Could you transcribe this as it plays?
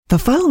The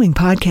following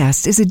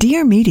podcast is a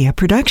Dear Media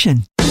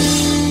production.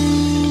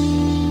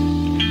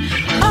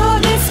 Oh,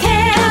 this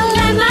kale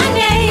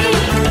lemonade,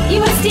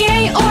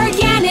 USDA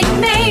organic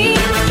made.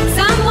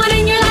 Someone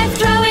in your life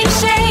throwing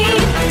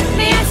shade.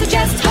 May I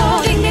suggest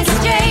holding this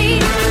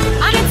jade?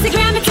 On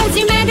Instagram it says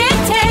you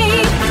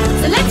meditate.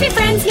 So let's be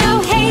friends,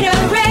 no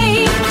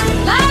haterade.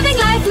 Loving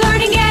life,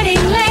 learning, getting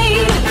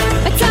laid.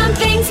 But some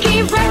things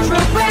be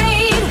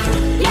retrograde.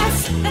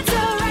 Yes, that's so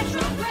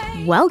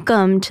retrograde.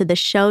 Welcome to the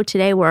show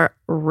today. We're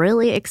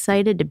really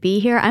excited to be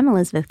here. I'm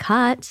Elizabeth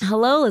Cott.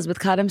 Hello, Elizabeth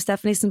Cott. I'm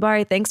Stephanie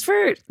Sambari. Thanks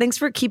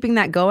for keeping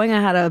that going.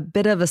 I had a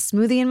bit of a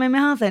smoothie in my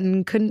mouth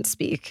and couldn't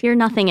speak. You're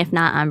nothing if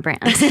not on brand.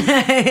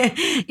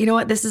 You know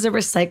what? This is a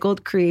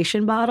recycled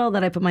creation bottle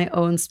that I put my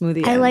own smoothie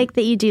in. I like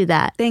that you do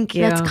that. Thank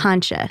you. That's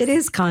conscious. It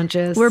is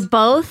conscious. We're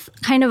both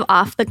kind of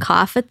off the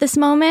cuff at this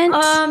moment.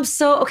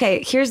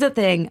 Okay, here's the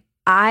thing.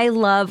 I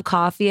love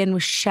coffee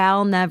and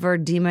shall never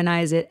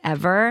demonize it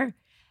ever.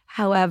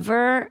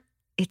 However,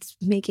 it's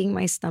making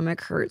my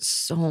stomach hurt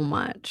so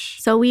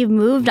much. So we've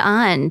moved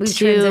on to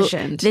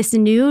transitioned. This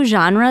new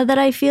genre that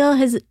I feel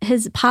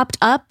has popped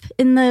up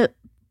in the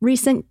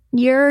recent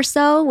year or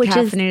so, which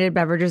is caffeinated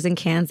beverages in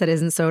cans that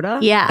isn't soda.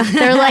 Yeah,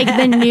 they're like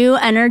the new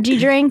energy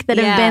drink that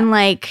have been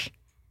like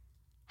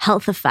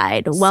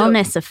healthified,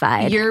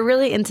 wellnessified. You're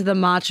really into the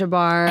matcha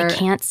bar. I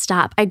can't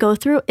stop. I go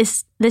through,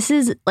 this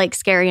is like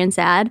scary and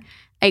sad.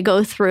 I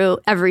go through,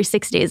 every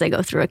 6 days I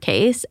go through a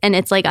case and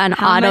it's like on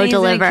How auto many is in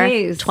a deliver.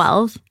 case?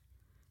 12.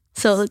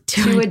 So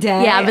Two a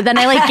day? Yeah, but then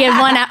I like give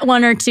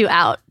one or two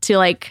out to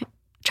like,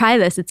 try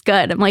this, it's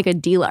good. I'm like a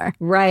dealer.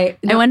 Right.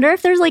 I wonder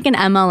if there's like an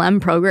MLM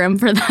program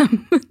for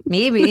them.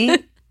 Maybe.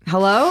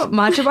 Hello?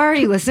 Matcha bar, are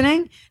you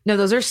listening? No,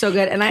 those are so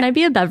good. And Can I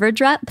be a beverage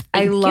rep?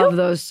 I Thank love you.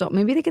 those. So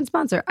maybe they can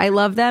sponsor. I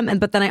love them.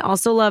 But then I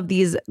also love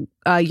these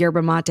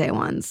yerba mate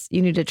ones.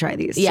 You need to try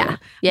these. Yeah. Too.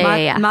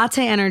 Yeah. Mate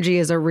energy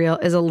is a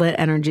lit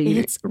energy.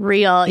 It's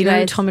real. You know who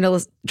guys. told me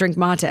to drink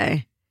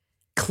mate?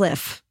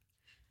 Cliff.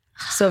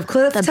 So if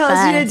Cliff The tells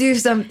you to best. do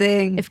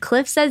something, If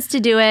Cliff says to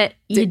do it,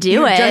 you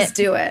do it. Just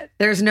do it.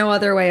 There's no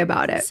other way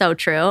about it. So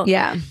true.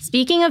 Yeah.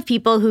 Speaking of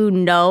people who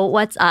know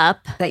what's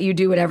up, That you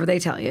do whatever they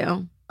tell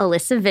you.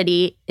 Alisa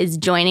Vitti is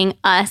joining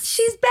us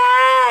She's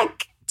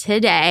back.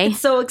 today. It's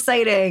so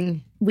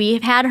exciting.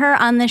 We've had her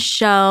on the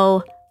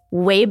show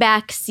way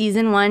back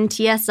season 1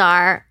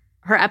 TSR.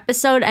 Her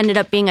episode ended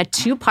up being a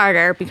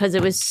 2-parter because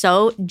it was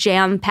so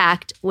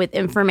jam-packed with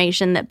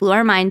information that blew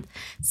our mind.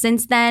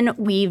 Since then,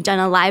 we've done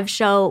a live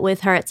show with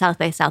her at South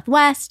by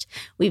Southwest.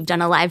 We've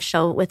done a live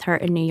show with her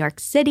in New York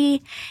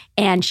City.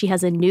 And she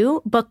has a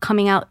new book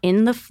coming out,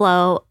 In the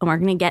Flow. And we're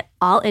going to get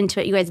all into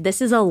it. You guys,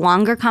 this is a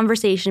longer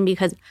conversation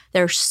because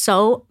there's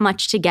so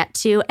much to get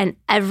to. And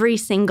every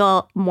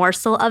single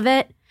morsel of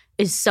it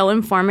is so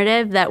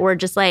informative that we're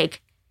just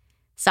like,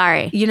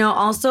 sorry. You know,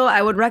 also,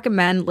 I would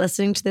recommend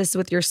listening to this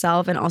with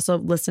yourself and also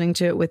listening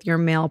to it with your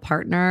male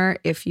partner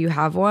if you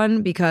have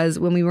one, because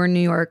when we were in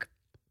New York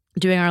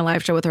doing our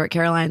live show with her at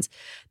Caroline's,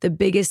 the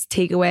biggest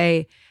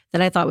takeaway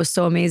that I thought was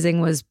so amazing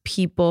was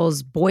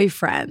people's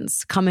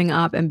boyfriends coming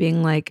up and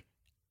being like,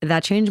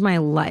 that changed my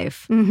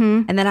life.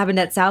 Mm-hmm. And that happened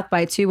at South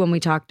by too when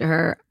we talked to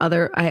her.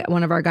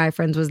 One of our guy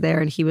friends was there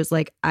and he was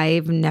like,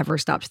 I've never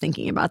stopped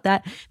thinking about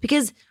that.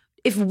 Because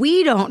if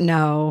we don't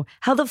know,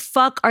 how the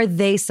fuck are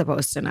they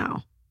supposed to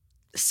know?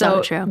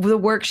 So true. The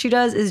work she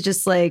does is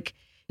just like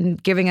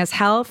giving us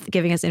health,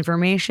 giving us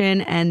information.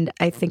 And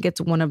I think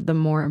it's one of the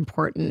more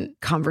important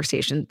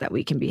conversations that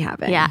we can be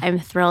having. Yeah, I'm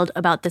thrilled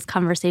about this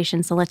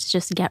conversation. So let's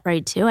just get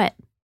right to it.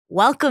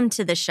 Welcome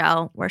to the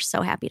show. We're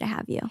so happy to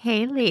have you.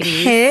 Hey,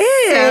 ladies. Hey,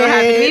 So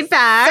happy to be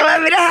back. So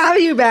happy to have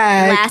you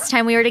back. Last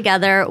time we were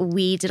together,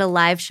 we did a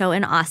live show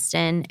in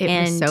Austin. It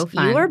was and so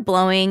fun. you were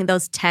blowing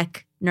those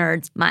tech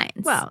nerds'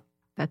 minds. Well,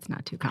 that's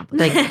not too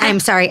complicated. Like, I'm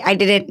sorry, I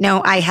didn't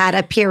know I had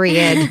a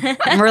period.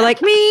 And we're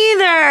like, me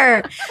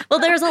either. well,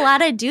 there's a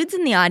lot of dudes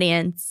in the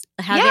audience.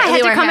 I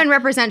had to come and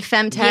represent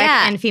femtech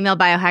Yeah. and female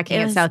biohacking It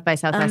at was South by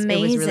Southwest. It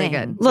was really amazing.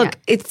 good. Look,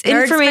 it's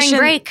Nerd spring information.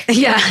 break.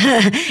 Yeah.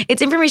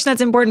 It's information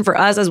that's important for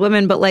us as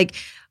women, but like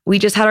we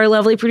just had our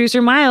lovely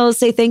producer Miles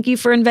say thank you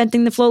for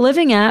inventing the Flow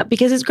Living app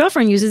because his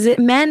girlfriend uses it.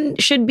 Men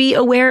should be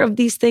aware of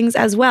these things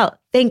as well.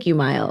 Thank you,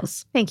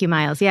 Miles. Thank you,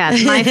 Miles. Yeah,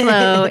 My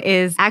Flow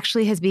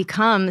has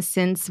become,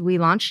 since we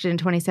launched it in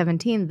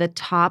 2017, the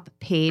top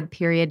paid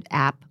period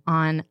app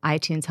on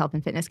iTunes health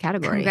and fitness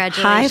category. High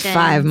Congratulations.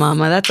 five,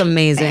 Mama. That's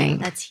amazing.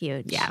 That's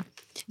huge. Yeah.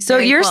 So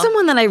Very you're cool.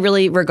 someone that I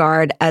really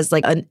regard as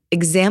like an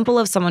example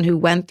of someone who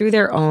went through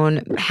their own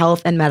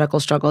health and medical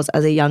struggles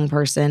as a young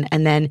person.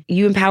 And then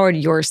you empowered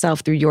yourself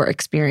through your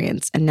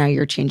experience. And now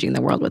you're changing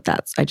the world with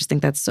that. So I just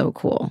think that's so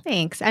cool.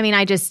 Thanks. I mean,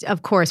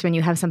 of course, when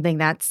you have something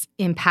that's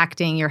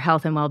impacting your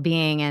health and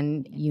well-being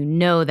and you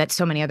know that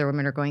so many other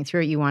women are going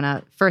through it, you want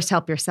to first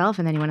help yourself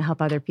and then you want to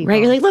help other people.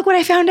 Right? You're like, look what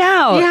I found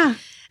out. yeah.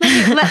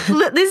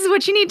 This is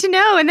what you need to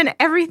know. And then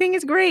everything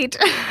is great.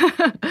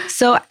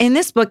 So in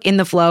this book, In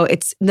the Flow,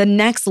 it's the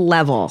next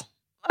level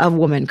of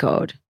woman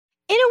code.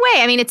 In a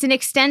way, I mean, it's an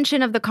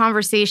extension of the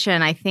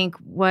conversation. I think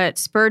what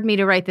spurred me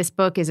to write this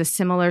book is a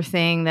similar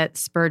thing that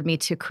spurred me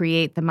to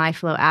create the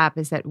MyFlow app,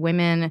 is that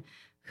women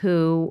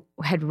who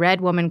had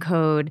read Woman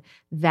Code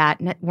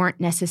that weren't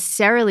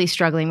necessarily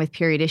struggling with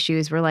period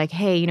issues were like,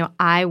 hey,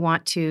 I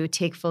want to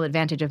take full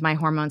advantage of my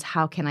hormones.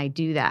 How can I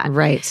do that?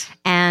 Right.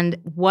 And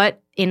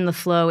what In the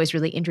Flow is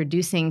really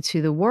introducing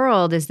to the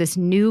world is this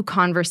new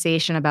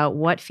conversation about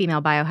what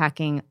female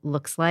biohacking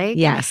looks like.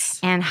 Yes.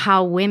 And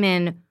how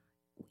women,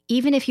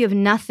 even if you have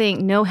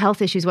no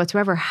health issues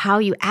whatsoever, how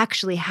you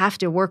actually have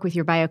to work with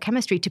your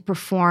biochemistry to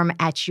perform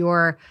at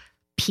your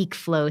peak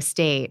flow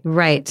state.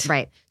 Right.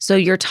 Right. So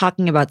you're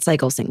talking about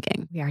cycle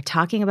syncing. We are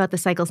talking about the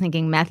cycle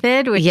syncing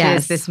method, which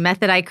Yes. is this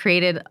method I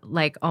created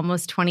like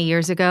almost 20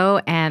 years ago.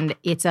 And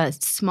it's a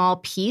small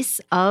piece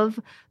of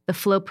the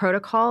flow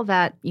protocol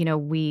that,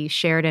 we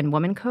shared in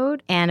Woman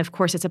Code. And of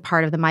course, it's a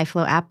part of the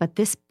MyFlow app. But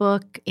this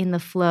book, In the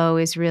Flow,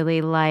 is really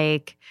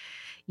like,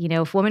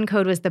 if Woman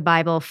Code was the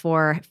Bible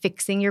for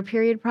fixing your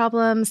period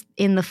problems,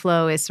 In the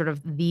Flow is sort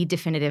of the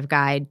definitive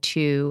guide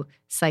to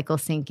cycle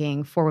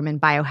syncing for women,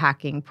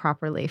 biohacking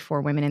properly for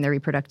women in their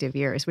reproductive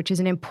years, which is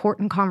an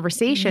important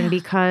conversation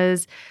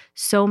because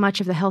so much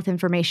of the health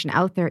information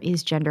out there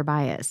is gender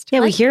biased.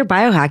 Yeah, we hear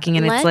biohacking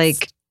and it's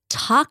like,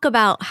 talk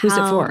about who's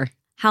it for?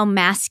 How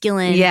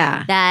masculine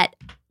Yeah. that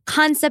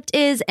concept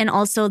is, and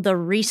also the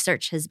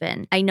research has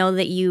been. I know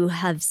that you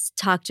have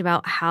talked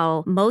about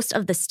how most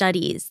of the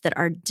studies that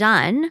are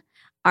done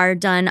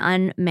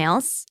on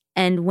males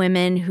and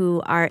women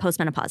who are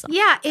postmenopausal.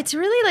 Yeah, it's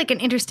really like an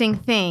interesting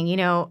thing.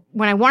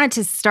 When I wanted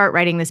to start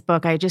writing this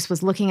book, I just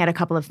was looking at a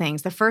couple of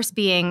things. The first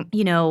being,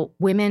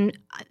 women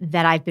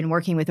that I've been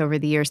working with over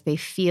the years, they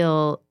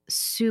feel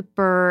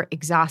super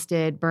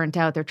exhausted, burnt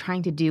out. They're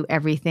trying to do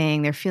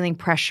everything. They're feeling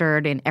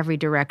pressured in every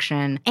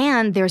direction.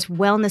 And there's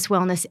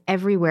wellness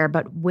everywhere.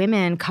 But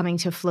women coming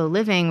to Flow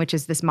Living, which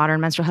is this modern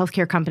menstrual health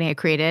care company I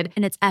created.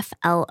 And it's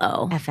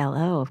FLO.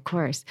 FLO, of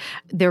course.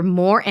 There are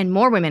more and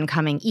more women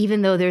coming,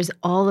 even though there's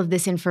all of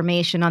this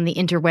information on the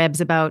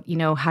interwebs about,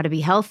 how to be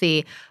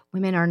healthy.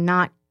 Women are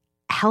not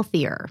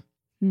healthier.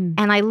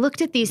 And I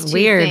looked at these two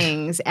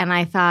things and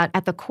I thought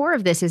at the core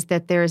of this is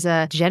that there's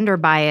a gender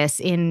bias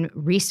in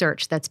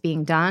research that's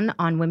being done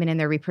on women in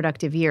their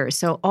reproductive years.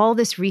 So all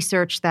this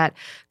research that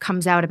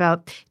comes out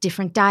about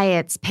different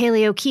diets,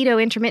 paleo,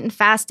 keto, intermittent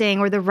fasting,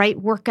 or the right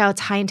workouts,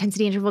 high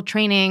intensity interval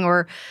training,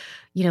 or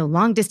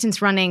long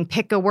distance running,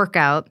 pick a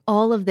workout,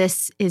 all of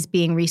this is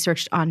being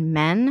researched on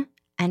men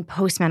and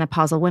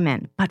postmenopausal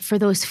women. But for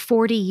those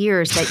 40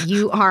 years that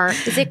you are...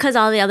 Is it because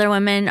all the other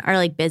women are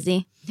like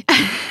busy?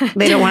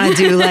 They don't want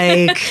to do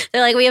like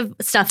they're like, we have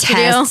stuff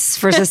tests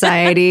for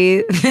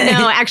society.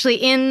 No, actually,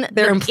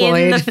 They're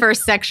employed. In the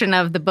first section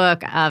of the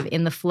book of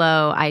In the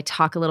Flow, I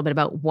talk a little bit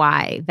about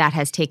why that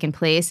has taken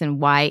place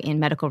and why in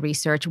medical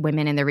research,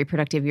 women in their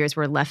reproductive years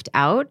were left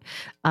out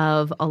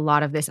of a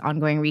lot of this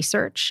ongoing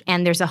research.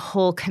 And there's a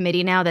whole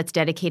committee now that's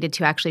dedicated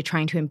to actually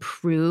trying to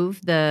improve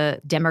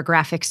the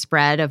demographic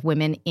spread of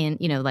women in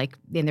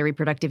their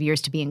reproductive years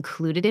to be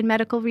included in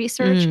medical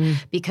research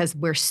because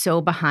we're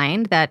so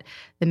behind that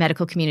the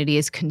medical community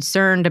is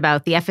concerned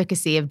about the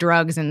efficacy of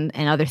drugs and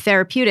other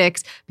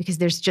therapeutics because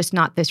there's just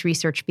not this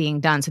research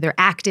being done. So they're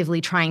actively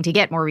trying to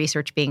get more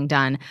research being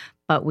done,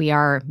 but we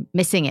are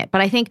missing it.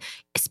 But I think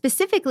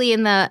specifically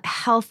in the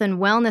health and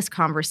wellness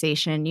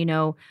conversation,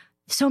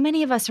 so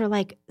many of us are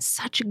like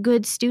such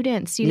good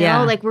students,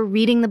 like we're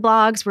reading the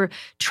blogs, we're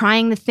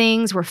trying the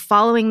things, we're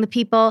following the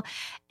people.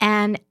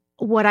 And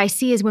what I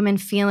see is women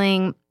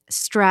feeling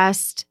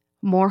stressed,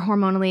 more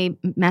hormonally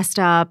messed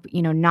up,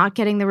 not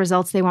getting the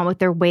results they want with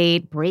their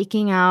weight,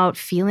 breaking out,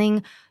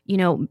 feeling,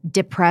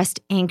 depressed,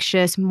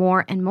 anxious,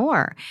 more and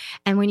more.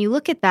 And when you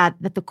look at that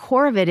the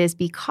core of it is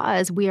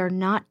because we are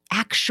not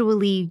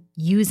actually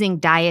using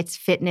diets,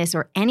 fitness,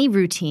 or any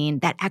routine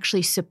that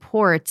actually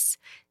supports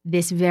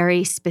this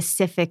very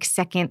specific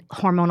second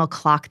hormonal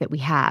clock that we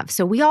have.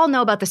 So we all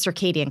know about the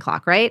circadian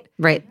clock, right?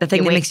 Right. The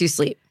thing that makes you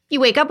sleep. You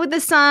wake up with the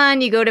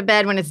sun, you go to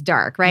bed when it's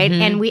dark, right?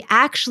 And we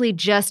actually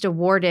just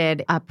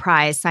awarded a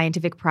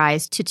scientific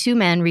prize, to two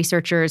men,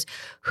 researchers,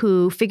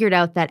 who figured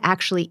out that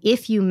actually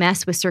if you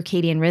mess with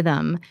circadian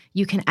rhythm,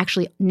 you can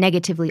actually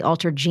negatively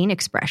alter gene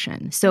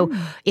expression. So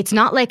it's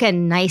not like a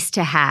nice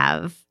to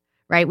have,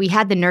 right? We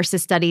had the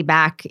nurses study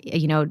back,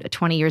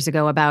 20 years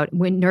ago about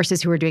when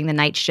nurses who were doing the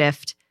night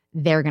shift,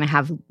 they're going to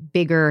have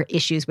bigger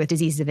issues with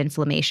diseases of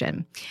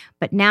inflammation.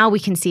 But now we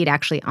can see it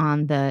actually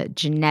on the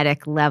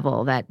genetic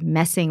level that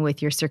messing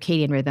with your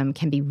circadian rhythm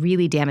can be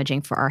really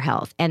damaging for our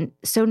health. And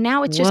so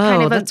now it's just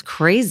kind of that's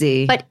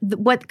crazy. But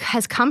what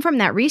has come from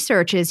that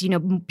research is,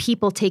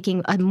 people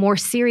taking a more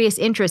serious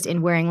interest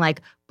in wearing like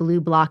blue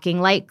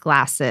blocking light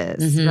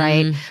glasses,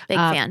 right? Big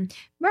fan.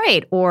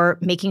 Right. Or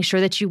making sure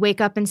that you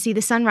wake up and see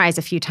the sunrise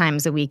a few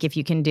times a week if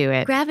you can do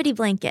it. Gravity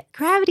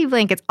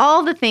blankets,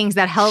 all the things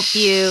that help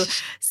you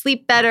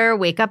sleep better,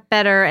 wake up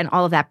better, and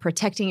all of that,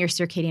 protecting your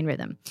circadian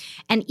rhythm.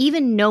 And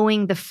even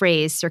knowing the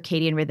phrase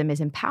circadian rhythm is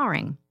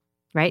empowering.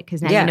 right?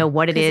 Because now Yeah. you know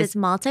what it Because is. it's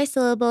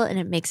multisyllable and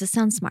it makes us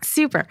sound smart.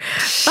 Super.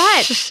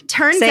 But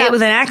turns Say out it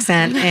with an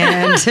accent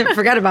and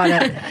forget about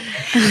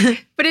it.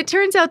 But it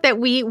turns out that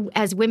we,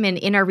 as women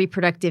in our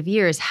reproductive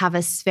years, have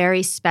a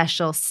very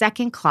special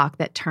second clock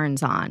that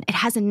turns on. It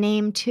has a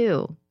name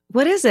too.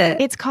 What is it?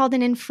 It's called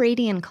an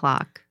infradian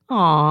clock.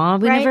 Aw,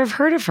 we Right? never have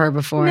heard of her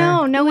before.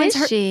 No Who one's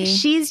is heard. she?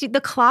 She's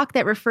the clock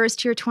that refers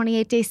to your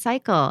 28-day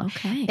cycle.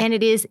 Okay. And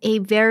it is a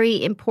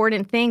very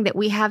important thing that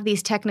we have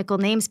these technical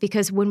names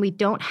because when we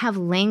don't have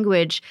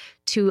language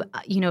to,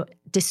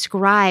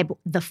 describe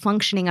the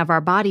functioning of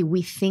our body,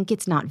 we think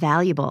it's not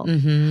valuable.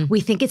 Mm-hmm. We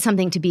think it's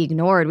something to be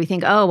ignored. We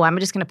think, oh, well, I'm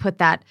just going to put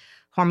that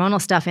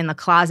hormonal stuff in the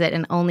closet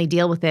and only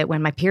deal with it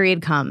when my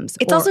period comes.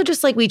 It's also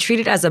just like we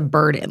treat it as a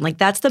burden. Like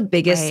that's the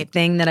biggest Right.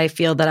 thing that I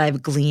feel that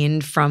I've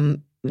gleaned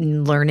from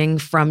learning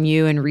from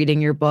you and reading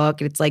your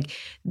book. It's like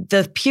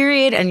the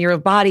period and your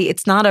body,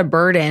 it's not a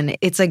burden.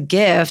 It's a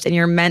gift and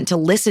you're meant to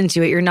listen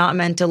to it. You're not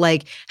meant to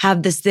like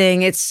have this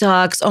thing. It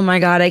sucks. Oh my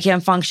God, I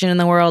can't function in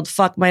the world.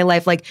 Fuck my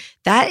life. Like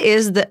that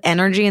is the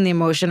energy and the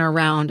emotion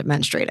around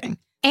menstruating.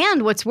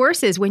 And what's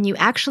worse is when you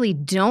actually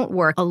don't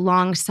work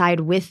alongside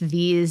with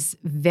these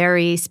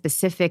very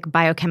specific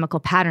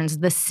biochemical patterns,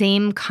 the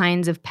same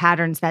kinds of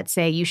patterns that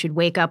say you should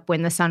wake up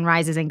when the sun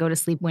rises and go to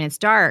sleep when it's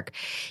dark.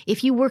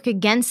 If you work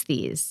against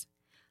these,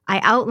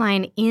 I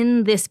outline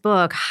in this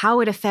book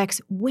how it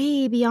affects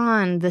way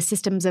beyond the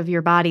systems of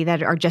your body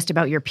that are just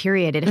about your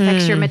period. It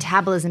affects your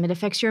metabolism. It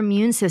affects your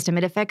immune system.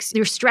 It affects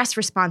your stress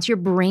response, your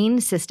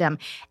brain system.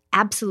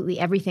 Absolutely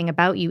everything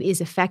about you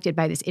is affected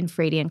by this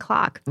infradian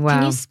clock. Wow.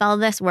 Can you spell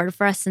this word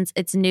for us since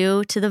it's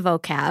new to the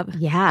vocab?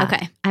 Yeah.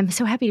 Okay. I'm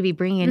so happy to be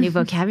bringing a new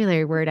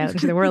vocabulary word out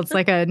into the world. It's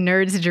like a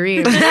nerd's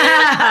dream.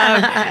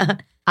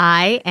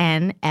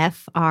 INFRADIAN.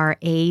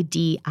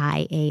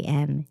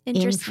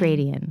 Interesting.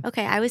 Infradian.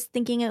 Okay, I was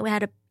thinking it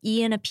had a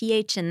E and a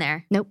PH in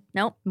there. Nope.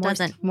 Nope,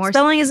 doesn't. More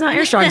Spelling is not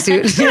your strong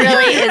suit. It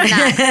really is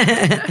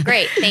not.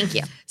 Great, thank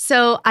you.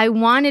 So I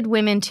wanted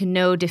women to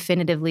know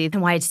definitively,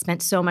 and why I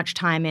spent so much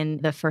time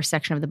in the first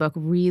section of the book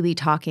really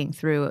talking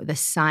through the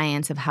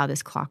science of how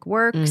this clock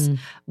works,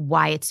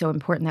 why it's so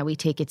important that we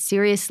take it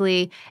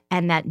seriously,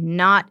 and that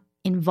not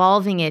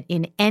involving it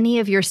in any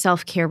of your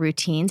self-care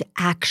routines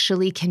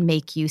actually can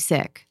make you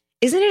sick.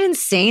 Isn't it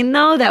insane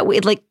though that we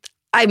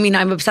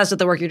I'm obsessed with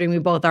the work you're doing. We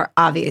both are,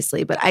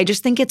 obviously, but I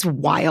just think it's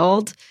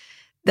wild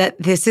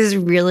that this is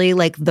really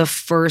like the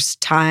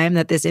first time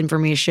that this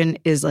information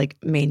is like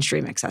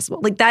mainstream accessible.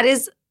 Like that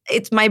is,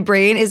 my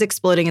brain is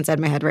exploding inside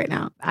my head right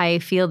now. I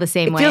feel the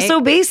same It way. feels so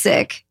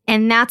basic.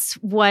 And that's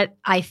what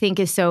I think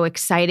is so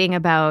exciting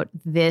about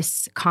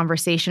this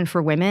conversation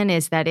for women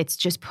is that it's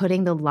just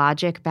putting the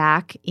logic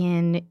back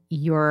in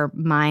your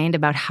mind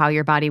about how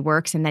your body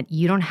works and that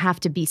you don't have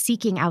to be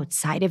seeking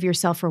outside of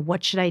yourself for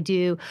what should I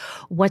do?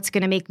 What's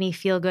going to make me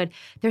feel good?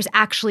 There's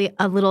actually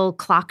a little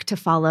clock to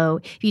follow.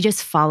 If you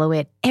just follow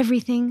it,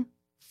 everything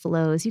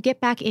flows. You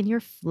get back in your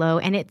flow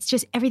and it's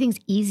just everything's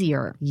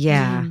easier.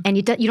 Yeah. And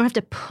you don't have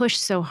to push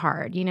so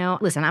hard, you know?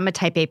 Listen, I'm a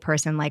type A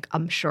person, like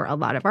I'm sure a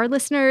lot of our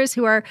listeners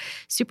who are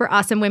super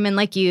awesome women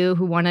like you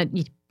who want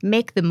to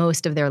make the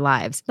most of their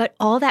lives. But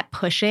all that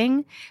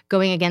pushing,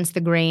 going against the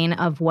grain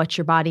of what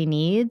your body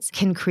needs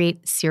can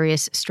create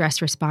serious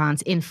stress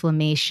response,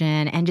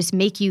 inflammation, and just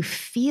make you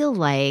feel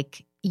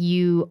like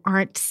you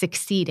aren't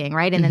succeeding,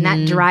 right? And then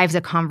that drives a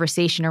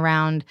conversation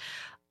around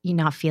you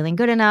not feeling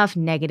good enough,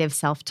 negative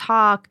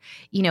self-talk,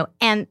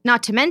 and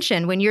not to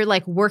mention when you're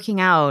like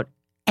working out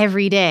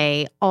every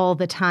day, all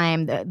the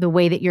time, the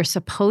way that you're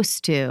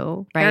supposed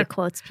to, right? Air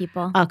quotes,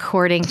 people.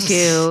 According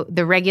to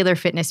the regular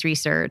fitness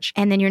research.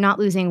 And then you're not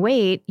losing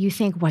weight. You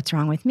think, what's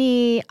wrong with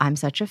me? I'm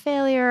such a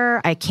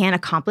failure. I can't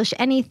accomplish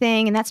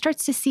anything. And that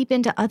starts to seep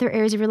into other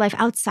areas of your life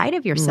outside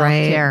of your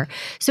self-care. Right.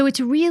 So it's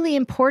really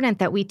important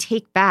that we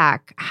take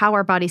back how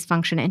our bodies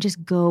function and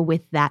just go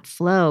with that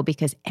flow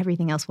because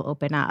everything else will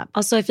open up.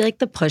 Also, I feel like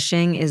the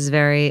pushing is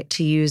very,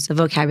 to use the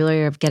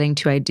vocabulary of Getting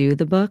to I Do,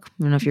 the book.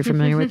 I don't know if you're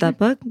familiar with that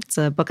book. It's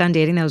a book on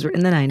dating that was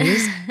written in the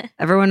 90s.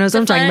 Everyone knows what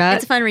I'm talking about.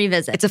 It's a fun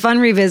revisit. It's a fun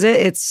revisit.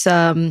 It's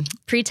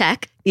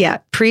pre-tech. Yeah,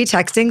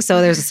 pre-texting. So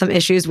there's some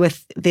issues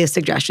with the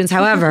suggestions.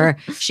 However,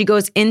 she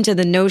goes into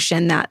the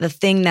notion that the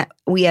thing that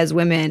we as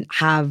women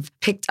have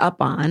picked up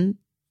on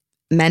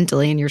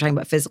mentally, and you're talking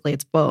about physically,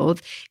 it's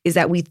both, is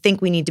that we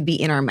think we need to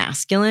be in our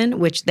masculine,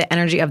 which the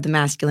energy of the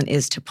masculine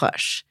is to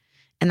push.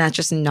 And that's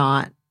just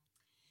not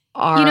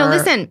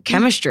our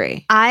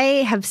chemistry. I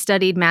have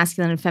studied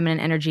masculine and feminine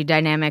energy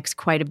dynamics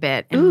quite a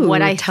bit.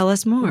 And tell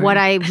us more. What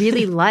I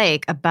really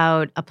like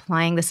about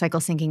applying the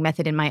cycle syncing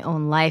method in my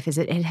own life is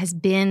it has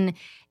been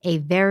a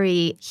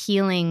very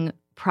healing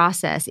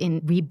process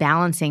in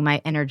rebalancing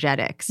my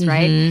energetics,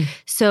 right?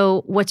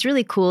 So what's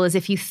really cool is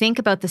if you think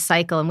about the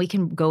cycle, and we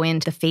can go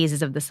into the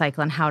phases of the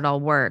cycle and how it all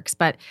works,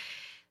 but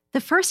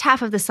the first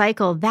half of the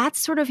cycle, that's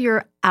sort of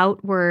your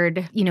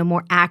outward,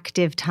 more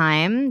active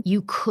time,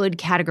 you could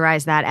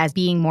categorize that as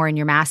being more in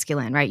your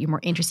masculine, right? You're more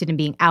interested in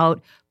being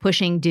out,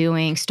 pushing,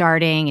 doing,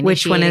 starting.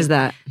 Which one is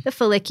initiating. that? The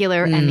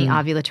follicular and the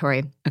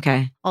ovulatory.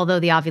 Okay. Although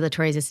the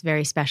ovulatory is this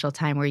very special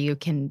time where you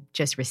can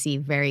just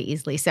receive very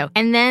easily. So,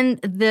 and then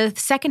the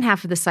second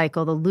half of the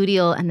cycle, the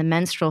luteal and the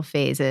menstrual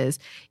phases,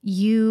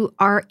 you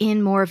are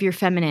in more of your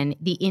feminine,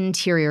 the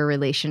interior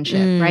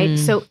relationship, right?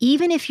 So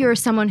even if you're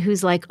someone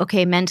who's like,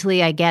 okay,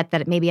 mentally I get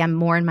that maybe I'm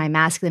more in my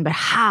masculine, but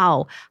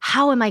how?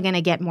 How am I going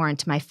to get more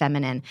into my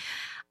feminine?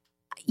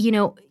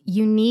 You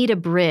need a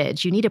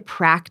bridge. You need a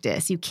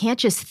practice. You can't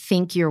just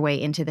think your way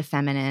into the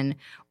feminine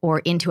or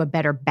into a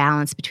better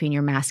balance between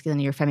your masculine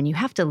and your feminine. You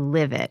have to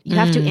live it. You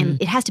have to.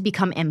 It has to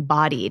become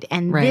embodied.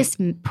 And this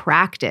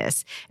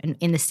practice, and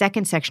in the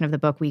second section of the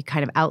book, we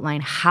kind of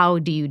outline how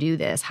do you do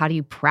this? How do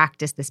you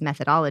practice this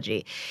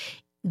methodology?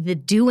 The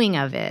doing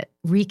of it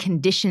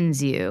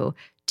reconditions you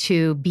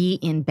to be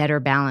in better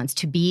balance,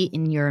 to be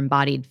in your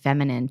embodied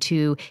feminine,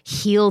 to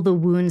heal the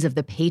wounds of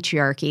the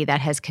patriarchy that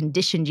has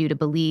conditioned you to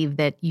believe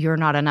that you're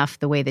not enough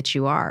the way that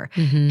you are,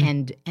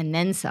 and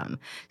then some.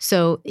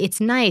 So it's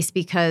nice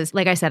because,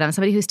 like I said, I'm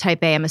somebody who's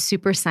type A. I'm a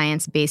super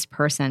science-based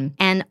person.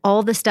 And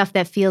all the stuff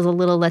that feels a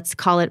little, let's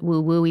call it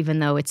woo-woo, even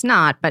though it's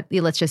not, but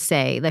let's just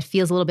say that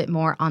feels a little bit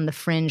more on the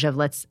fringe of,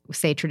 let's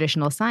say,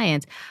 traditional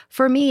science.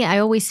 For me, I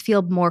always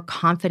feel more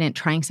confident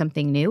trying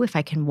something new if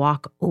I can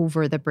walk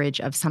over the bridge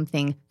of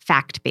something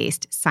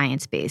fact-based,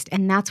 science-based.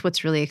 And that's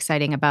what's really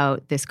exciting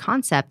about this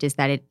concept is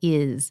that it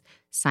is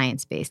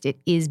science-based. It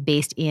is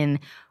based in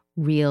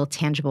real,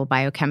 tangible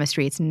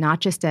biochemistry. It's not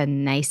just a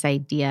nice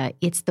idea.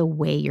 It's the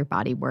way your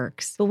body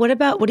works. But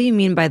what do you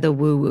mean by the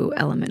woo-woo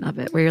element of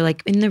it? Where you're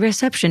like, in the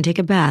reception, take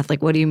a bath.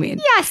 Like, what do you mean?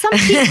 Yeah, some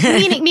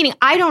people, meaning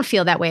I don't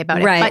feel that way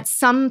about it. Right. But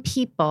some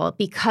people,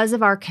 because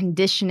of our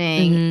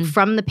conditioning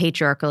from the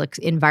patriarchal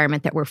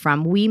environment that we're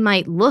from, we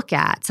might look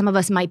at, some of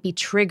us might be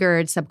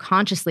triggered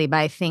subconsciously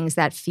by things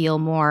that feel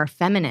more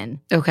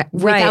feminine. Okay.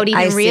 Without I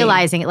even see.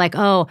 realizing it. Like,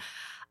 oh,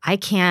 I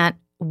can't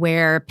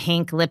wear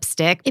pink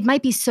lipstick. It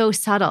might be so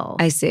subtle.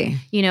 I see.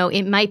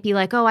 It might be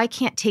like, oh, I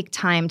can't take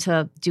time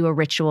to do a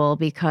ritual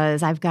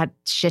because I've got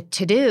shit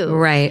to do.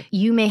 Right.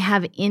 You may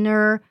have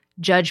inner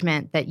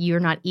judgment that you're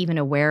not even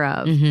aware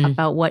of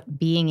about what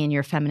being in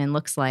your feminine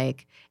looks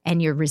like,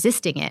 and you're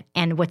resisting it.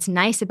 And what's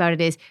nice about it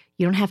is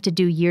you don't have to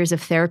do years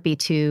of therapy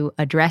to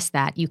address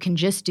that. You can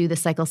just do the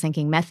cycle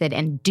syncing method,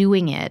 and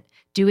doing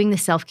the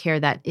self-care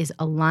that is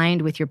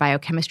aligned with your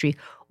biochemistry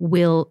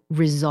will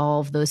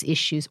resolve those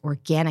issues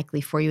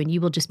organically for you. And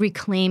you will just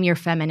reclaim your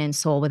feminine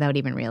soul without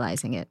even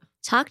realizing it.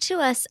 Talk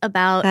to us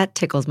about That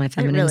tickles my it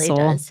feminine really soul.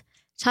 does.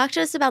 Talk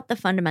to us about the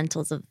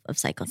fundamentals of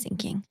cycle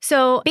syncing.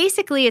 So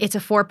basically, it's a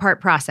 4-part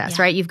process,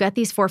 right? You've got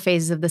these 4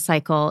 phases of the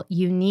cycle.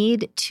 You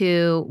need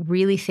to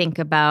really think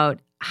about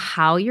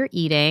how you're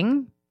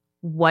eating,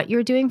 what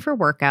you're doing for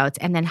workouts,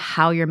 and then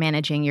how you're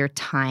managing your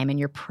time and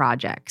your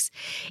projects.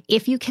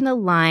 If you can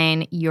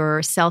align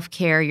your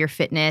self-care, your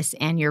fitness,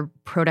 and your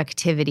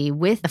productivity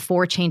with the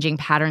 4 changing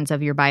patterns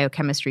of your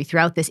biochemistry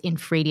throughout this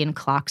infradian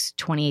clock's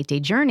 28-day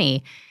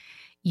journey,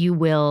 you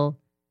will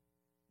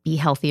be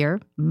healthier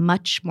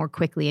much more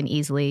quickly and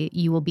easily.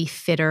 You will be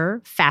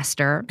fitter,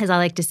 faster. As I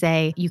like to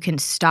say, you can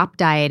stop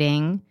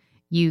dieting.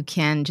 You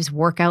can just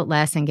work out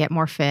less and get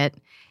more fit.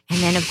 And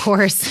then, of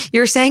course,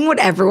 You're saying what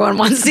everyone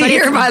wants to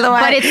hear, by the way.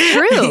 but it's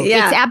true.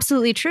 Yeah. It's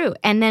absolutely true.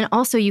 And then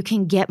also you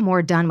can get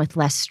more done with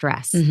less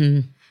stress.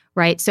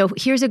 Right? So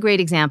here's a great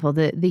example.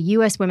 The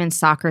U.S. women's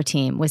soccer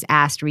team was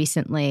asked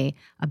recently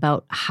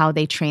about how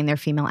they train their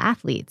female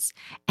athletes.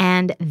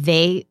 And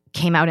they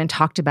came out and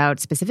talked about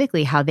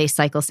specifically how they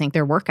cycle sync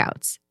their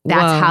workouts.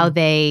 That's Whoa. how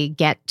they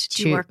get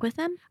to— Do you work with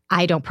them?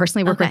 I don't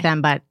personally work with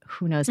them, but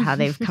who knows how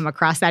they've come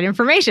across that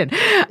information.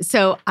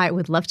 So I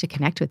would love to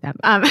connect with them.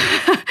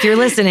 If you're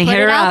listening, Put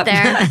hit it her out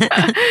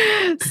up.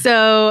 there.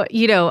 So,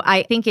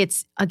 I think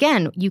it's,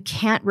 again, you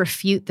can't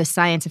refute the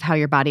science of how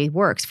your body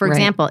works. For Right.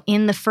 example,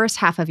 in the first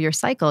half of your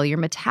cycle, your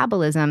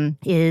metabolism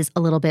is a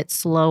little bit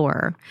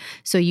slower.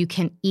 So you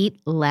can eat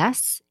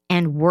less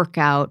and work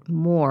out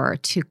more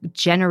to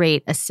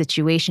generate a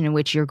situation in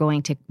which you're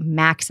going to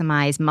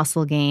maximize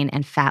muscle gain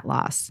and fat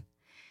loss.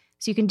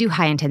 So you can do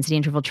high intensity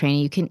interval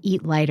training, you can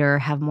eat lighter,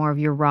 have more of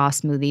your raw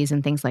smoothies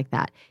and things like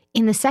that.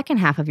 In the second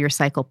half of your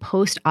cycle,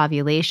 post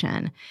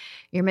ovulation,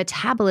 your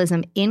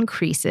metabolism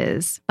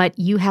increases, but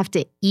you have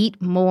to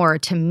eat more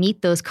to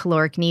meet those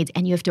caloric needs,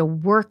 and you have to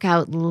work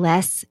out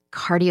less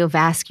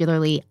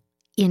cardiovascularly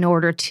in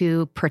order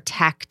to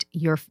protect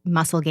your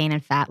muscle gain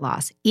and fat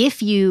loss.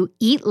 If you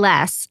eat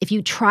less, if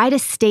you try to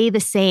stay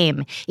the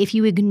same, if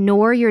you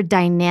ignore your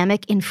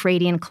dynamic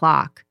infradian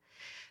clock,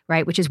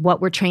 right, which is what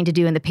we're trained to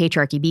do in the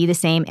patriarchy, be the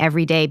same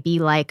every day, be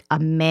like a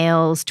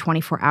male's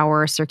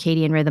 24-hour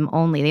circadian rhythm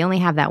only. They only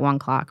have that one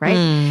clock, right?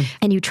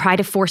 And you try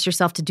to force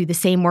yourself to do the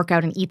same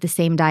workout and eat the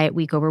same diet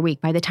week over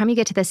week. By the time you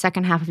get to the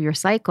second half of your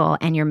cycle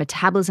and your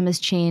metabolism has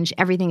changed,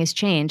 everything has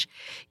changed,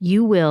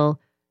 you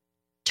will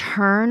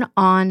turn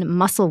on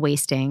muscle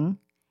wasting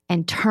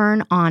and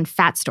turn on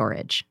fat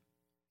storage.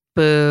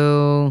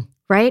 Boo.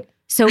 Right?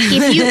 So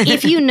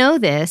if you know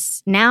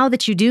this, now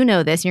that you do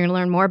know this, you're going to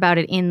learn more about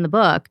it in the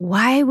book.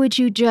 Why would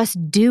you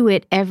just do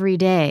it every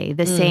day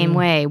the same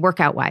way,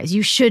 workout-wise?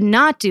 You should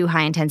not do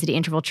high-intensity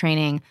interval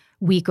training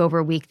week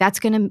over week. That's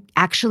going to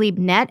actually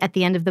net at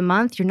the end of the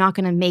month. You're not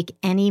going to make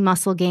any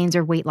muscle gains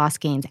or weight loss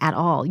gains at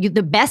all.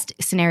 The best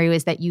scenario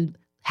is that you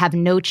have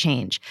no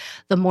change.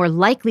 The more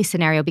likely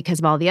scenario, because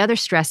of all the other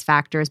stress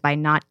factors, by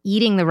not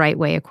eating the right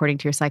way according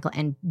to your cycle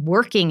and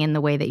working in the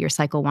way that your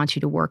cycle wants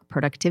you to work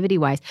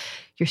productivity-wise,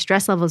 your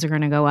stress levels are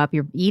going to go up.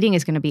 Your eating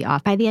is going to be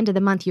off. By the end of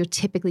the month, you're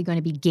typically going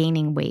to be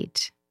gaining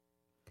weight,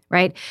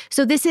 right?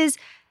 So this is,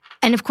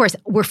 and of course,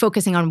 we're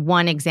focusing on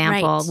one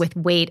example with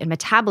weight and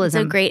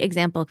metabolism. It's a great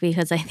example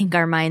because I think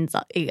our minds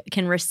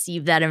can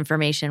receive that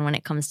information when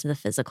it comes to the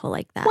physical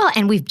like that. Well,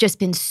 and we've just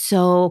been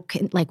so,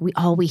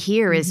 all we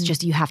hear is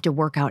just you have to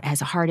work out as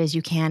hard as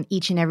you can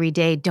each and every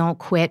day. Don't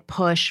quit,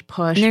 push.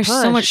 And there's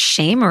so much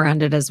shame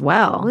around it as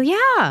well. Well,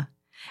 yeah.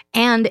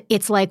 And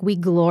it's like we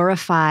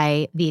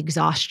glorify the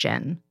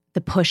exhaustion, the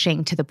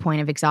pushing to the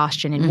point of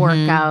exhaustion in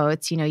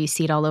workouts. You know, you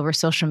see it all over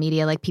social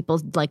media, like people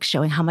like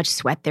showing how much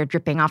sweat they're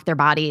dripping off their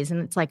bodies.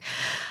 And it's like,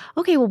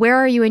 okay, well, where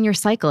are you in your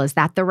cycle? Is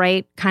that the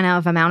right kind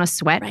of amount of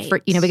sweat? Right. For,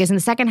 because in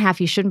the second half,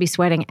 you shouldn't be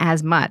sweating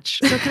as much.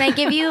 So can I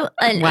give you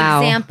an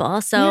example?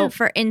 So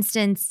for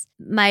instance,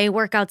 my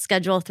workout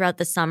schedule throughout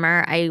the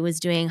summer, I was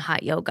doing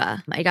hot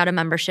yoga. I got a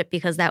membership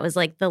because that was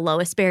like the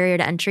lowest barrier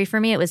to entry for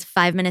me. It was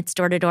 5 minutes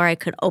door to door. I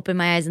could open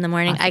my eyes in the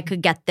morning. Awesome. I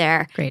could get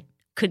there. Great.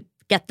 Could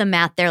get the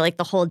mat there, like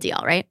the whole deal,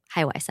 right?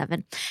 High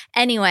Y7.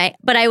 Anyway,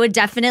 but I would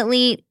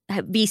definitely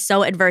be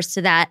so adverse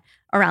to that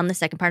around the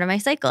second part of my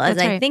cycle as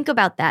I think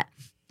about that.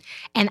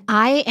 And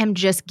I am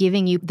just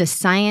giving you the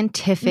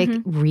scientific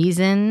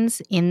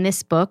reasons in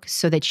this book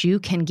so that you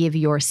can give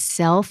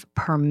yourself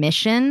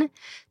permission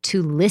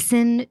to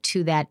listen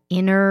to that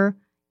inner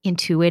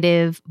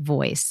intuitive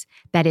voice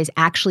that is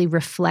actually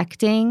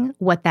reflecting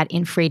what that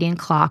infradian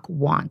clock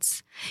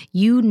wants.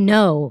 You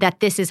know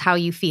that this is how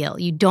you feel.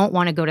 You don't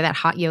want to go to that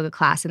hot yoga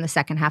class in the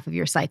second half of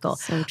your cycle.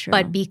 So true.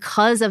 But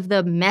because of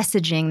the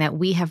messaging that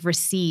we have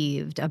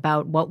received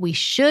about what we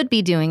should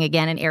be doing,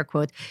 again in air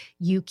quotes,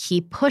 you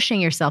keep pushing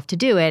yourself to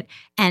do it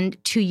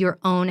and to your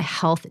own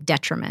health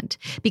detriment.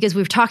 Because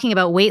we're talking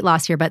about weight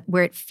loss here, but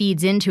where it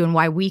feeds into and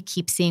why we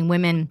keep seeing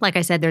women, like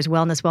I said, there's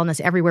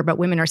wellness everywhere, but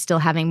women are still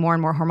having more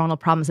and more hormonal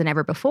problems than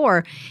ever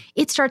before.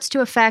 It starts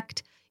to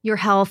affect your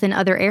health in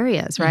other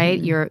areas, right?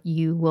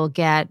 You will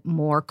get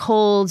more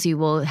colds, you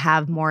will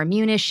have more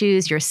immune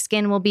issues, your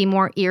skin will be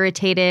more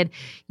irritated,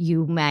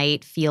 you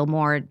might feel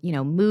more,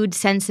 mood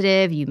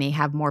sensitive, you may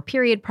have more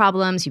period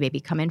problems, you may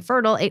become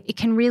infertile. It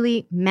can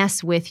really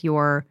mess with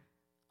your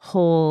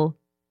whole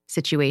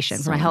situation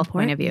from a health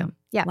point of view.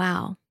 Yeah.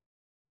 Wow.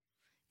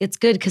 It's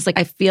good because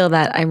I feel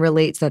that I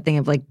relate to that thing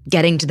of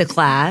getting to the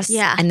class.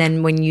 Yeah. And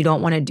then when you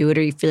don't want to do it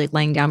or you feel like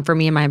laying down, for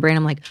me in my brain,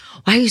 I'm like,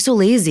 why are you so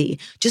lazy?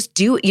 Just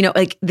do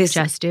it. This.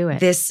 Just do it.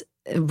 This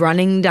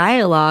running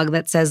dialogue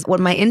that says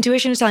what my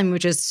intuition is telling me,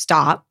 which is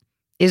stop,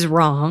 is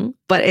wrong,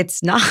 but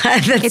it's not.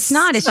 It's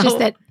not.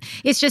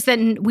 It's just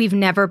that we've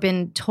never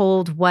been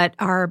told what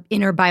our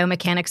inner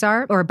biomechanics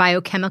are or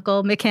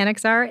biochemical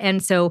mechanics are.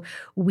 And so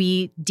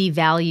we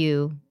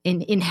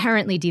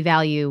inherently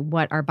devalue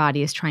what our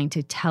body is trying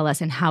to tell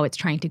us and how it's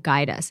trying to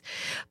guide us.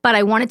 But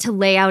I wanted to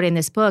lay out in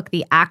this book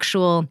the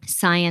actual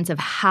science of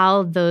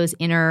how those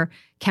inner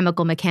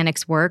chemical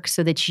mechanics work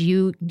so that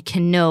you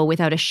can know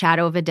without a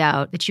shadow of a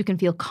doubt that you can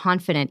feel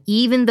confident,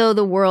 even though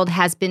the world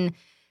has been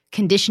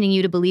conditioning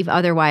you to believe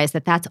otherwise,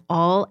 that that's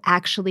all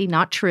actually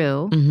not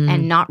true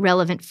and not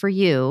relevant for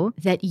you,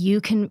 that you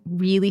can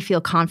really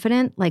feel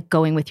confident,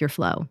 going with your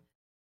flow.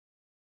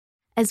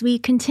 As we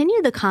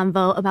continue the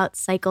convo about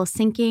cycle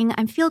syncing,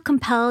 I feel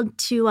compelled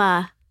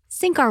to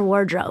sync our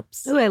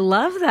wardrobes. Oh, I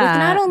love that. With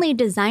not only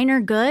designer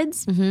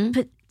goods,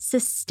 but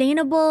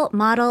sustainable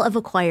model of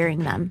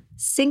acquiring them.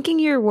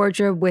 Syncing your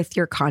wardrobe with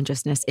your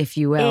consciousness, if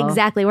you will.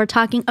 Exactly. We're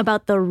talking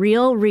about The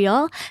Real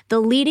Real, the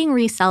leading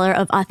reseller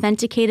of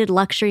authenticated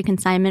luxury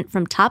consignment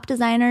from top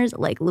designers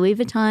like Louis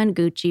Vuitton,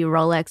 Gucci,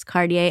 Rolex,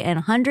 Cartier, and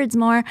hundreds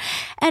more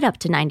at up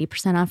to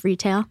 90% off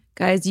retail.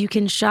 Guys, you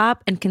can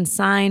shop and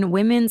consign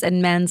women's and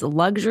men's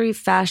luxury,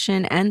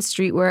 fashion, and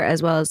streetwear,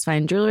 as well as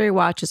find jewelry,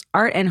 watches,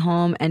 art, and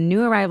home, and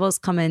new arrivals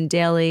come in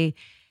daily.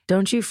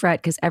 Don't you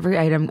fret, because every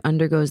item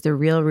undergoes The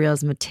Real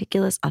Real's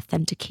meticulous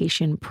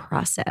authentication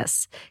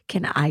process.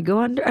 Can I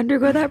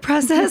undergo that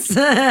process?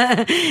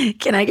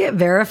 Can I get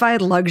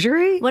verified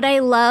luxury? What I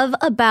love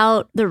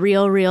about The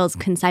Real Real's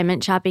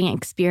consignment shopping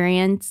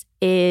experience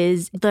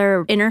is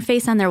their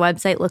interface on their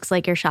website looks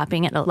like you're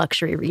shopping at a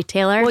luxury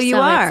retailer. Well, you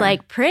so are.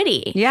 It's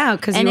pretty. Yeah,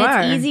 because you are.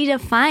 And it's easy to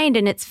find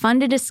and it's fun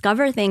to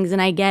discover things.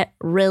 And I get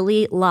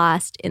really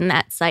lost in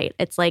that site.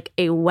 It's like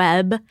a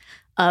web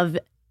of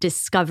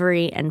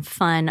discovery and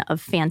fun of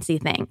fancy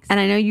things.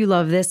 And I know you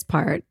love this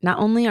part. Not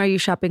only are you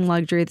shopping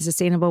luxury the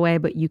sustainable way,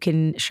 but you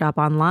can shop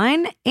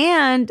online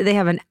and they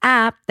have an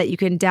app that you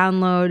can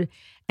download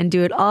and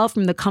do it all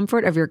from the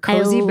comfort of your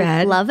cozy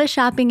bed. I love a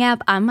shopping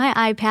app on my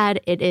iPad.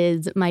 It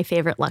is my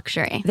favorite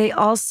luxury. They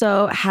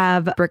also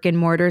have brick and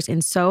mortars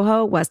in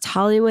Soho, West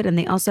Hollywood, and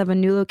they also have a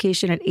new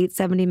location at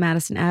 870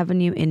 Madison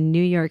Avenue in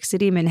New York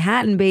City,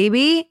 Manhattan,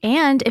 baby.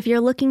 And if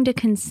you're looking to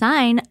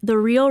consign, the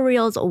Real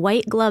Reals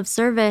white glove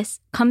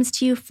service comes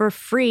to you for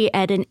free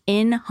at an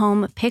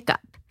in-home pickup.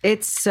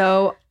 It's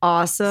so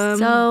awesome.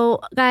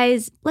 So,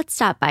 guys, let's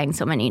stop buying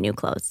so many new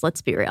clothes.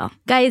 Let's be real.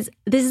 Guys,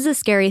 this is a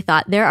scary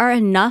thought. There are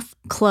enough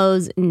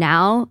clothes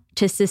now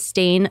to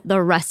sustain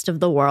the rest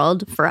of the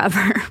world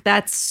forever.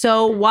 That's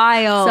so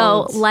wild.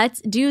 So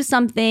let's do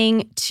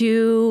something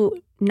to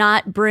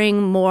not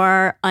bring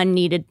more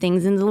unneeded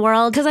things into the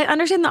world. Because I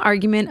understand the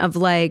argument of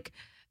like,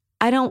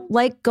 I don't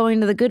like going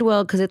to the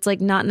Goodwill because it's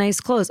like not nice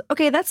clothes.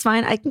 Okay, that's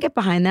fine. I can get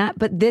behind that.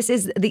 But this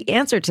is the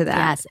answer to that.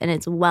 Yes, and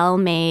it's well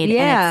made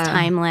and it's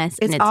timeless.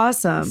 It's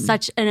awesome.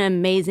 Such an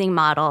amazing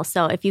model.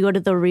 So if you go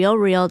to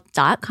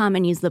therealreal.com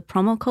and use the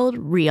promo code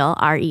REAL,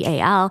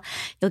 REAL,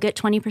 you'll get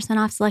 20%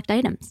 off select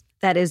items.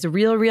 That is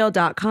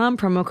realreal.com,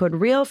 promo code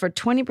REAL for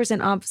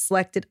 20% off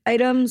selected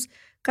items.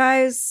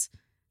 Guys,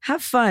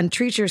 have fun.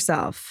 Treat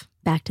yourself.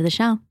 Back to the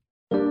show.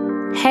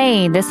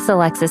 Hey, this is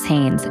Alexis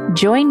Haynes.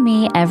 Join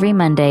me every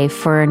Monday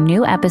for a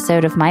new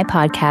episode of my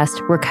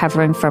podcast,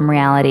 Recovering from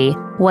Reality.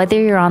 Whether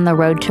you're on the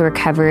road to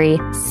recovery,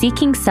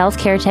 seeking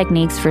self-care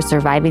techniques for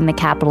surviving the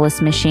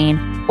capitalist machine,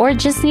 or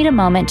just need a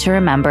moment to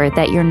remember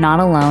that you're not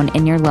alone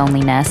in your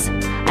loneliness,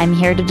 I'm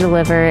here to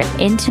deliver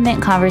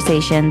intimate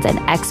conversations and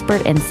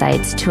expert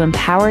insights to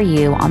empower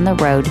you on the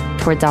road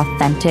towards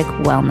authentic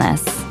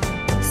wellness.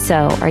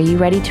 So, are you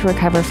ready to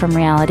recover from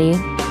reality?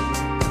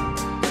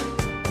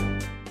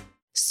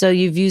 So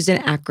you've used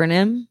an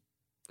acronym,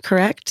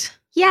 correct?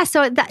 Yeah,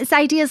 so this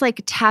idea is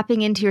like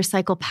tapping into your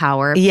cycle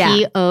power,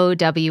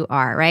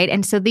 POWR, right?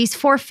 And so these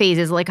 4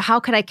 phases, like how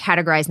could I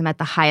categorize them at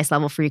the highest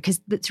level for you?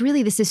 Because it's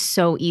really, this is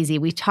so easy.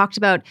 We talked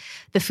about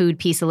the food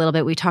piece a little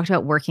bit. We talked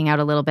about working out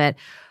a little bit.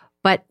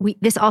 But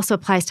this also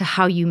applies to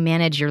how you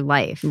manage your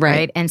life,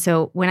 right? And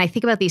so when I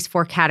think about these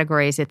 4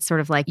 categories, it's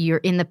sort of like you're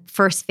in the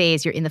first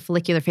phase, you're in the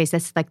follicular phase.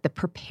 That's like the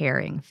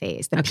preparing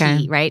phase, the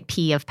P, right?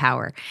 P of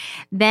power.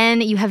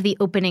 Then you have the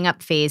opening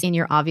up phase in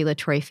your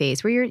ovulatory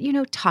phase where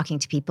you're, talking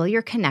to people,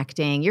 you're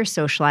connecting, you're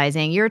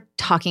socializing, you're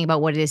talking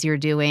about what it is you're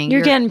doing.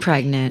 You're getting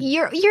pregnant.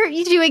 You're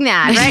doing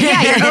that, right?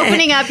 Yeah, you're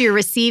opening up, you're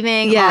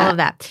receiving, all of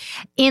that.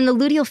 In the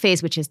luteal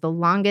phase, which is the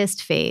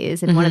longest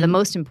phase and one of the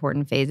most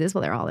important phases,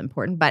 well, they're all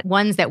important, but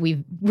ones that we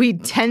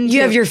tend to.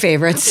 You have your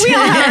favorites. We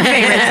all have our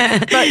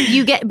favorites. But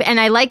you get, and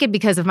I like it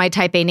because of my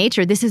type A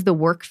nature, this is the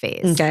work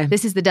phase. Okay.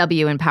 This is the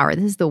W in power.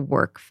 This is the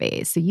work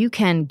phase. So you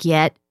can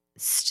get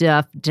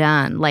stuff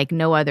done like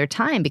no other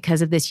time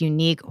because of this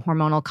unique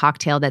hormonal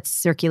cocktail that's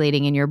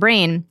circulating in your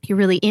brain. You're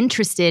really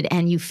interested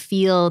and you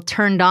feel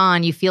turned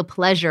on. You feel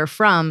pleasure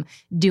from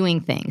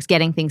doing things,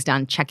 getting things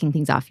done, checking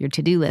things off your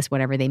to-do list,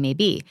 whatever they may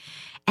be.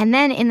 And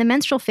then in the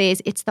menstrual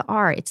phase, it's the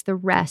R, it's the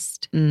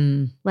rest.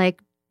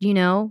 Like,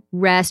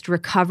 rest,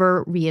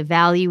 recover,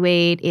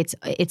 reevaluate.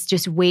 It's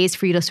just ways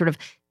for you to sort of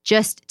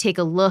just take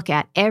a look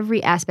at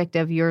every aspect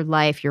of your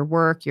life, your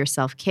work, your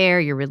self-care,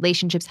 your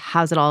relationships.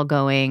 How's it all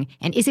going?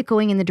 And is it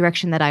going in the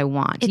direction that I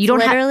want? It's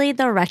literally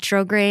the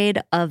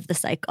retrograde of the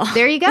cycle.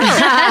 There you go. And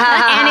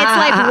it's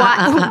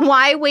like,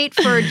 why wait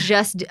for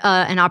just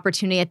an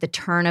opportunity at the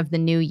turn of the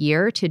new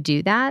year to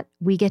do that?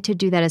 We get to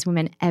do that as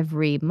women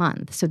every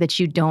month so that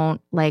you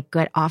don't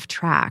get off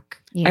track.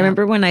 I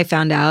remember when I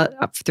found out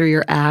through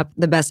your app,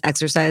 the best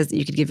exercise that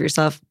you could give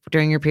yourself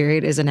during your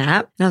period is a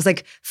nap. And I was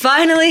like,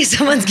 finally,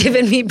 someone's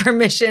given me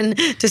permission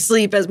to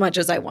sleep as much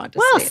as I want to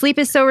sleep. Well, sleep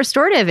is so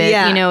restorative.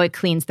 It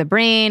cleans the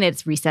brain. It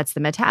resets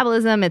the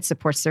metabolism. It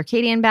supports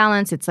circadian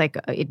balance. It's like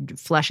it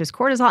flushes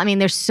cortisol. I mean,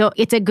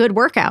 it's a good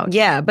workout.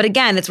 Yeah. But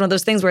again, it's one of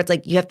those things where it's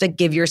like you have to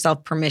give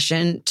yourself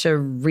permission to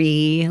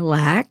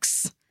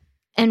relax.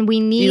 And we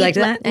need, you like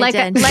that? Like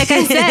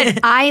I said,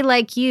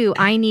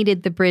 I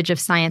needed the bridge of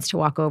science to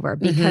walk over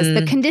because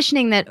the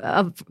conditioning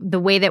of the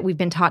way that we've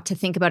been taught to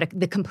think about it,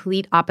 the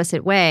complete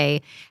opposite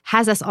way,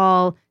 has us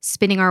all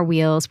spinning our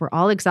wheels. We're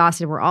all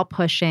exhausted. We're all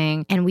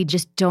pushing. And we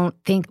just don't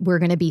think we're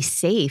going to be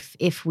safe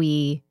if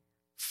we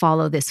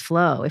follow this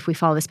flow. If we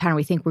follow this pattern,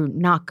 we think we're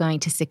not going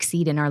to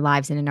succeed in our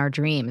lives and in our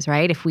dreams,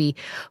 right? If we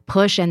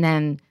push and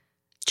then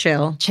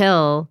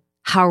chill,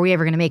 how are we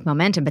ever going to make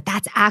momentum? But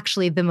that's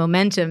actually the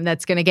momentum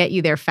that's going to get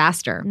you there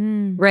faster.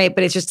 Right.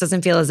 But it just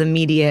doesn't feel as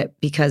immediate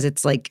because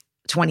it's like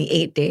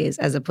 28 days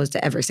as opposed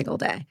to every single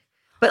day.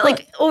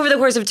 But over the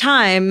course of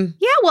time.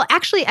 Yeah, well,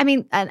 actually, I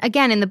mean,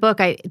 again, in the book,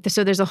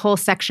 so there's a whole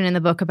section in the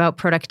book about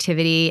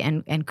productivity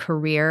and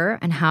career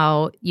and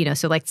how,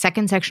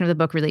 second section of the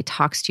book really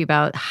talks to you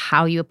about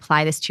how you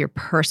apply this to your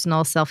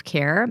personal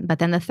self-care. But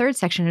then the third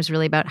section is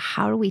really about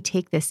how do we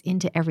take this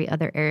into every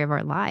other area of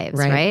our lives,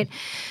 right?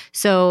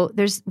 So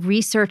there's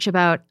research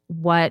about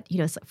what,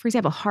 for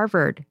example,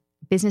 Harvard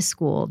Business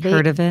School.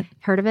 Heard of it?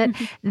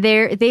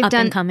 They've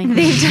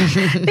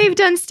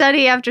done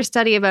study after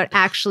study about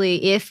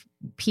actually if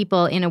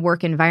people in a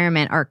work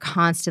environment are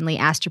constantly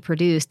asked to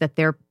produce, that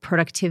their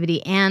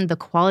productivity and the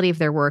quality of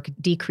their work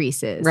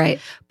decreases. Right.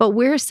 But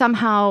we're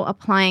somehow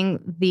applying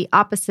the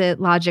opposite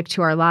logic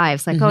to our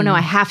lives. Like, oh no, I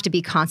have to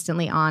be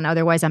constantly on,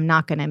 otherwise I'm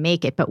not going to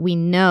make it. But we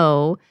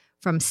know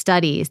from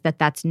studies that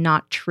that's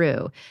not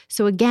true.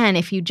 So again,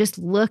 if you just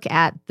look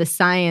at the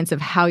science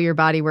of how your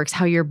body works,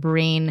 how your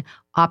brain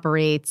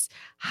operates,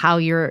 how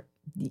your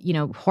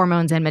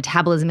hormones and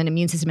metabolism and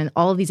immune system and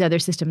all of these other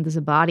systems of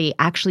the body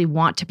actually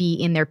want to be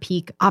in their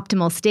peak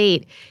optimal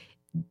state,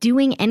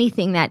 doing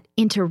anything that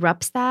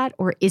interrupts that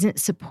or isn't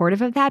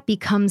supportive of that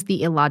becomes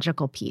the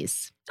illogical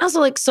piece. Also,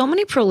 like so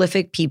many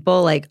prolific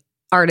people, like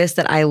artists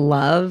that I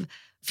love,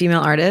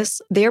 female artists,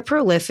 they're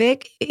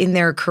prolific in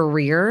their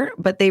career,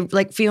 but they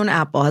like Fiona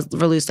Apple has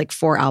released like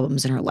 4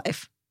 albums in her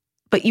life.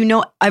 But you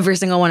know every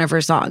single one of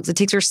her songs. It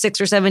takes her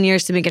 6 or 7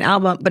 years to make an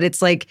album, but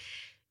it's like,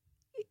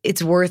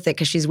 it's worth it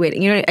because she's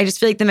waiting. You know, I just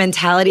feel like the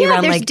mentality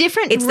around there's like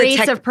different it's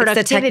rates of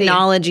productivity. It's the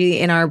technology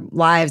in our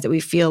lives that we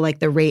feel like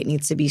the rate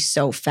needs to be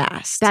so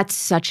fast. That's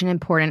such an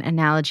important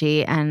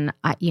analogy. And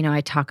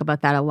I talk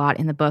about that a lot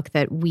in the book,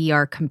 that we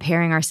are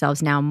comparing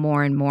ourselves now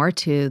more and more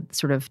to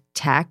sort of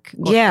tech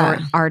or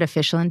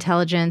artificial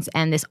intelligence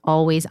and this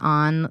always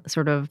on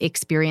sort of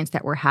experience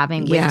that we're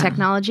having with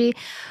technology.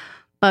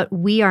 But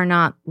we are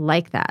not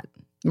like that.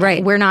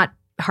 Right. We're not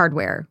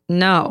hardware.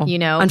 No.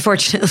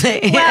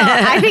 Unfortunately.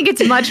 Well, I think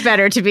it's much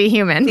better to be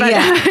human. But,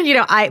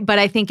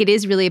 I think it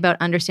is really about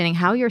understanding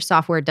how your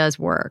software does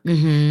work,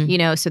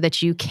 so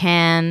that you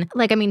can,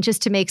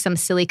 just to make some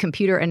silly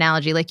computer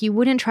analogy, like you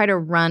wouldn't try to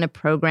run a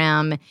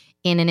program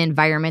in an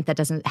environment that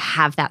doesn't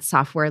have that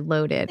software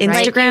loaded.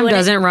 Instagram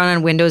doesn't run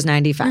on Windows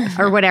 95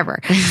 or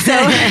whatever. So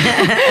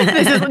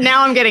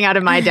now I'm getting out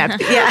of my depth.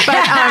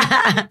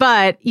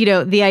 But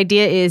the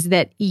idea is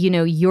that,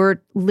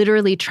 you're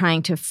literally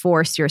trying to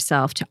force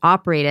yourself to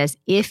operate as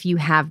if you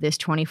have this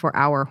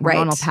 24-hour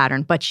hormonal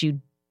pattern, but you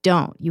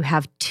don't. You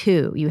have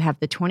 2. You have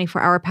the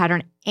 24-hour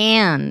pattern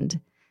and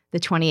the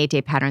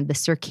 28-day pattern, the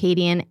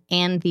circadian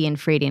and the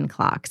infradian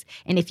clocks.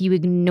 And if you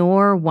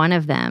ignore one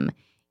of them,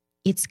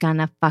 it's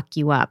gonna fuck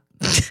you up.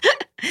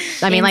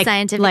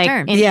 Scientific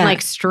terms.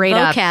 Like straight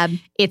vocab. up.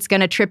 It's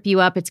gonna trip you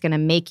up. It's gonna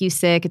make you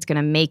sick. It's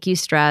gonna make you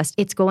stressed.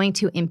 It's going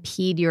to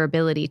impede your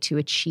ability to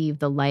achieve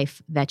the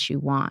life that you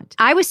want.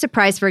 I was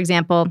surprised, for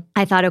example,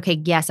 I thought,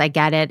 okay, yes, I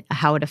get it,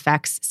 how it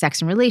affects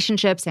sex and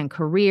relationships and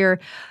career.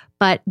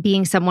 But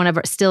being someone of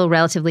a still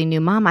relatively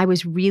new mom, I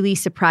was really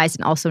surprised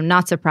and also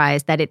not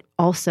surprised that it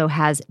also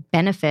has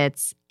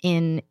benefits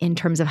in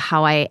terms of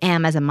how I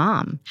am as a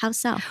mom. How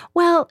so?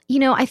 Well,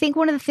 I think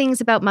one of the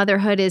things about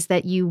motherhood is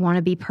that you want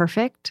to be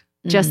perfect,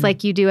 just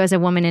like you do as a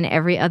woman in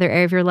every other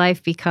area of your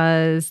life,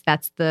 because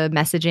that's the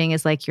messaging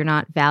is like you're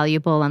not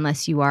valuable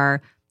unless you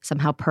are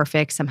somehow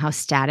perfect, somehow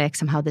static,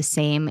 somehow the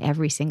same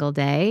every single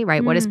day,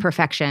 right? What is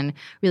perfection?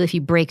 Really, if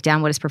you break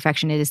down what is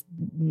perfection, it is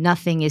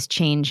nothing is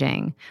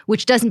changing,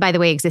 which doesn't, by the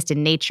way, exist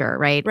in nature,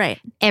 right?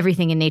 Right.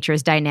 Everything in nature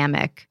is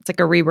dynamic. It's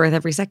like a rebirth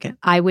every second.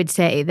 I would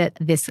say that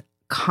this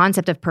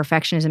concept of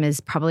perfectionism is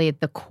probably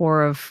at the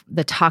core of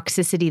the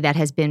toxicity that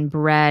has been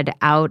bred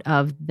out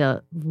of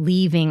the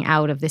leaving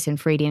out of this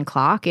infradian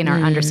clock in our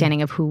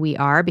understanding of who we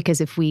are.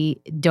 Because if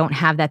we don't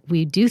have that,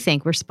 we do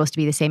think we're supposed to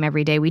be the same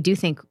every day. We do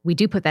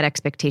put that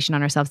expectation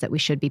on ourselves that we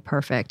should be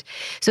perfect.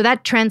 So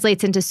that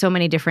translates into so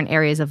many different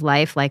areas of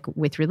life. Like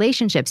with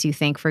relationships, you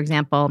think, for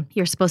example,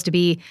 you're supposed to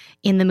be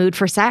in the mood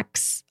for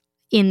sex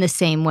in the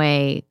same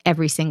way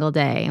every single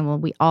day. And well,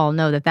 we all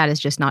know that is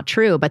just not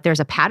true, but there's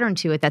a pattern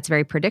to it that's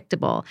very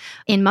predictable.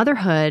 In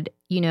motherhood,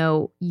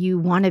 you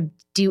want to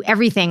do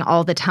everything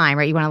all the time,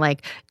 right? You want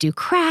to do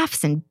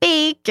crafts and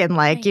bake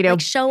and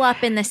show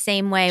up in the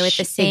same way with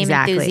the same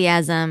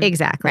enthusiasm.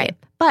 Exactly. Right.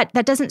 But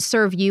that doesn't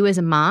serve you as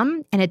a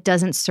mom, and it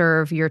doesn't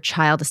serve your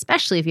child,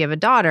 especially if you have a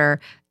daughter,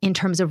 in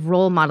terms of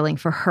role modeling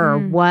for her,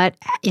 what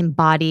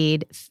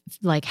embodied,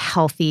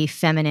 healthy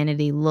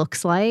femininity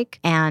looks like.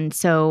 And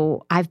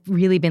so I've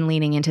really been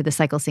leaning into the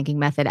cycle syncing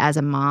method as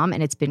a mom,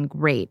 and it's been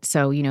great.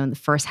 So, in the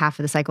first half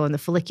of the cycle, in the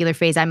follicular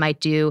phase, I might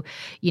do,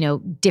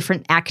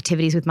 different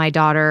activities with my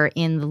daughter.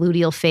 In the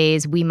luteal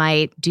phase, we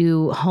might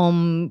do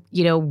home,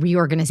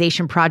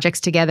 reorganization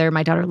projects together.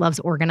 My daughter loves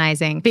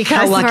organizing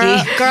because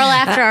girl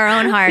after our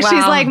own heart. She's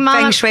like,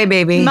 Mom, feng shui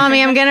baby.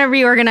 Mommy, I'm going to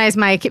reorganize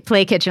my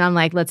play kitchen. I'm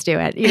like, let's do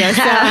it.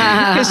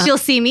 Because she'll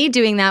see me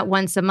doing that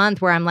once a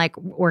month where I'm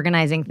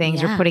organizing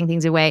things or putting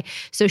things away.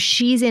 So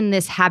she's in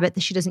this habit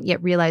that she doesn't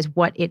yet realize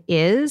what it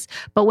is.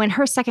 But when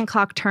her second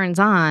clock turns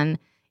on,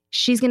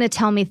 she's going to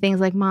tell me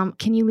things like, Mom,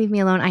 can you leave me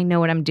alone? I know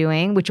what I'm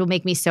doing, which will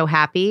make me so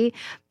happy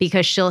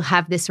because she'll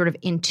have this sort of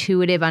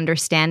intuitive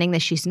understanding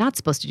that she's not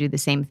supposed to do the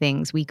same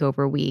things week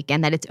over week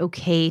and that it's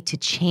okay to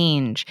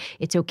change.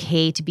 It's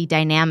okay to be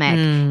dynamic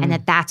and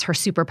that's her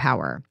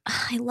superpower.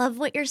 I love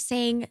what you're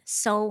saying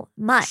so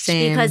much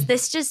Same. Because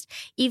this just,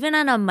 even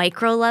on a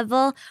micro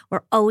level,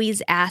 we're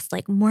always asked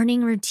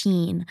morning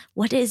routine.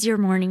 What is your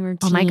morning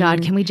routine? Oh my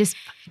God, can we just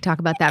talk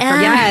about that for a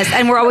minute? Yes,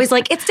 and we're always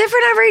like, it's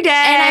different every day.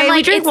 And I'm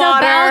we drink it's water.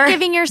 about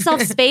giving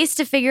yourself space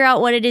to figure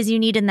out what it is you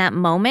need in that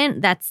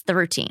moment. That's the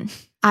routine.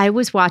 I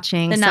was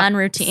watching The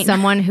non-routine.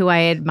 someone who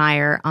I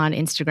admire on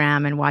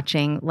Instagram and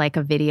watching like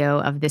a video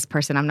of this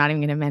person. I'm not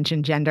even going to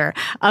mention gender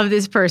of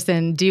this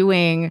person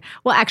doing,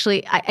 well,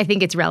 actually, I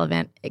think it's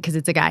relevant because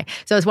it's a guy.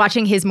 So I was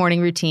watching his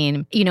morning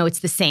routine. You know, it's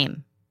the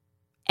same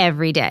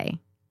every day.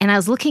 And I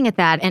was looking at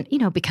that and, you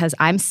know, because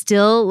I'm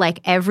still like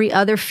every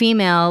other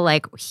female,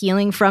 like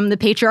healing from the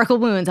patriarchal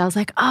wounds, I was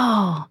like,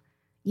 oh,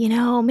 you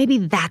know, maybe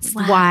that's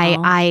why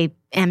I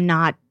am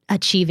not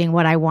achieving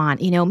what I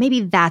want. You know,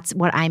 maybe that's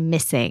what I'm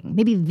missing.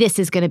 Maybe this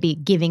is going to be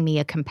giving me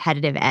a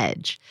competitive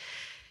edge.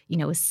 You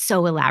know, it was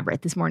so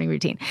elaborate, this morning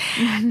routine.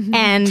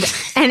 and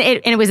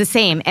it was the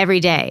same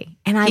every day.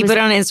 And I He put it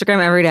on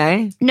Instagram every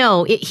day?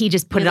 No, he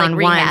just put it was, on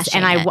like, once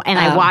and I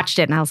rehashing watched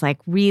it and I was like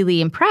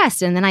really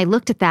impressed. And then I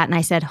looked at that and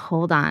I said,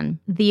 hold on.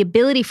 The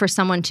ability for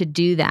someone to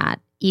do that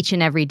each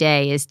and every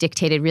day is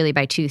dictated really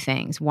by two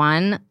things.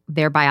 One,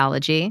 their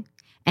biology,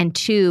 and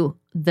two,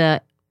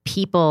 the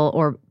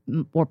people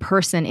or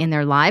person in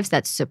their lives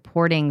that's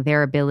supporting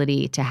their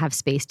ability to have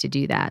space to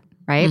do that,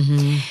 right?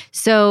 Mm-hmm.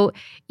 So,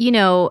 you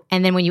know,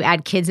 and then when you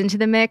add kids into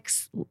the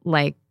mix,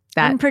 like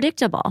that,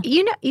 Unpredictable.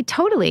 you know,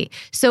 totally.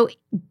 So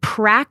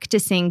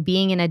practicing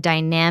being in a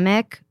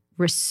dynamic,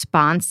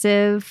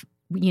 responsive,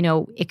 you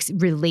know,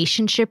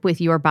 relationship with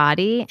your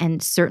body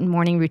and certain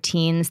morning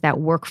routines that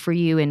work for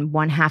you in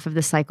one half of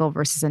the cycle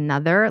versus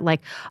another. Like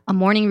a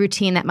morning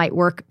routine that might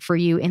work for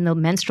you in the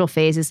menstrual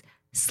phase is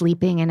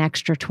sleeping an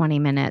extra 20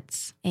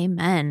 minutes.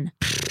 Amen.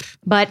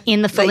 But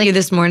in the Is that you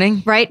this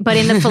morning? right? But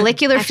in the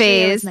follicular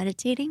Actually, I was phase,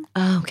 meditating.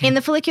 Oh, okay. in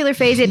the follicular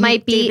phase, it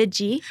might be David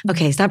G.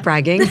 Okay, stop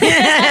bragging.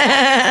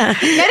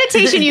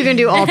 meditation you can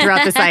do all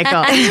throughout the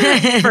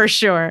cycle for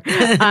sure.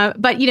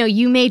 But you know,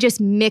 you may just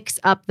mix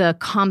up the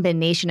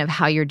combination of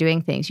how you're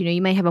doing things. You know,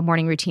 you might have a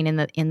morning routine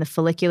in the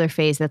follicular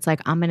phase that's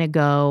like, I'm going to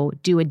go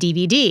do a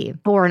DVD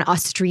or a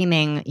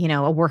streaming, you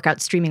know,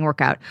 streaming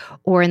workout.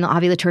 Or in the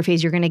ovulatory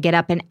phase, you're going to get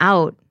up and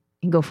out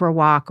and go for a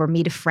walk or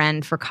meet a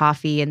friend for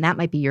coffee, and that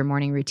might be your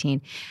morning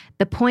routine.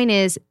 The point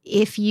is,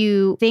 if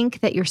you think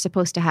that you're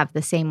supposed to have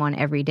the same one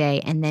every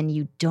day and then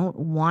you don't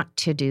want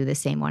to do the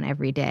same one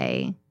every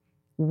day,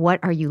 what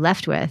are you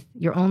left with?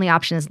 Your only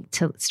option is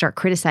to start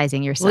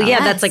criticizing yourself. Well,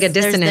 yeah, that's like a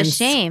There's dissonance. the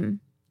shame.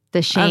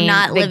 The shame, Of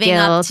not the living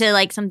guilt. up to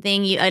like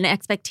something, an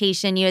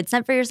expectation you had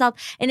set for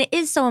yourself. And it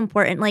is so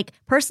important. Like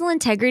personal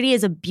integrity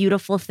is a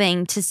beautiful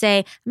thing to say,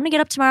 I'm going to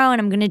get up tomorrow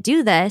and I'm going to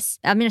do this.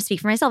 I'm going to speak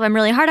for myself. I'm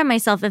really hard on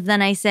myself if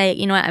then I say,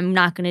 you know what, I'm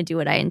not going to do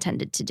what I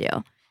intended to do.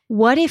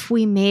 What if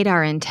we made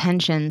our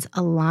intentions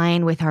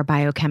align with our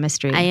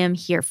biochemistry? I am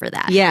here for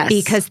that. Yes.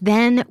 Because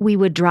then we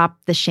would drop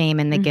the shame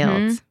and the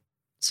guilt.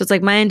 So it's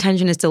like my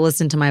intention is to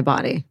listen to my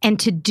body. And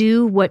to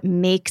do what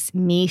makes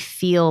me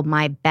feel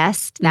my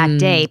best that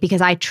day,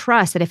 because I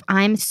trust that if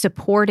I'm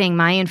supporting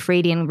my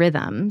infradian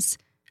rhythms,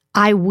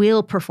 I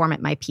will perform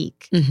at my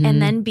peak.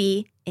 And then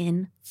be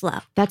in flow.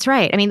 That's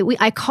right. I mean,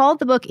 I called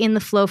the book In the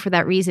Flow for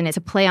that reason. It's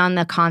a play on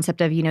the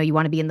concept of, you know, you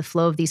want to be in the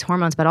flow of these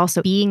hormones, but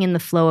also being in the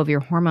flow of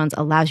your hormones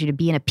allows you to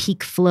be in a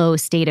peak flow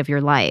state of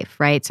your life,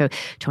 right? So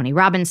Tony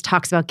Robbins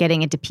talks about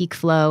getting into peak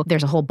flow.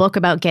 There's a whole book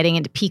about getting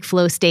into peak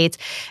flow states.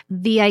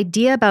 The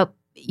idea about,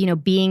 you know,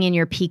 being in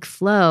your peak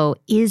flow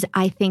is,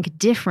 I think,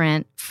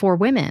 different for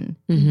women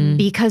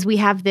because we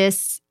have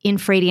this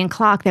infradian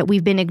clock that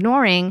we've been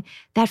ignoring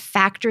that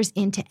factors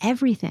into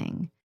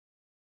everything.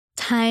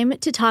 Time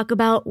to talk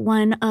about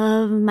one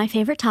of my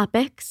favorite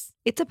topics.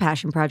 It's a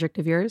passion project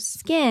of yours.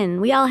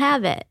 Skin. We all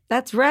have it.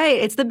 That's right.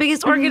 It's the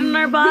biggest organ in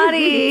our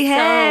body.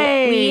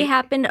 Hey. So we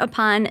happened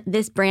upon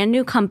this brand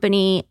new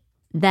company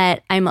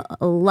that I'm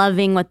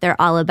loving what they're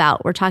all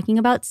about. We're talking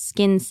about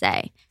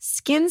Skinsay.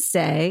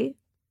 Skinsay,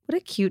 what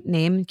a cute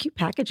name, cute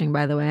packaging,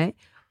 by the way,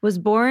 was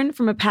born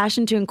from a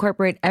passion to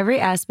incorporate every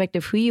aspect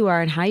of who you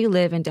are and how you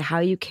live into how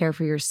you care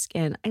for your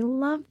skin. I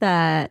love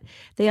that.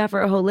 They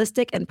offer a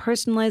holistic and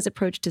personalized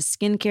approach to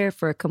skincare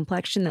for a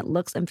complexion that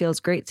looks and feels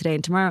great today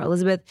and tomorrow.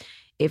 Elizabeth,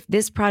 if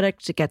this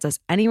product gets us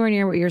anywhere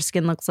near what your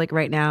skin looks like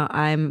right now,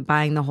 I'm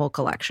buying the whole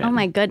collection. Oh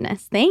my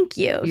goodness. Thank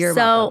you. You're so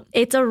welcome.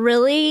 it's a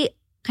really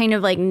kind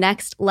of like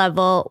next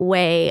level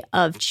way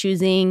of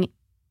choosing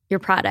your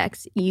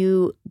products.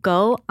 You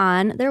go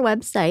on their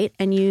website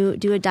and you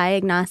do a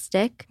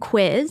diagnostic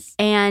quiz,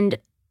 and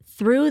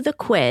through the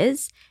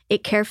quiz,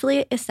 it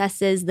carefully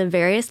assesses the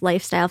various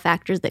lifestyle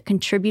factors that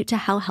contribute to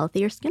how healthy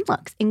your skin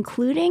looks,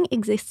 including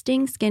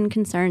existing skin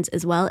concerns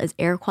as well as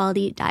air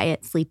quality,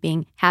 diet,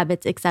 sleeping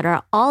habits,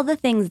 etc. All the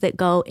things that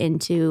go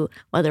into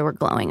whether we're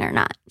glowing or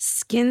not.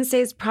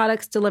 Skinsay's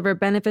products deliver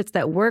benefits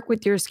that work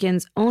with your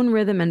skin's own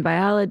rhythm and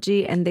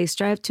biology, and they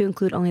strive to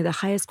include only the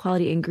highest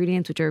quality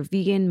ingredients, which are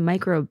vegan,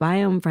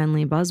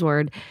 microbiome-friendly,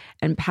 buzzword,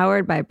 and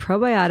powered by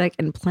probiotic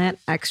and plant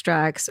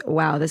extracts.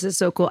 Wow, this is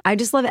so cool. I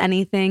just love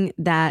anything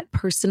that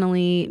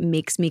personally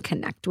makes me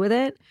connect with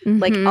it.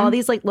 Like all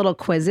these like little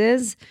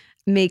quizzes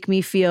make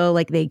me feel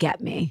like they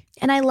get me.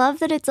 And I love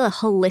that it's a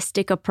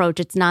holistic approach.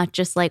 It's not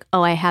just like,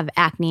 oh, I have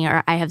acne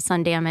or I have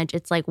sun damage.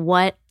 It's like,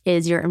 what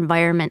is your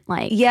environment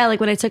like? Yeah, like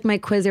when I took my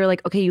quiz, they were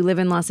like, okay, you live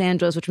in Los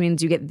Angeles, which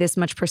means you get this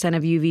much %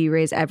 of UV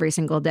rays every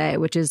single day,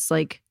 which is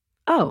like,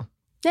 oh,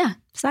 Yeah.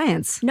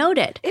 Science.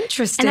 Noted.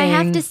 Interesting. And I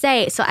have to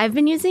say, so I've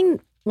been using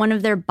one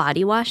of their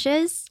body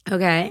washes,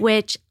 Okay.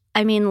 which,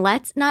 I mean,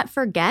 let's not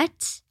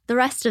forget the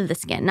rest of the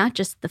skin, not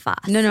just the face.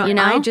 No, you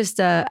know? I just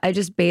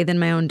bathe in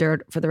my own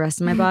dirt for the rest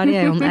of my body.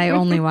 I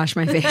only wash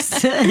my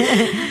face.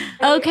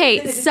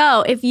 Okay,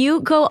 so if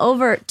you go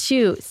over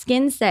to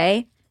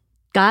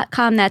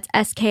skinsei.com, that's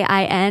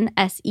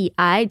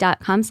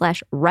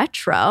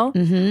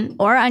SKINSEI.com/retro,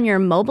 or on your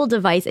mobile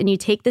device, and you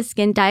take the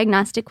skin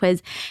diagnostic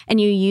quiz and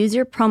you use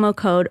your promo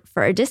code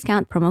for a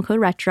discount, promo code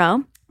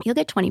retro, you'll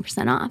get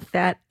 20% off.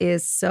 That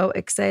is so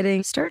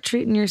exciting. Start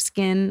treating your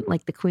skin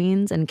like the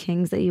queens and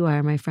kings that you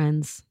are, my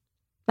friends.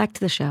 Back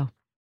to the show.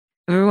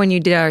 Remember when you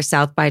did our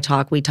South by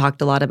talk, we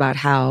talked a lot about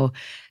how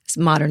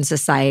modern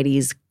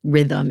society's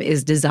rhythm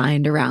is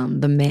designed around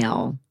the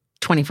male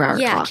 24-hour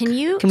clock. Can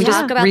you Can we talk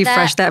just about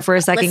refresh that for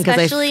a second? Because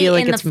I feel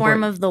like in it's the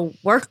form important. of the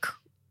work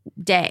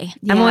day.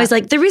 I'm always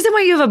like, the reason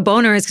why you have a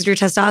boner is because your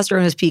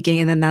testosterone is peaking,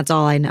 and then that's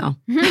all I know.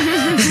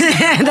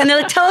 And then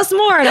they're like, tell us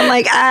more. And I'm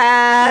like,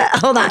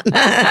 hold on.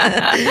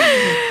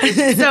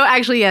 So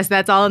actually, yes,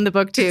 that's all in the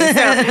book too.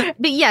 So,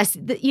 but yes,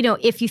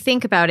 if you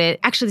think about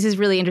it, actually, this is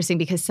really interesting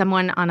because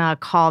someone on a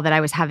call that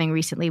I was having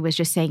recently was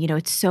just saying,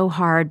 it's so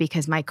hard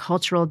because my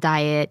cultural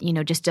diet,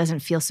 just doesn't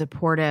feel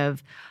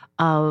supportive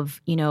of,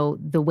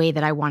 the way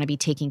that I want to be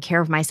taking care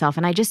of myself.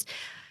 And I just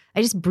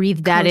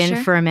breathed that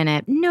in for a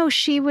minute. No,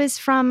 she was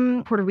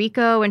from Puerto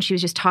Rico, and she was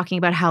just talking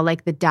about how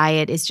like the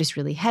diet is just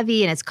really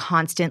heavy and it's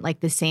constant, like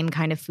the same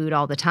kind of food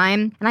all the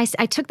time. And I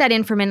took that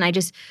in for a minute, and I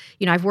just,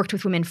 I've worked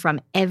with women from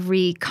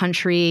every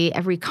country,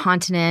 every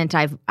continent.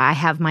 I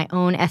have my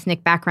own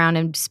ethnic background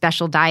and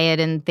special diet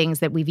and things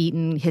that we've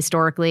eaten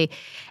historically.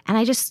 And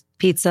I just...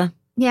 Pizza.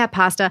 Yeah,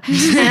 pasta.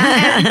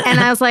 and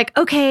I was like,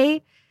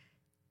 okay.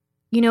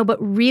 But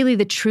really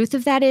the truth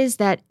of that is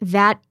that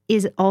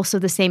is also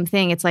the same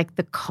thing. It's like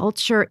the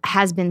culture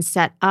has been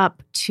set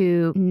up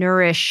to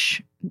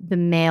nourish the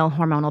male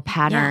hormonal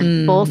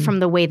pattern, both from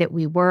the way that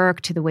we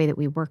work, to the way that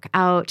we work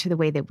out, to the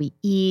way that we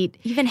eat.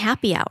 Even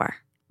happy hour.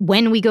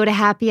 When we go to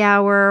happy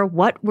hour,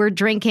 what we're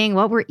drinking,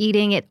 what we're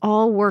eating, it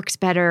all works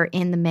better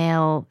in the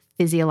male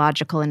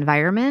physiological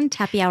environment.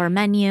 Happy hour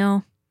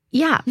menu.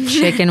 Yeah.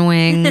 Chicken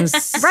wings.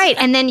 Right.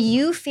 And then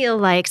you feel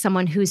like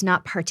someone who's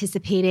not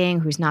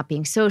participating, who's not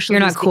being social. You're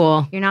not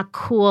cool. You're not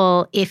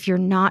cool if you're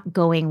not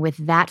going with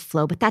that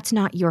flow. But that's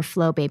not your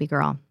flow, baby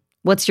girl.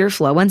 What's your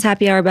flow? When's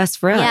happy hour best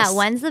for us? Yeah,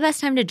 when's the best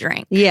time to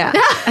drink? Yeah.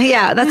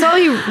 Yeah. That's all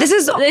you. This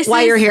is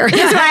why you're here.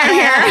 This is why I'm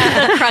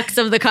here. The crux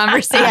of the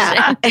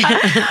conversation.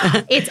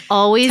 It's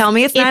always... Tell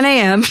me it's 9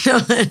 a.m.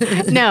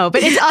 No, but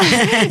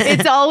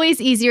it's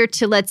always easier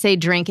to, let's say,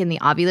 drink in the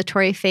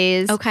ovulatory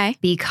phase. Okay.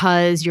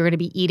 Because you're going to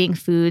be eating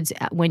foods.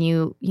 When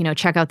you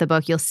check out the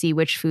book, you'll see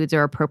which foods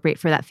are appropriate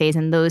for that phase.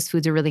 And those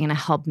foods are really going to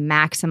help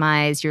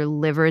maximize your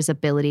liver's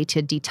ability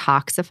to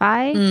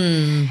detoxify.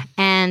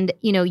 And,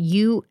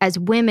 you as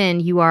women,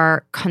 you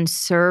are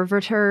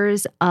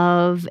conservators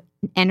of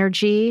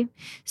energy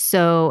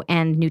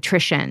and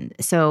nutrition.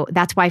 So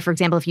that's why, for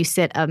example, if you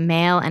sit a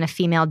male and a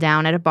female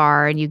down at a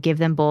bar and you give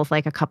them both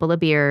like a couple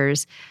of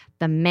beers,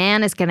 the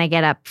man is going to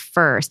get up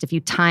first. If you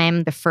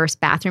time the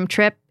first bathroom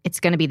trip, it's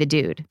going to be the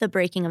dude. The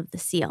breaking of the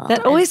seal.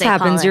 That always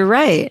happens. You're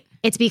right.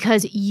 It's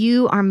because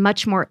you are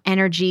much more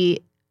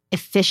energy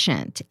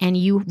efficient and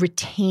you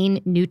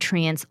retain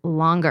nutrients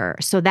longer.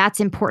 So that's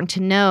important to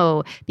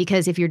know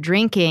because if you're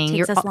drinking...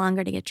 It takes us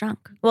longer to get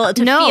drunk. Well,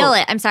 to feel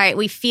it. I'm sorry.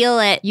 We feel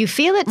it. You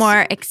feel it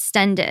more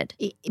extended.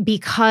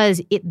 Because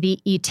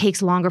it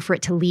takes longer for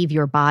it to leave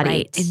your body.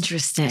 Right.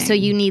 Interesting. So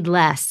you need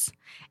less.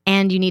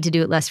 And you need to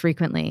do it less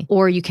frequently.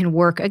 Or you can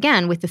work,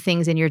 again, with the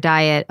things in your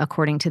diet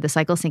according to the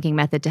cycle syncing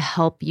method to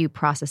help you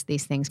process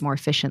these things more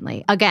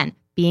efficiently. Again,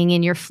 being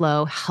in your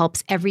flow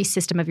helps every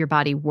system of your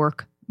body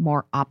work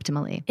more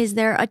optimally. Is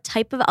there a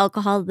type of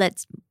alcohol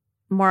that's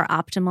more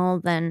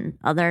optimal than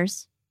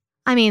others?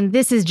 I mean,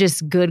 this is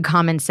just good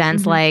common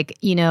sense. Like,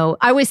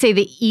 I would say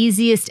the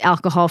easiest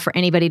alcohol for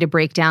anybody to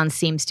break down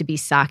seems to be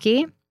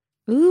sake.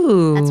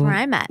 Ooh. That's where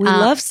I'm at. We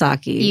love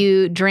sake.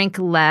 You drink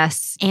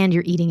less and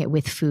you're eating it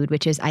with food,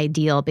 which is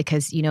ideal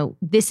because,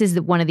 this is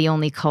one of the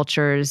only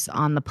cultures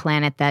on the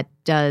planet that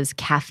does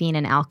caffeine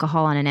and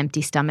alcohol on an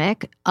empty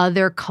stomach.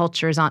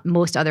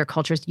 Most other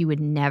cultures, you would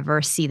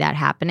never see that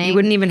happening. You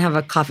wouldn't even have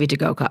a coffee to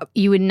go cup.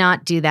 You would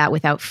not do that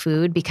without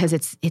food because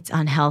it's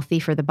unhealthy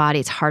for the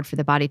body. It's hard for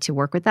the body to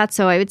work with that.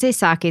 So I would say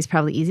sake is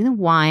probably easy. The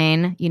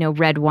wine,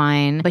 red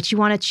wine, but you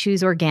want to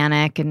choose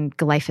organic and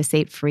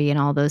glyphosate free and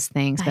all those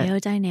things.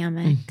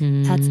 Biodynamic.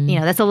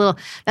 That's a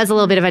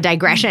little bit of a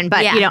digression,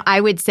 but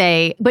I would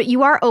say, but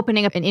you are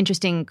opening up an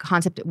interesting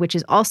concept, which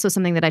is also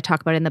something that I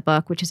talk about in the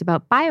book, which is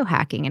about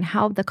biohacking and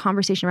how the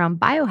conversation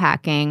around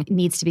biohacking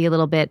needs to be a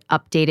little bit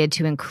updated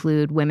to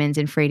include women's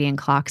infradian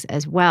clocks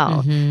as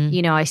well.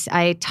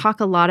 I talk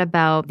a lot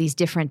about these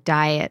different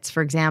diets.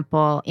 For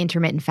example,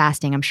 intermittent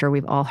fasting. I'm sure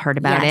we've all heard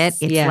about it.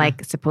 It's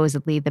like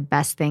supposedly the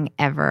best thing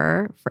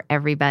ever for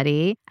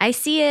everybody. I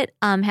see it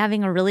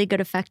having a really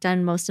good effect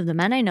on most of the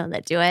men I know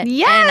that do it.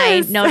 Yes.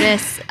 I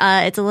notice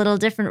it's a little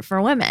different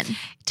for women.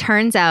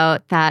 Turns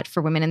out that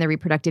for women in their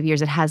reproductive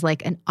years, it has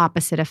like an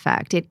opposite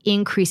effect. It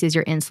increases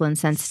your insulin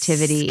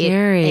sensitivity.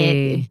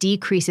 Scary. It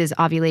decreases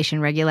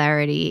ovulation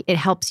regularity. It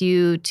helps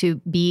you to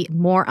be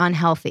more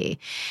unhealthy.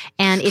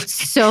 And it's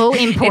so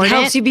important. It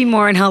helps you be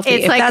more unhealthy.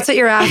 It's If like- that's what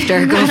you're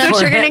after, go That's for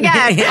what you're it.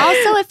 gonna get.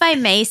 Also, if I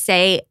may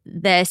say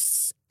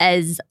this,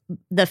 as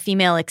the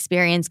female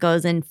experience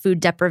goes, and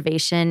food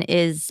deprivation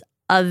is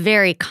a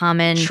very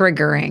common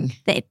Triggering.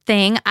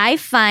 thing. I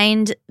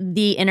find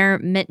the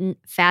intermittent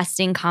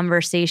fasting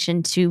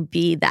conversation to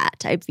be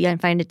that. I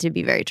find it to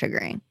be very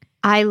triggering.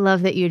 I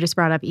love that you just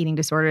brought up eating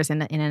disorders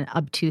in an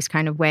obtuse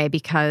kind of way,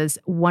 because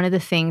one of the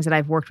things that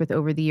I've worked with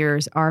over the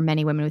years are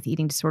many women with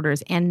eating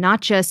disorders, and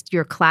not just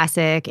your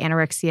classic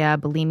anorexia,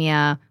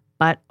 bulimia,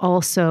 but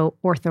also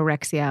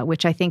orthorexia,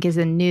 which I think is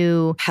a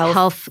new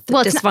health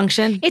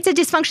dysfunction. It's a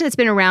dysfunction that's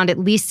been around at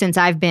least since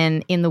I've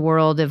been in the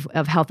world of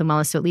health and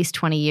wellness, so at least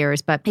 20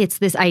 years. But it's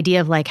this idea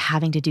of like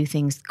having to do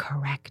things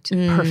correct,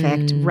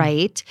 perfect,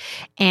 right.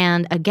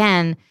 And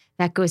again,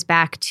 that goes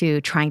back to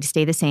trying to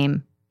stay the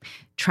same,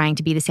 trying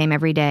to be the same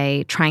every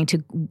day, trying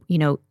to,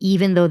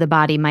 even though the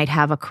body might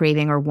have a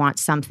craving or want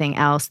something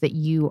else, that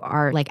you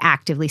are like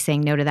actively saying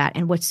no to that.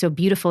 And what's so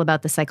beautiful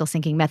about the cycle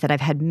syncing method, I've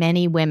had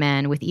many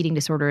women with eating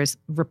disorders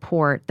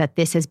report that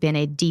this has been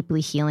a deeply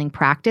healing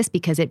practice,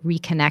 because it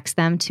reconnects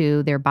them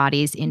to their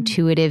body's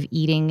intuitive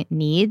eating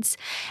needs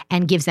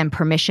and gives them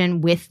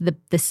permission with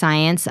the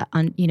science,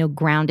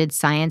 grounded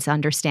science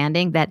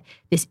understanding that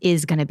this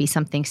is going to be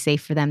something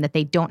safe for them, that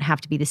they don't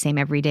have to be the same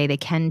every day. They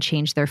can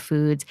change their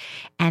foods,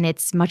 and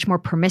it's much more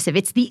permissive.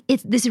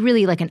 This is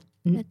really like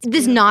this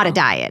is not a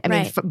diet. I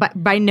mean,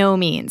 but by no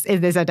means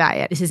is this a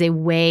diet. This is a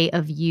way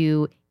of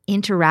you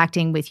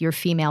interacting with your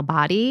female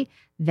body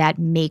that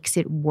makes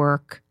it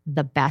work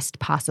the best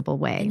possible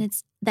way.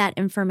 And that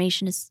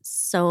information is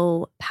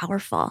so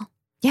powerful.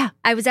 Yeah.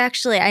 I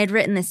had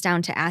written this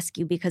down to ask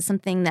you, because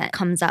something that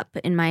comes up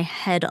in my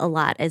head a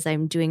lot as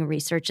I'm doing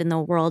research in the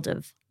world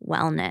of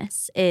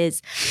wellness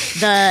is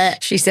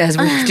She says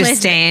we're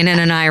just staying in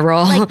an eye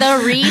roll. like the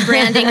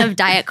rebranding of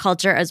diet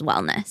culture as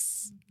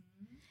wellness.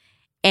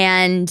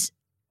 And,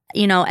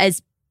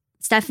 as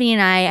Stephanie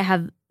and I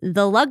have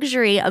the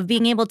luxury of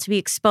being able to be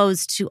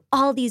exposed to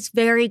all these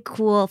very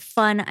cool,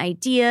 fun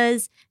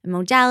ideas and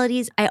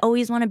modalities, I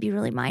always want to be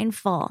really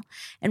mindful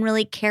and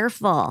really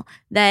careful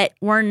that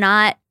we're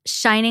not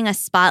shining a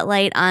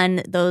spotlight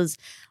on those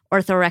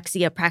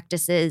orthorexia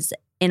practices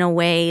in a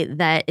way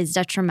that is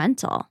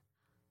detrimental.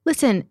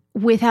 Listen,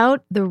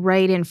 without the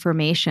right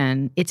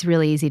information, it's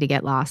really easy to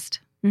get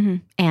lost. Mm-hmm.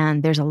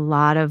 And there's a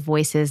lot of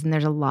voices, and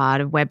there's a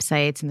lot of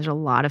websites, and there's a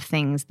lot of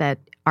things that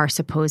are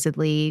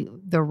supposedly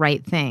the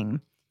right thing.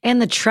 And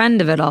the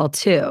trend of it all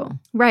too.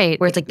 Right.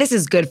 Where it's like, this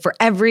is good for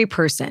every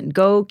person.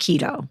 Go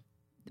keto.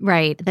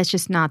 Right. That's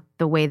just not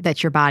the way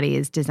that your body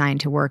is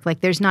designed to work.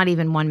 Like, there's not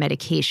even one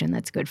medication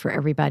that's good for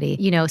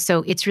everybody.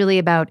 So it's really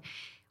about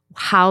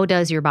how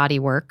does your body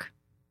work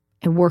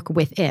and work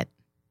with it.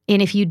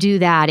 And if you do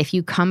that, if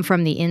you come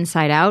from the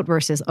inside out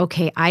versus,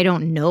 okay, I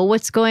don't know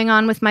what's going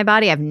on with my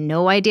body. I have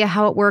no idea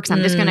how it works.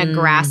 I'm just going to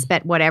grasp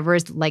at whatever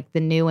is like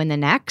the new and the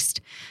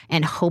next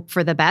and hope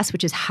for the best,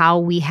 which is how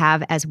we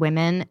have as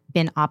women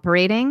been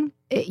operating.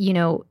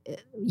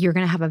 You're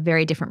going to have a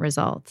very different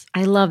result.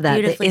 I love that.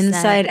 Beautifully The said.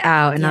 inside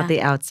out and Yeah. not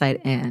the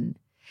outside in.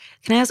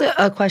 Can I ask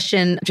a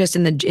question just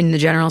in the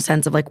general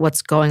sense of like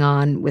what's going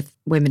on with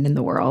women in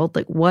the world?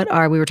 Like we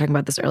were talking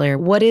about this earlier.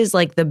 What is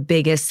like the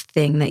biggest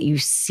thing that you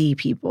see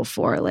people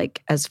for,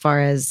 like as far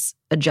as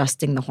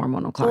adjusting the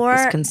hormonal clock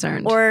is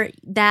concerned? Or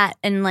that,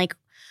 and like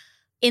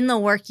in the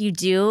work you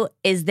do,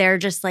 is there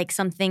just like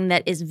something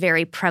that is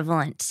very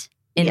prevalent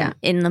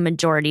in the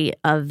majority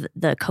of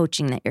the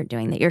coaching that you're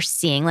doing, that you're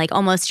seeing? Like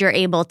almost you're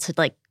able to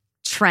like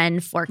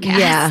trend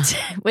forecast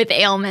with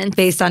ailments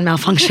based on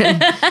malfunction.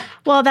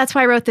 Well, that's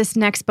why I wrote this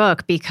next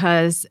book,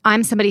 because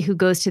I'm somebody who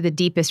goes to the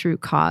deepest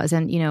root cause.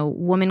 And,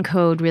 Woman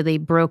Code really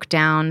broke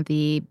down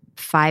the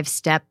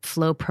 5-step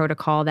flow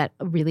protocol that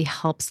really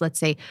helps, let's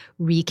say,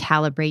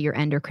 recalibrate your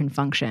endocrine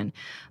function.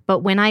 But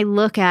when I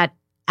look at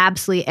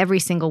absolutely every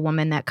single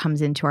woman that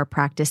comes into our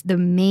practice, the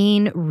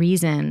main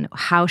reason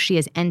how she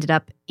has ended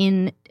up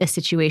in a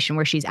situation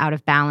where she's out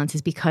of balance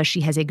is because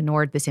she has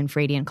ignored this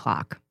infradian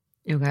clock.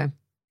 Okay.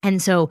 And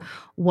so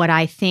what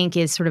I think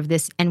is sort of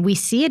this, and we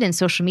see it in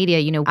social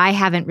media, I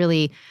haven't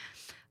really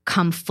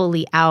come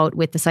fully out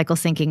with the cycle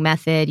syncing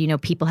method.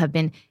 People have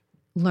been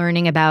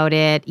learning about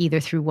it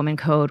either through Woman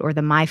Code or the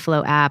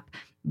MyFlow app,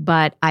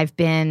 but I've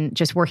been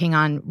just working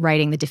on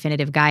writing the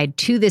definitive guide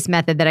to this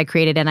method that I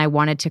created, and I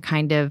wanted to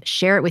kind of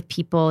share it with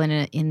people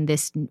in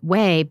this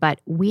way.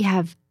 But we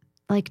have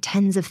like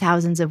tens of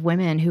thousands of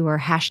women who are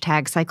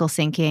hashtag cycle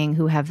syncing,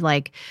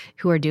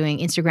 who are doing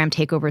Instagram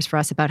takeovers for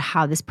us about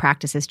how this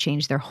practice has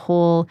changed their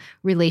whole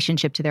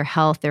relationship to their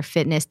health, their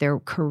fitness, their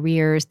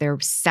careers, their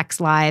sex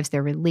lives,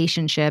 their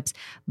relationships,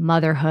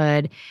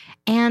 motherhood,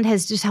 and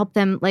has just helped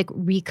them like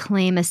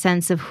reclaim a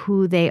sense of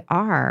who they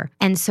are.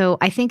 And so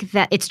I think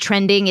that it's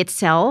trending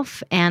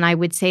itself. And I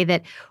would say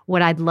that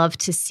what I'd love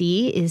to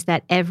see is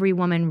that every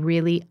woman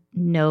really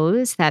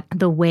knows that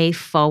the way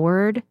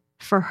forward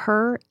for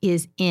her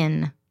is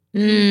in.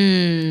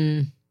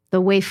 The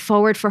way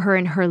forward for her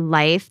in her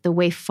life, the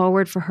way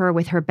forward for her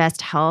with her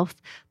best health,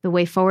 the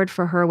way forward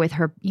for her with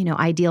her,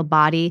 ideal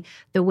body,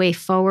 the way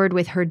forward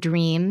with her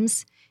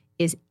dreams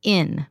is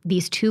in.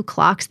 These 2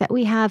 clocks that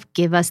we have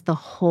give us the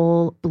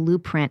whole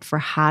blueprint for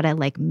how to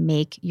like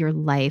make your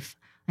life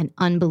an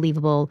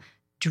unbelievable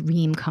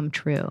dream come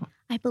true.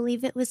 I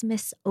believe it was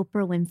Miss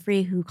Oprah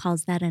Winfrey who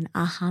calls that an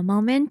aha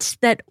moment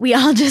that we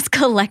all just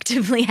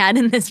collectively had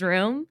in this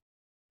room.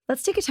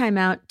 Let's take a time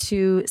out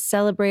to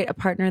celebrate a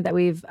partner that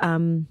we've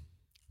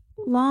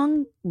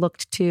long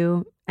looked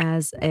to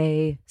as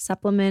a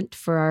supplement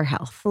for our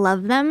health.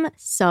 Love them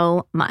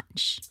so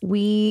much.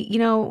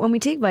 When we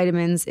take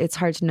vitamins, it's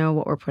hard to know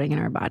what we're putting in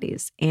our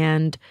bodies.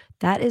 And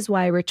that is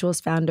why Ritual's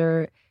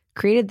founder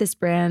created this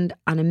brand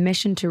on a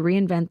mission to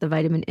reinvent the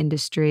vitamin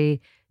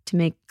industry to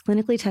make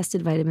clinically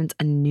tested vitamins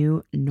a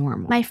new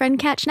normal. My friend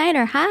Kat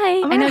Schneider, hi.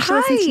 Oh my I know God, she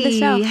listens to the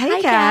show. Hey,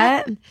 Hi,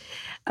 Kat.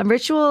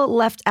 Ritual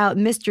left out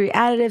mystery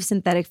additives,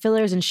 synthetic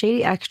fillers, and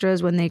shady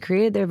extras when they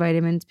created their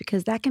vitamins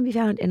because that can be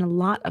found in a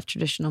lot of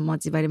traditional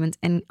multivitamins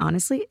and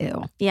honestly,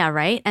 ew. Yeah,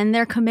 right. And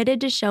they're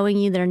committed to showing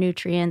you their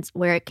nutrients,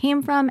 where it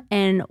came from,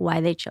 and why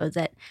they chose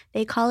it.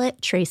 They call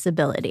it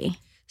traceability.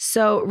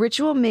 So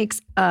Ritual makes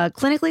a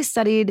clinically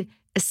studied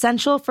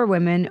essential for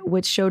women,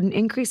 which showed an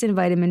increase in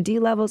vitamin D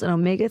levels and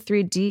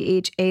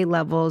omega-3 DHA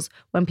levels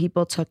when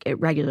people took it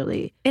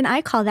regularly. And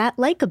I call that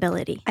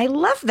likability. I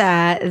love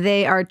that.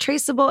 They are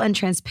traceable and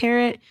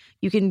transparent.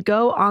 You can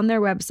go on their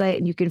website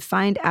and you can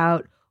find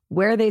out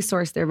where they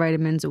source their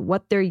vitamins,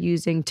 what they're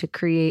using to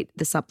create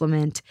the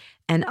supplement.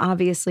 And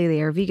obviously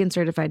they are vegan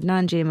certified,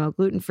 non-GMO,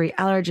 gluten-free,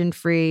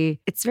 allergen-free.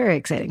 It's very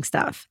exciting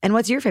stuff. And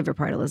what's your favorite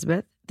part,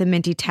 Elizabeth? The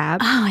minty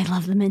tab? Oh, I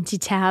love the minty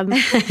tab.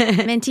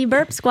 Minty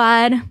burp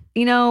squad.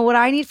 What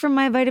I need from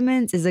my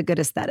vitamins is a good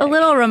aesthetic. A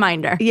little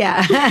reminder.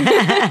 Yeah.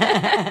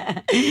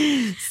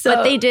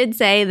 But they did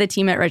say, the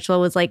team at Ritual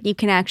was like, you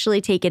can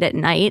actually take it at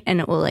night and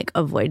it will like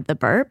avoid the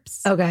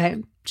burps.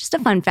 Okay. Just a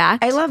fun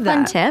fact. I love that.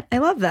 Fun tip. I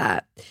love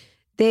that.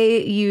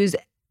 They use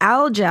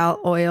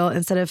algal oil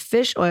instead of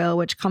fish oil,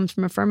 which comes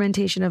from a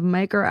fermentation of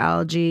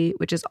microalgae,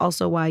 which is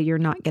also why you're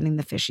not getting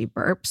the fishy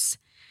burps.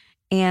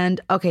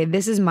 And okay,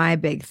 this is my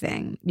big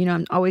thing.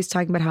 I'm always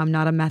talking about how I'm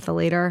not a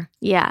methylator.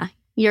 Yeah.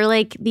 You're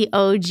like the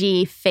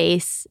OG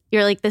face.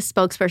 You're like the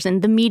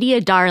spokesperson, the media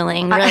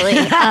darling, really,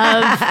 of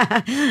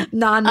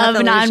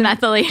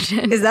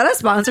non-methylation. Is that a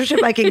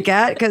sponsorship I can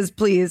get? Because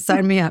please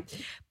sign me up.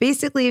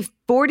 Basically,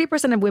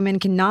 40% of women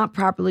cannot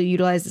properly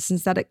utilize the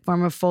synthetic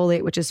form of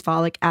folate, which is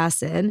folic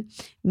acid,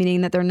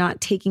 meaning that they're not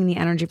taking the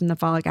energy from the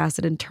folic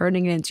acid and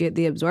turning it into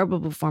the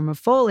absorbable form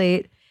of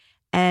folate.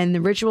 And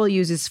the Ritual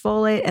uses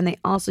folate, and they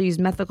also use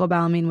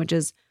methylcobalamin, which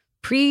is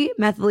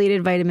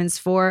pre-methylated vitamins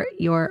for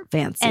your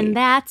fancy. And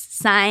that's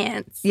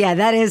science. Yeah,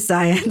 that is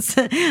science.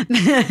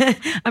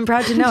 I'm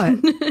proud to know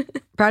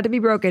it. Proud to be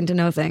broken to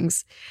know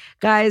things.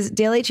 Guys,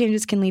 daily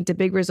changes can lead to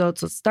big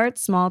results, so start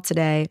small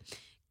today.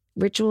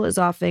 Ritual is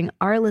offering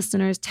our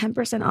listeners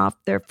 10% off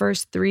their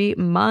first 3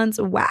 months.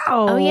 Wow.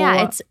 Oh,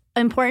 yeah. It's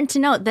important to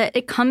note that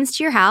it comes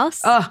to your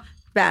house. Oh,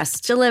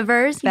 best.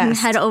 Delivers. You can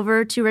Best. head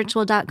over to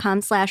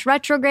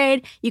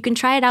ritual.com/retrograde. You can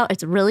try it out.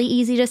 It's really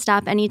easy to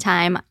stop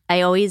anytime. I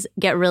always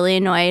get really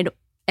annoyed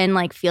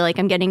and feel like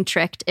I'm getting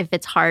tricked if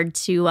it's hard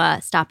to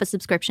stop a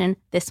subscription.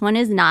 This one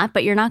is not,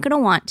 but you're not going to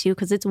want to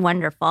because it's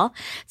wonderful.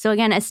 So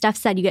again, as Steph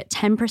said, you get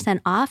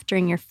 10% off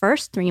during your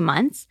first 3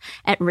 months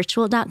at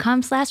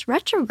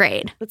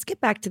ritual.com/retrograde. Let's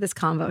get back to this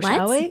convo,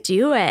 shall we? Let's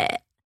do it.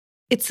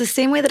 It's the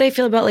same way that I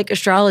feel about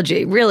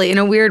astrology, really, in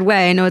a weird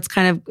way. I know it's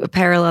kind of a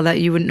parallel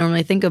that you wouldn't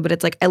normally think of, but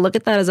it's I look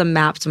at that as a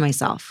map to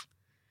myself.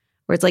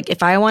 Where it's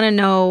if I want to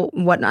know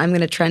what I'm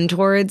going to trend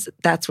towards,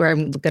 that's where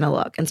I'm going to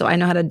look. And so I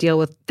know how to deal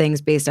with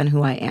things based on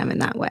who I am in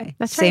that way.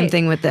 That's Same right.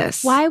 thing with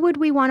this. Why would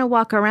we want to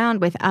walk around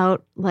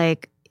without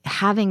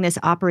having this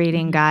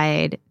operating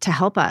guide to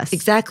help us?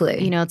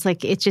 Exactly. It's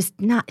it's just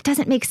not, it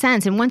doesn't make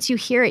sense. And once you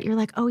hear it, you're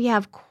like, oh yeah,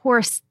 of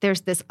course there's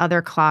this other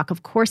clock.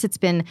 Of course it's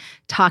been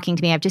talking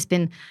to me. I've just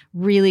been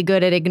really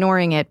good at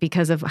ignoring it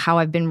because of how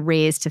I've been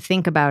raised to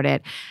think about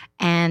it.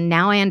 And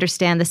now I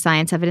understand the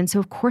science of it. And so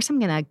of course I'm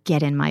going to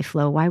get in my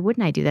flow. Why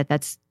wouldn't I do that?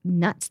 That's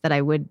nuts that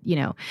I would,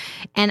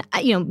 And,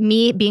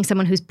 me being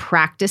someone who's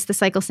practiced the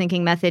cycle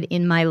syncing method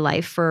in my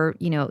life for,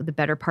 the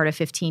better part of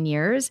 15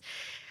 years,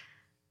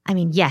 I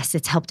mean, yes,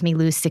 it's helped me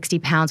lose 60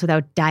 pounds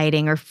without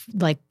dieting or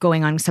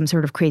going on some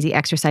sort of crazy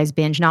exercise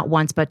binge, not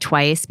once, but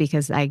twice,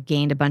 because I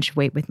gained a bunch of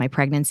weight with my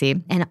pregnancy,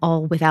 and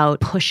all without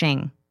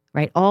pushing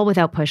right? All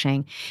without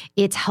pushing.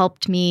 It's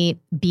helped me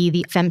be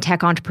the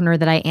femtech entrepreneur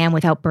that I am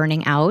without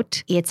burning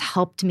out. It's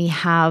helped me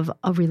have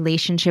a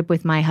relationship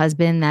with my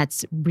husband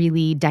that's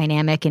really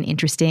dynamic and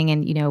interesting.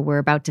 And, we're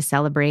about to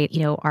celebrate,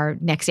 our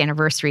next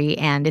anniversary.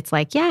 And it's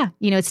like,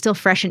 it's still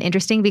fresh and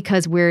interesting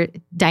because we're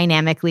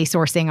dynamically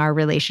sourcing our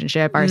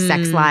relationship, our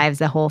sex lives,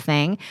 the whole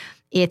thing.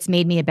 It's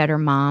made me a better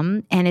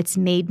mom, and it's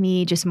made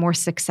me just more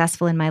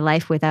successful in my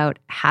life without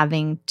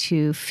having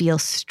to feel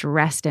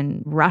stressed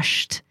and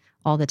rushed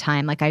all the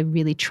time. Like I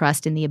really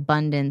trust in the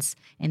abundance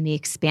and the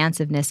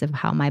expansiveness of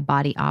how my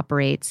body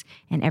operates,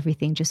 and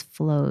everything just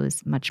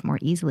flows much more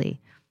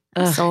easily.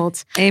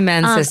 Sold.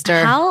 Amen,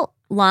 sister. How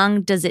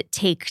long does it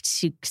take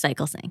to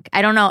cycle sync?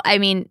 I don't know. I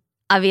mean,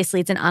 obviously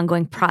it's an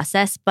ongoing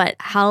process, but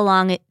how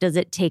long does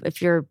it take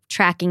if you're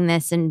tracking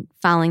this and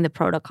following the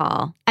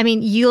protocol? I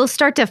mean, you'll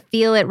start to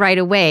feel it right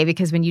away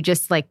because when you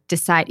just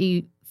decide,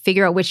 you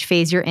figure out which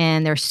phase you're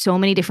in. There's so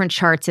many different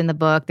charts in the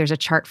book. There's a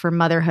chart for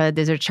motherhood.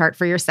 There's a chart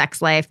for your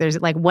sex life. There's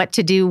what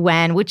to do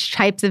when, which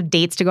types of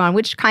dates to go on,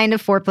 which kind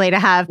of foreplay to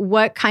have,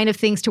 what kind of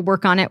things to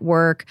work on at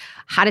work,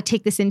 how to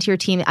take this into your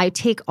team. I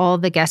take all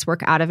the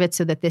guesswork out of it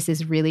so that this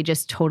is really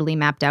just totally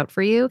mapped out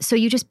for you. So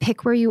you just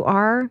pick where you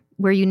are,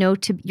 where you know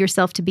to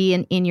yourself to be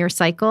in your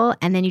cycle,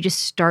 and then you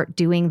just start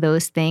doing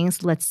those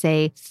things, let's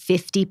say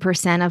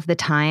 50% of the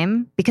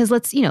time. Because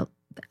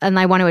and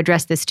I want to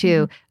address this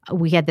too.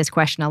 We get this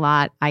question a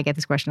lot. I get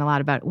this question a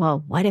lot about,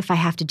 well, what if I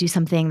have to do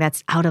something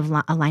that's out of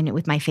alignment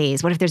with my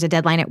phase? What if there's a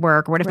deadline at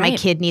work? Or what if my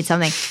kid needs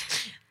something?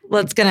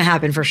 Well, it's going to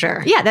happen for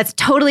sure. Yeah, that's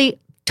totally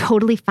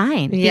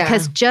fine. Yeah.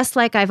 Because just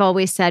like I've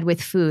always said with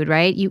food,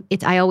 right?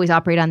 I always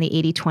operate on the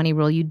 80-20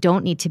 rule. You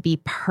don't need to be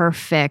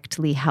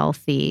perfectly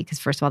healthy because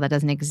first of all, that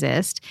doesn't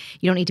exist.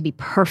 You don't need to be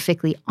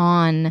perfectly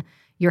on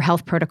your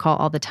health protocol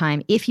all the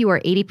time. If you are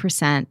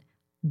 80%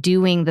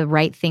 doing the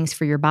right things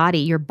for your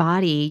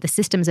body, the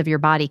systems of your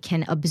body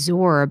can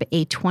absorb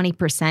a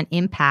 20%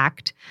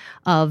 impact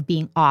of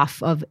being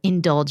off, of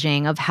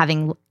indulging, of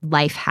having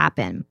life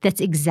happen.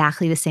 That's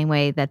exactly the same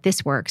way that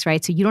this works,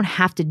 right? So you don't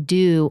have to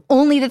do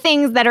only the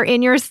things that are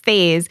in your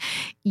phase.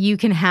 You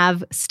can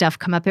have stuff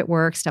come up at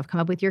work, stuff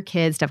come up with your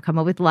kids, stuff come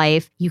up with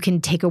life. You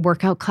can take a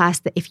workout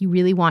class that if you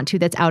really want to,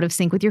 that's out of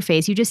sync with your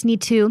phase. You just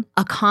need to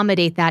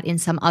accommodate that in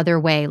some other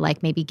way,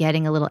 like maybe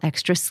getting a little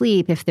extra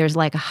sleep. If there's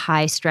a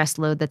high stress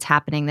load that's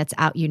happening, that's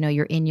out,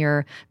 you're in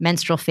your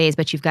menstrual phase,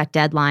 but you've got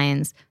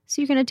deadlines.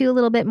 So you're going to do a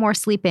little bit more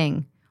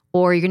sleeping,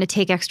 or you're going to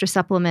take extra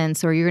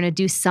supplements, or you're going to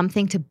do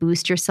something to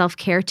boost your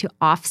self-care to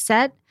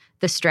offset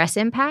the stress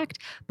impact.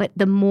 But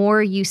the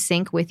more you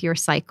sync with your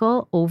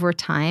cycle over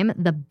time,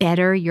 the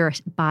better your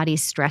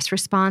body's stress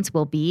response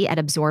will be at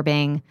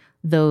absorbing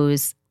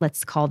those,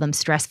 let's call them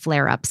stress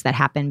flare-ups that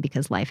happen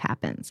because life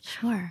happens.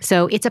 Sure.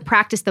 So it's a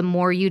practice. The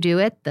more you do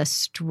it, the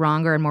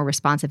stronger and more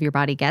responsive your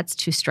body gets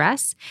to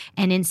stress.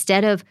 And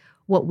instead of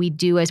what we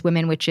do as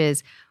women, which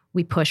is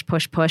we push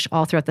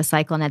all throughout the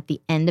cycle. And at the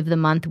end of the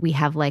month, we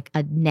have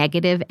a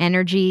negative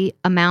energy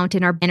amount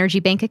in our energy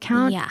bank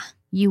account. Yeah.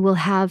 You will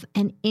have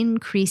an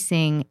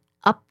increasing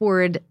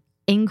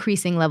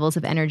levels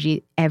of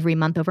energy every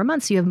month over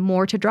month. So you have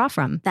more to draw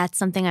from. That's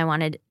something I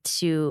wanted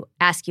to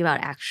ask you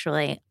about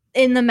actually.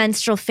 In the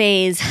menstrual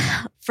phase,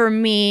 for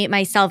me,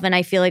 myself, and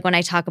I feel like when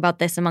I talk about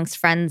this amongst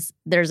friends,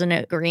 there's an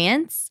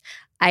agreement.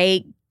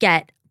 I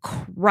get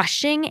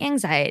crushing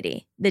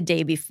anxiety the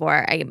day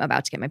before I'm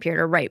about to get my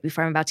period or right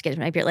before I'm about to get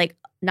my period,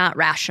 not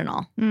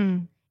rational.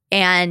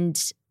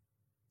 And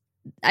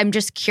I'm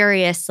just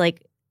curious,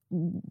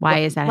 why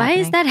is that happening?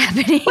 Why is that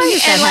happening? Why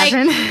does that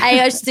happen?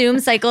 I assume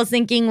cycle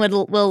syncing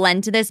will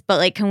lend to this,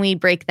 but can we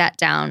break that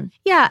down?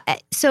 Yeah.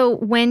 So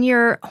when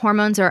your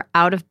hormones are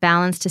out of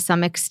balance to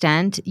some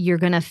extent, you're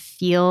going to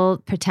feel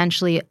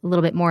potentially a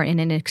little bit more in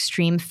an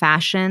extreme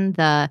fashion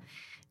the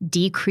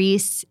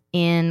decrease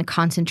in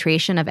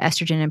concentration of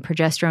estrogen and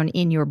progesterone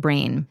in your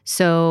brain.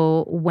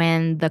 So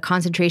when the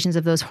concentrations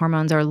of those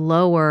hormones are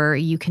lower,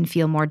 you can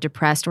feel more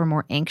depressed or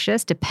more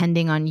anxious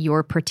depending on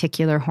your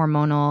particular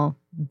hormonal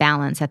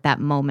balance at that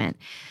moment.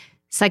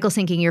 Cycle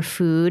syncing your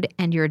food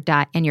and your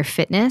diet and your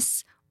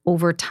fitness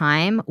over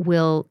time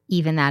will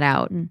even that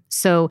out.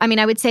 So,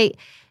 I would say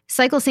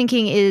cycle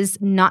syncing is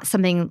not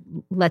something,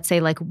 let's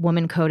say like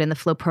Woman Code and the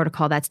Flow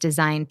Protocol that's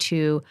designed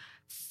to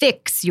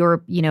fix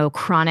your,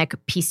 chronic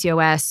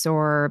PCOS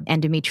or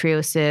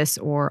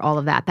endometriosis or all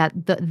of that.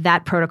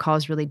 That protocol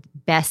is really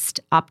best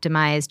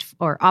optimized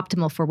or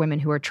optimal for women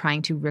who are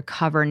trying to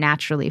recover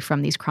naturally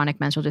from these chronic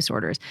menstrual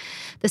disorders.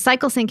 The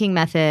cycle syncing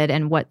method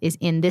and what is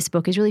in this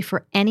book is really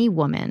for any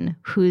woman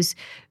who's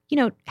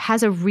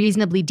has a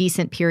reasonably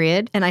decent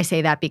period. And I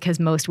say that because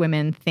most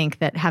women think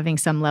that having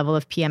some level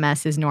of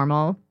PMS is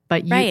normal.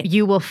 But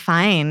you will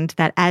find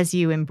that as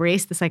you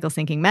embrace the cycle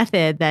syncing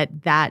method,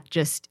 that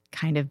just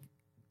kind of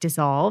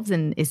dissolves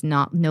and is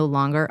no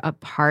longer a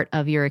part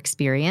of your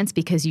experience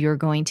because you're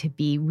going to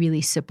be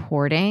really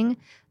supporting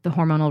the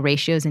hormonal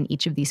ratios in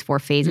each of these 4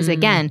 phases.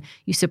 Again,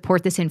 you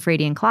support this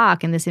infradian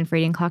clock, and this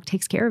infradian clock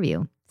takes care of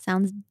you.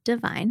 Sounds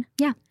divine.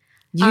 Yeah.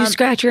 You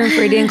scratch your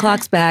infradian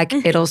clock's back,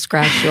 it'll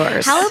scratch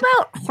yours. How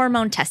about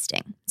hormone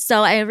testing?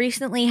 So I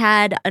recently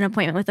had an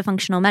appointment with a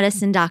functional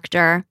medicine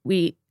doctor.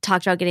 We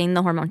talked about getting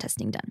the hormone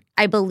testing done.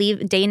 I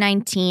believe day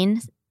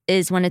 19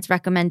 is when it's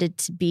recommended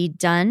to be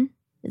done.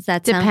 Does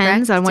that sound correct?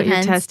 Depends on what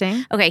you're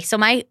testing. Okay, so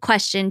my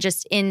question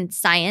just in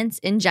science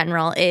in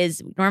general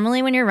is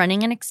normally when you're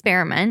running an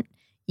experiment,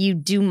 you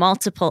do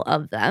multiple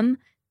of them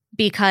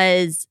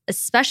because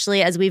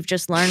especially as we've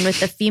just learned with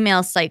the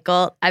female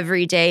cycle,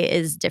 every day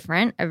is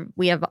different.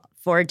 We have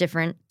 4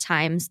 different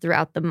times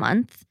throughout the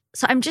month.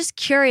 So I'm just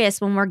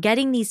curious when we're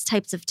getting these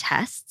types of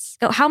tests,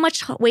 how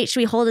much weight should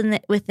we hold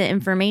with the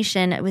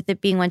information with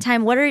it being one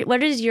time? What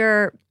is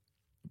your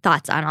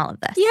thoughts on all of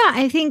this? Yeah,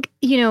 I think,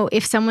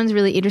 if someone's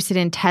really interested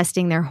in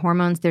testing their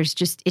hormones,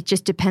 it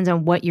just depends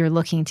on what you're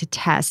looking to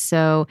test.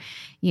 So,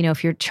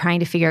 if you're trying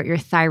to figure out your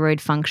thyroid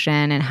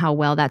function and how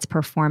well that's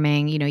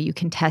performing, you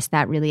can test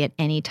that really at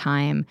any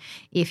time.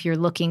 If you're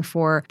looking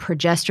for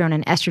progesterone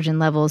and estrogen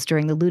levels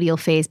during the luteal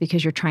phase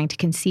because you're trying to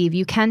conceive,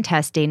 you can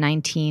test day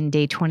 19,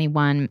 day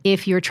 21.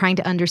 If you're trying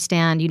to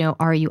understand,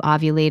 are you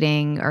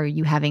ovulating? Are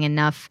you having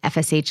enough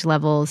FSH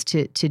levels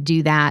to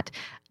do that?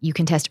 You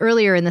can test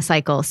earlier in the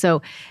cycle.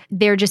 So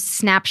they're just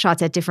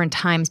snapshots at different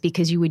times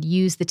because you would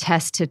use the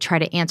test to try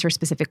to answer a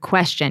specific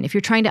question. If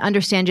you're trying to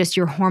understand just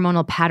your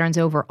hormonal patterns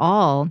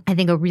overall, I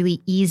think a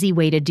really easy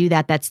way to do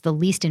that that's the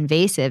least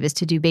invasive is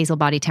to do basal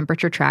body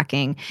temperature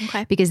tracking.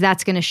 Okay. Because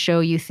that's going to show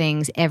you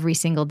things every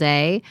single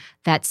day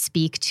that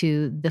speak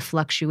to the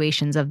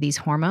fluctuations of these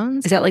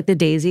hormones. Is that like the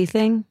Daisy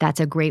thing?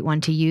 That's a great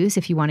one to use.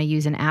 If you want to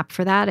use an app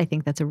for that, I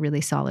think that's a really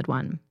solid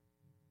one.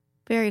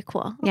 Very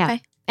cool. Yeah.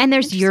 Okay. And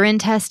there's urine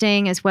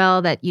testing as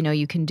well that,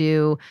 you can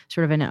do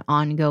sort of on an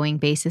ongoing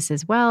basis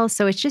as well.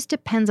 So it just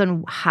depends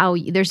on how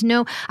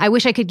I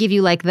wish I could give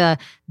you like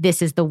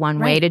this is the one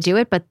way to do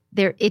it, but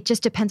it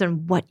just depends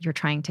on what you're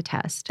trying to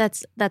test.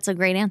 That's a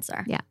great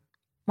answer. Yeah.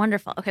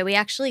 Wonderful. Okay. We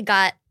actually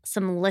got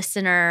some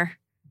listener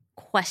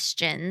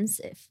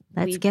questions.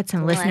 Let's get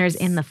some listeners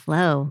in the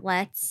flow.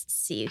 Let's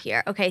see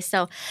here. Okay.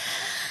 So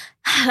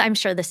I'm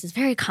sure this is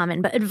very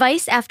common, but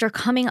advice after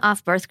coming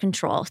off birth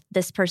control.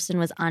 This person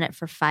was on it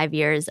for 5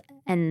 years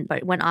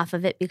but went off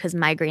of it because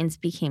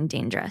migraines became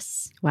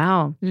dangerous.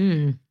 Wow.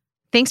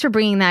 Thanks for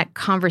bringing that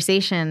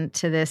conversation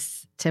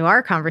to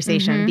our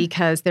conversation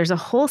because there's a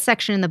whole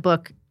section in the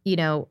book,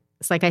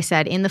 it's like I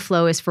said, In the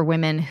Flow is for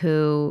women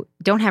who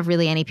don't have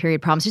really any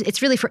period problems.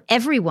 It's really for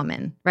every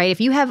woman, right?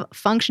 If you have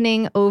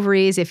functioning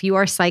ovaries, if you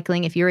are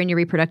cycling, if you're in your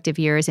reproductive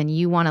years and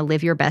you want to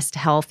live your best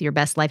health, your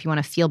best life, you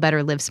want to feel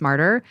better, live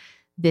smarter,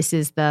 this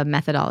is the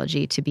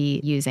methodology to be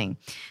using.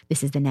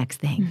 This is the next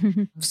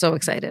thing. I'm so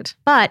excited.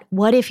 But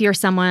what if you're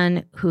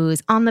someone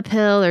who's on the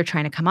pill or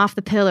trying to come off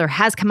the pill or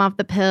has come off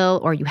the pill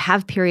or you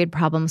have period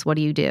problems? What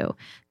do?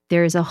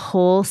 There's a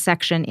whole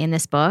section in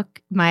this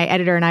book. My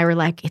editor and I were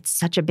like, it's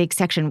such a big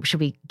section. Should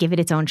we give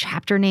it its own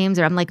chapter names?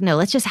 Or I'm like, no,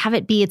 let's just have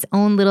it be its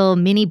own little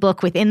mini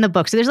book within the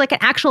book. So there's like an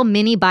actual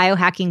mini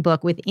biohacking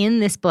book within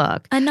this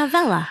book. A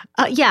novella.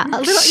 Yeah,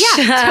 totally.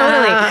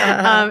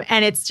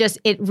 And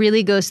it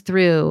really goes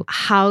through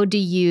how do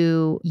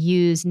you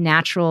use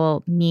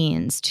natural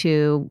means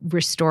to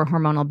restore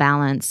hormonal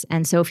balance.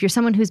 And so if you're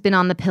someone who's been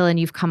on the pill and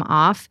you've come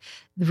off,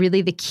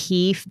 really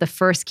the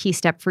first key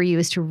step for you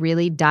is to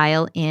really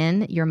dial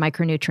in your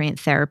micronutrient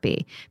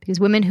therapy because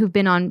women who've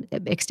been on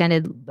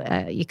extended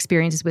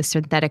experiences with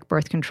synthetic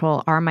birth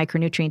control are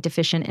micronutrient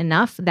deficient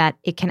enough that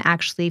it can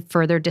actually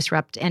further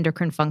disrupt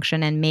endocrine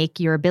function and make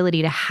your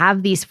ability to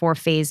have these 4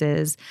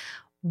 phases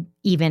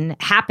even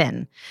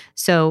happen.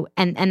 So,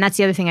 and that's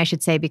the other thing I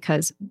should say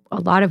because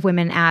a lot of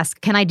women ask,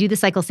 can I do the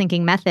cycle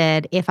syncing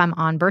method if I'm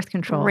on birth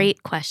control?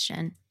 Great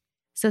question.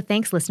 So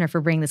thanks, listener,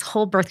 for bringing this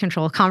whole birth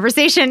control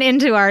conversation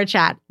into our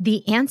chat.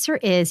 The answer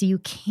is you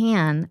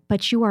can,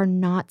 but you are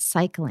not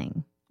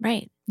cycling.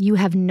 Right. You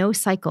have no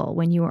cycle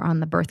when you are on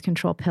the birth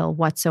control pill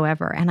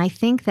whatsoever. And I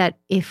think that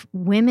if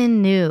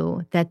women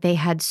knew that they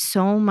had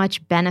so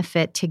much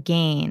benefit to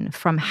gain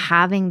from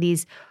having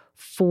these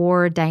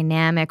 4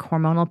 dynamic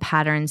hormonal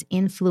patterns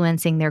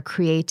influencing their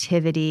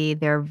creativity,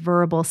 their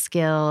verbal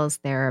skills,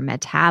 their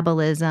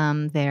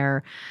metabolism,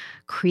 their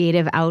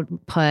creative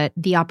output,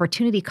 the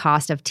opportunity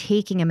cost of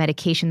taking a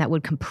medication that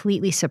would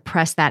completely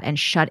suppress that and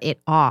shut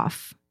it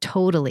off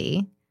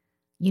totally,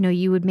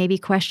 you would maybe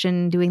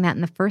question doing that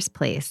in the first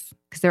place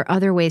because there are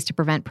other ways to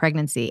prevent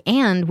pregnancy.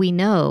 And we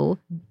know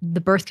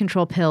the birth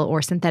control pill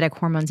or synthetic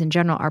hormones in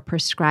general are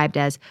prescribed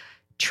as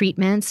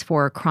treatments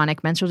for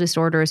chronic menstrual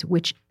disorders,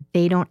 which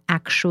they don't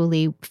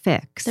actually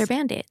fix. They're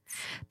Band-Aids.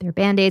 They're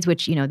Band-Aids,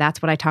 which,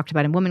 that's what I talked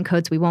about in Woman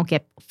Codes. We won't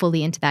get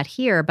fully into that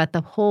here, but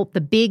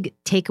the big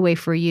takeaway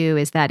for you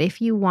is that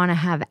if you want to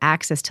have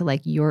access to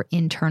like your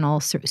internal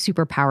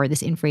superpower,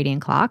 this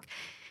infradian clock,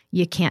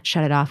 you can't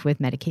shut it off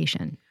with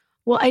medication.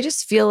 Well, I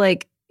just feel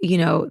like,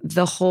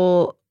 the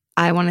whole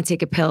I want to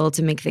take a pill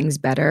to make things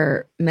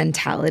better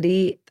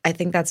mentality, I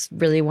think that's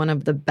really one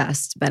of the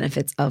best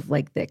benefits of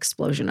like the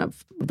explosion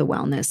of the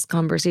wellness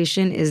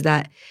conversation is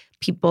that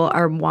people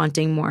are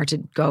wanting more to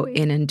go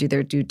in and do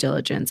their due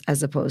diligence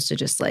as opposed to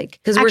just like,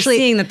 because we're Actually-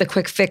 seeing that the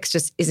quick fix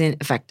just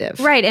isn't effective.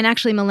 Right. And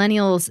actually,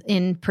 millennials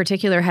in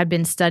particular had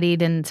been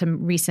studied, and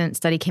some recent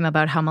study came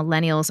about how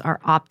millennials are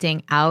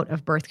opting out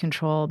of birth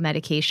control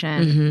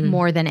medication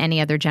more than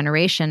any other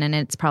generation. And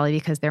it's probably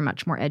because they're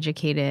much more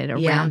educated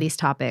around these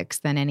topics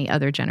than any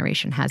other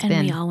generation has been.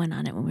 And we all went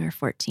on it when we were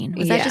 14.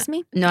 Was that just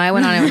me? No, I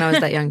went on it when I was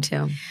that young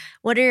too.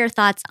 What are your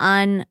thoughts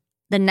on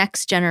the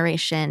next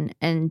generation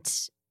and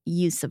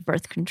use of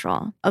birth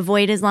control?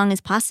 Avoid as long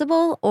as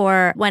possible?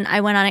 Or when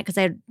I went on it because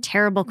I had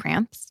terrible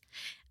cramps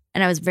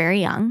and I was very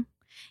young,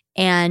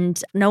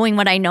 and knowing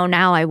what I know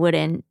now, I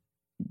wouldn't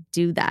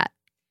do that.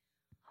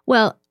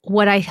 Well,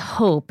 what I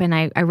hope, and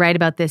I write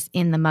about this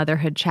in the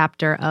motherhood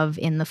chapter of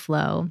In the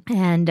Flow,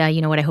 and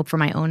what I hope for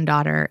my own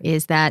daughter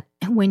is that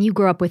when you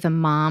grow up with a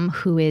mom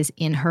who is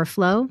in her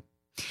flow,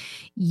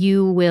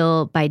 you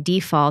will, by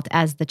default,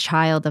 as the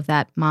child of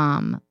that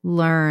mom,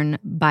 learn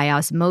by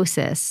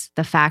osmosis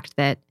the fact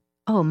that,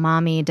 oh,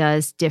 mommy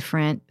does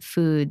different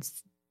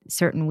foods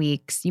certain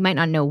weeks. You might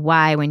not know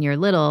why when you're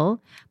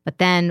little, but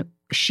then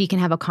she can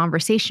have a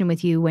conversation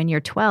with you when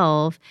you're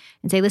 12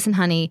 and say, listen,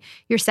 honey,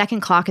 your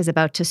second clock is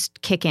about to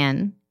kick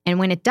in. And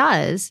when it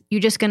does,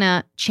 you're just going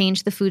to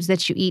change the foods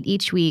that you eat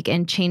each week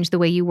and change the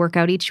way you work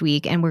out each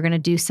week. And we're going to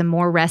do some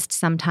more rest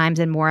sometimes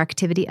and more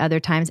activity other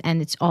times.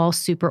 And it's all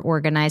super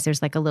organized.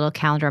 There's like a little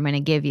calendar I'm going to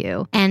give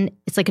you. And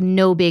it's like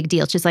no big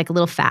deal. It's just like a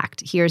little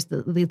fact. This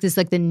is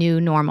like the new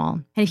normal.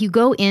 And if you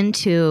go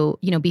into,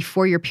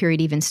 before your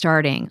period even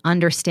starting,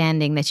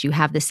 understanding that you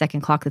have this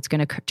second clock that's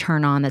going to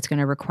turn on, that's going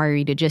to require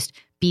you to just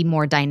be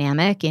more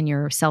dynamic in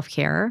your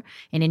self-care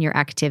and in your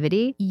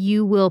activity,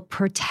 you will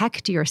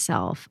protect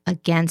yourself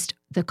against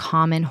the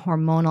common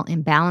hormonal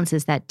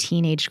imbalances that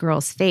teenage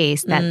girls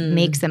face that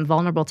makes them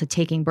vulnerable to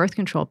taking birth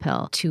control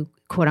pill to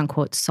quote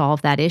unquote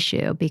solve that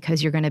issue,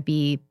 because you're going to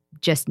be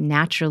just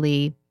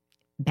naturally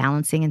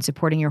balancing and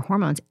supporting your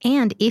hormones.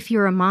 And if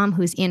you're a mom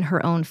who's in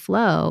her own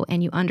flow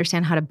and you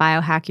understand how to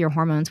biohack your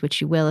hormones, which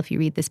you will if you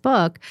read this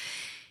book,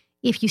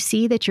 if you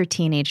see that your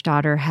teenage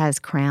daughter has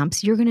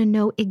cramps, you're going to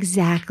know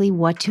exactly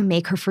what to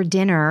make her for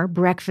dinner,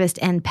 breakfast,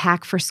 and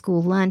pack for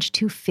school lunch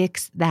to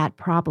fix that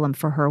problem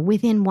for her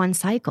within one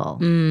cycle.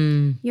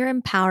 You're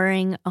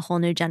empowering a whole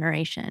new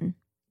generation.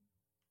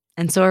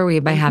 And so are we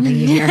by having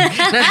you here.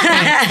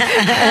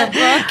 The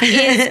book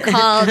is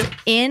called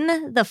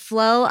In the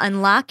Flow,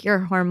 Unlock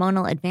Your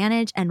Hormonal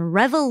Advantage and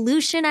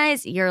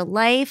Revolutionize Your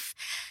Life.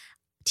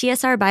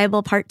 TSR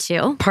Bible Part 2.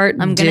 I'm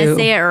going to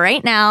say it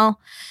right now.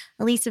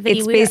 Alisa,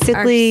 Vitti,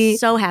 we are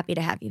so happy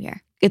to have you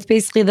here. It's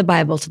basically the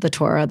Bible to the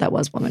Torah that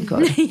was woman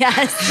code.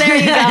 Yes, there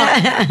you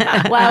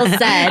go. Well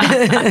said.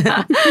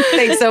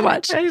 Thanks so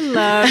much. I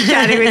love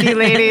chatting with you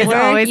ladies.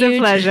 We're Always a huge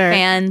pleasure.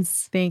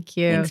 Fans. Thank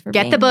you. Thanks for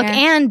Get being the book.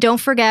 here. And don't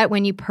forget,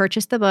 when you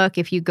purchase the book,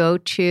 if you go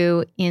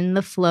to In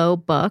the Flow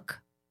book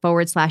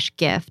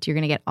 /gift, you're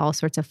going to get all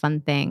sorts of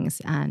fun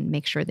things, and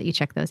make sure that you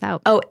check those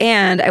out. Oh,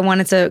 and I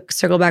wanted to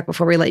circle back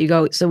before we let you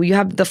go. So you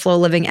have the Flow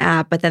Living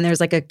app, but then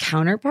there's like a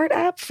counterpart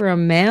app for a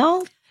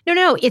male?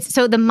 No. It's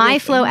so the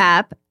MyFlow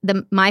app,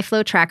 the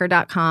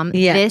myflowtracker.com.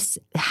 Yeah. This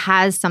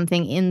has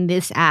something in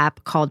this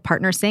app called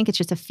Partner Sync. It's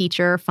just a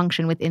feature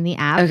function within the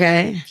app.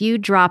 Okay. If you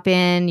drop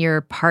in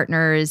your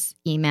partner's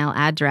email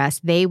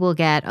address, they will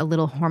get a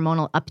little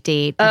hormonal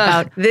update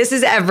about This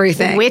is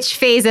everything. which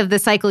phase of the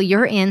cycle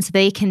you're in, so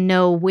they can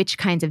know which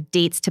kinds of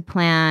dates to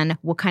plan,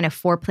 what kind of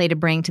foreplay to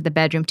bring to the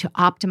bedroom to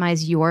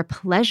optimize your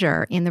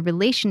pleasure in the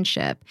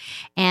relationship.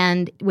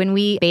 And when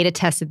we beta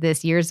tested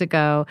this years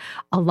ago,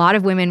 a lot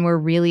of women were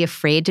really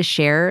afraid to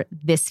share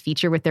this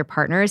feature with their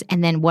partners.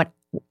 And then what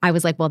I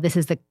was like, well, this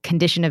is the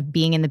condition of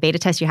being in the beta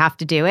test. You have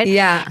to do it.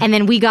 Yeah. And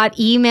then we got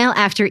email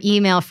after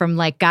email from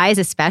like guys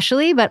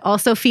especially, but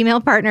also female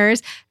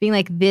partners being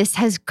like, this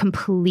has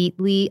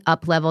completely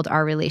up-leveled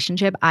our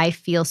relationship. I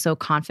feel so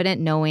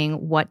confident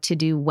knowing what to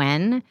do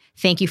when.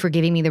 Thank you for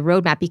giving me the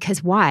roadmap.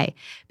 Because why?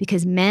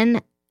 Because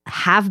men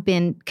have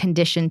been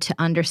conditioned to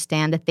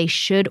understand that they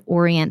should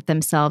orient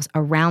themselves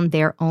around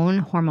their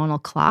own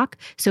hormonal clock.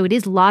 So it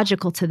is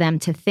logical to them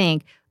to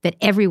think that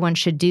everyone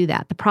should do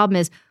that. The problem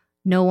is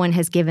no one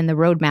has given the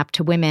roadmap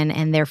to women,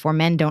 and therefore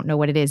men don't know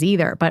what it is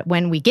either. But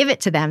when we give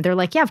it to them, they're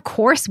like, yeah, of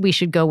course we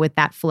should go with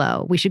that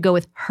flow. We should go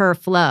with her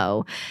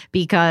flow,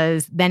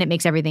 because then it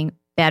makes everything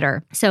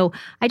better. So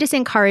I just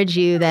encourage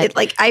you that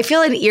I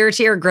feel an ear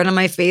to ear grin on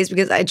my face,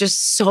 because I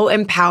just so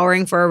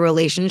empowering for a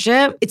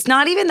relationship. It's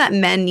not even that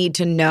men need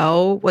to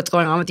know what's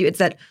going on with you. It's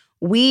that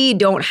we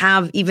don't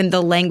have even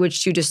the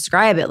language to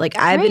describe it. Like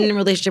I've been in a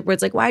relationship where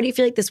it's like, why do you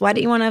feel like this? Why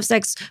don't you want to have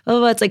sex?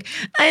 Oh, it's like,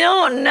 I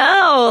don't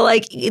know.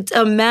 Like it's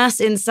a mess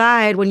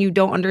inside when you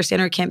don't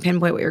understand or can't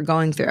pinpoint what you're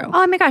going through.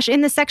 Oh my gosh. In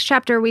the sex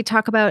chapter, we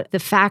talk about the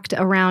fact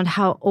around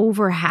how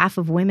over half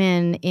of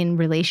women in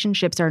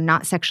relationships are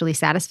not sexually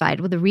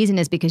satisfied. Well, the reason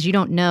is because you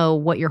don't know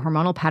what your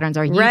hormonal patterns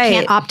are. You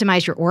can't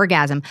optimize your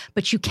orgasm,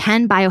 but you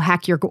can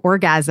biohack your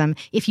orgasm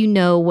if you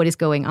know what is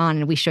going on.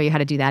 And we show you how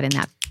to do that in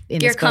that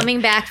in You're this book.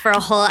 coming back for a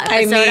whole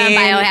episode on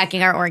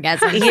biohacking our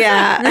orgasms.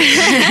 Yeah.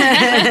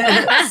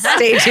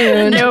 Stay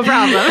tuned. No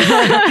problem.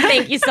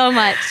 Thank you so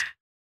much.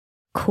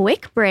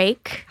 Quick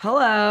break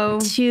Hello.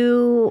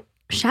 to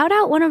shout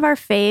out one of our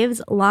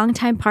faves,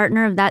 longtime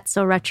partner of That's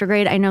So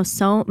Retrograde. I know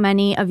so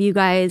many of you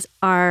guys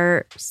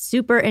are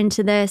super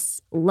into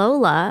this.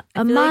 Lola,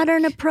 a feel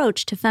modern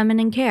approach to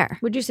feminine care.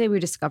 Would you say we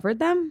discovered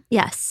them?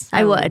 Yes,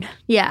 I would.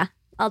 Yeah,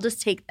 I'll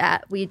just take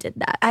that. We did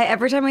that.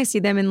 Every time I see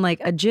them in like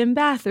a gym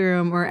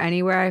bathroom or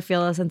anywhere, I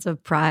feel a sense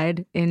of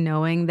pride in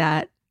knowing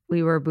that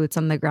we were boots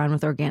on the ground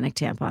with organic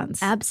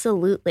tampons.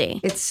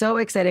 Absolutely. It's so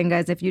exciting,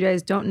 guys. If you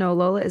guys don't know,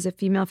 Lola is a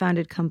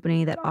female-founded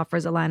company that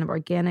offers a line of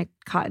organic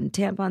cotton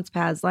tampons,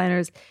 pads,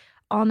 liners,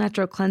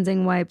 all-natural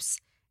cleansing wipes,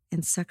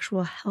 and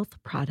sexual health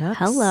products.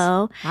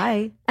 Hello.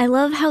 Hi. I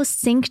love how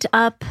synced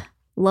up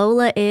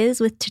Lola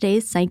is with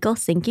today's cycle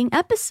syncing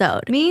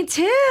episode. Me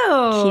too.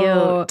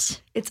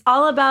 Cute. It's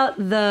all about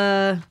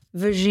the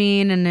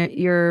vagine and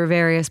your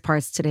various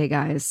parts today,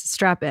 guys.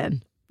 Strap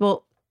in.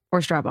 Well,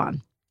 or strap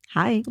on.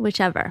 Hi.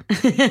 Whichever.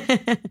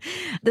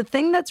 The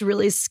thing that's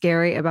really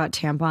scary about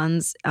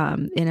tampons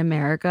in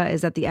America is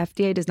that the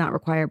FDA does not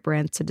require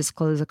brands to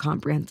disclose a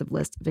comprehensive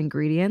list of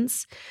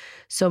ingredients.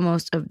 So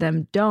most of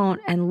them don't.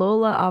 And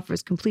Lola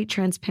offers complete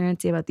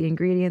transparency about the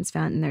ingredients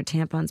found in their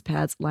tampons,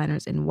 pads,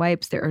 liners, and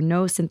wipes. There are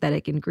no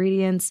synthetic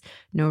ingredients,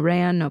 no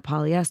rayon, no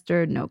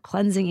polyester, no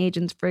cleansing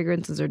agents,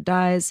 fragrances, or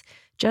dyes.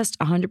 Just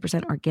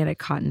 100% organic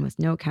cotton with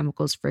no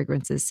chemicals,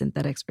 fragrances,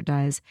 synthetics, or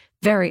dyes.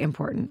 Very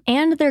important.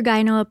 And they're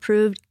gyno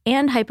approved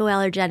and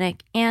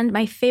hypoallergenic. And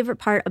my favorite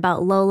part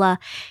about Lola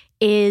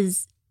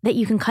is that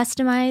you can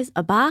customize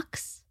a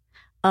box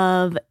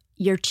of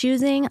your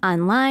choosing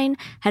online.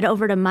 Head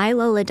over to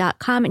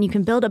mylola.com and you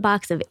can build a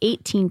box of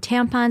 18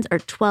 tampons or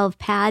 12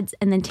 pads.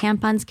 And then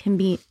tampons can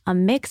be a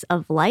mix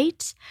of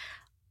light,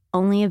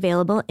 only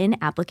available in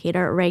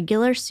applicator,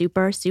 regular,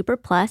 super, super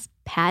plus.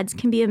 Pads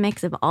can be a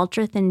mix of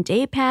ultra thin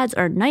day pads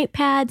or night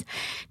pads.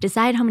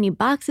 Decide how many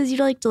boxes you'd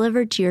like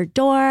delivered to your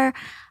door.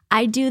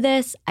 I do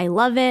this. I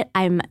love it.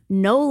 I'm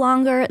no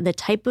longer the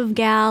type of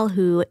gal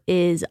who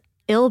is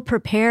ill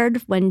prepared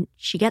when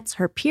she gets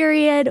her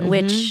period,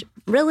 which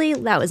really,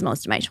 that was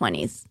most of my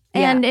 20s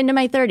and into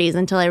my 30s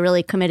until I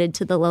really committed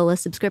to the Lola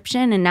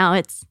subscription. And now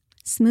it's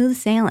smooth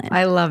sailing.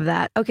 I love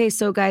that. Okay,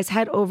 so guys,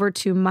 head over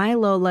to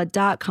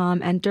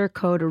mylola.com, enter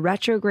code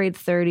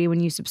retrograde30 when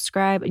you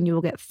subscribe, and you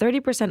will get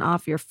 30%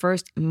 off your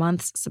first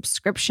month's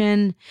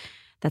subscription.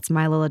 That's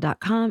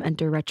mylola.com,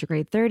 enter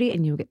retrograde30,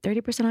 and you'll get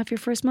 30% off your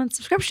first month's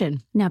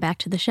subscription. Now back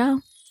to the show.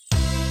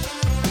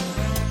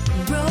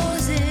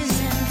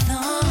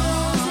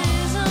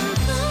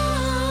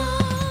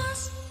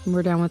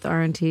 We're done with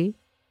R&T.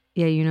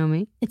 Yeah, you know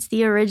me. It's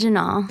the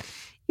original.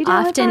 You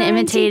done with Often R&T?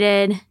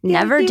 imitated,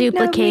 never you know me.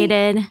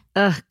 duplicated.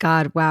 Oh,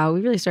 God, wow.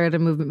 We really started a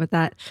movement with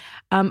that.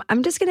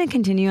 I'm just going to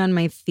continue on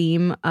my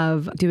theme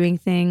of doing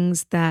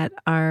things that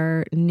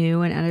are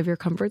new and out of your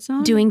comfort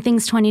zone. Doing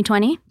things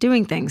 2020.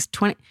 Doing things.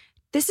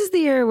 This is the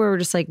year where we're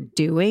just like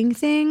doing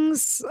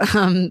things.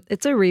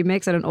 It's a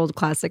remix on an old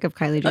classic of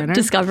Kylie Jenner.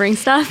 Discovering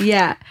stuff.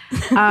 Yeah.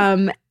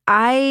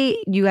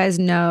 You guys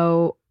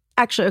know,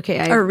 actually,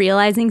 okay. Or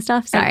realizing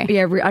stuff. Sorry.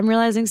 I'm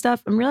realizing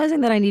stuff. I'm realizing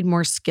that I need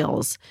more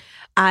skills.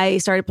 I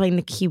started playing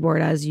the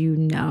keyboard, as you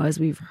know, as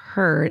we've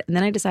heard. And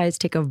then I decided to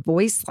take a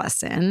voice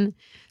lesson.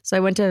 So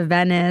I went to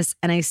Venice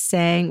and I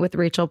sang with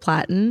Rachel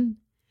Platten.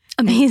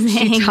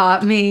 Amazing. She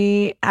taught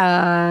me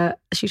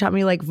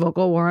like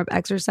vocal warm-up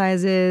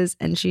exercises,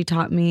 and she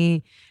taught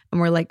me,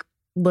 and we're like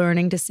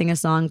learning to sing a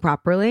song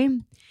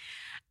properly.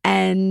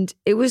 And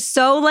it was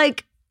so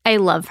like, I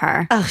love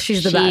her. oh,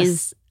 she's the best.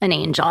 She's an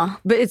angel.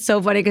 But it's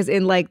so funny because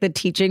in like the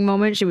teaching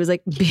moment, she was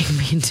like being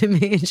mean to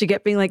me, and she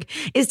kept being like,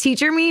 "Is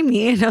teacher me?"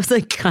 And I was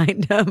like,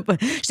 kind of.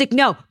 But she's like,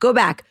 "No, go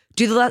back,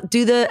 do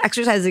the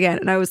exercise again."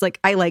 And I was like,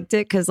 I liked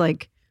it because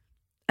like,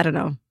 I don't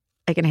know,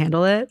 I can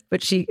handle it.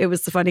 But it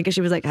was funny because she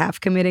was like half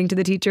committing to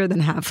the teacher, then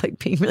half like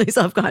being really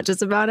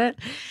self-conscious about it.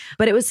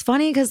 But it was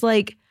funny because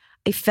like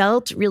I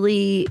felt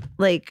really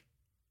like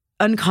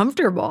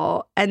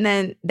uncomfortable, and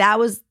then that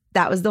was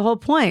the whole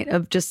point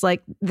of just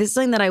like, this is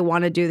something that I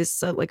want to do. This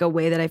is like a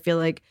way that I feel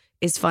like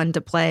is fun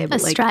to play. But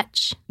A like,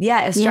 stretch.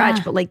 yeah, a stretch.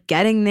 Yeah. But like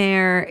getting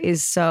there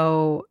is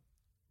so,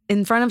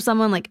 in front of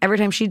someone, like every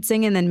time she'd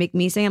sing and then make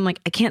me sing, I'm like,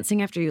 I can't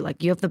sing after you.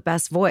 Like, you have the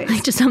best voice.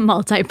 Like just a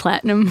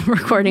multi-platinum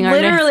recording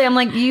artist. Literally, I'm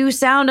like, you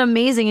sound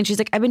amazing. And she's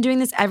like, I've been doing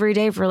this every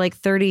day for like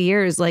 30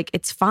 years. Like,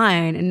 it's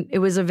fine. And it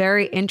was a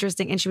very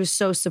interesting, and she was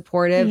so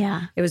supportive.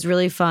 Yeah. It was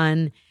really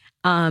fun.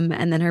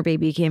 And then her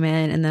baby came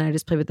in, and then I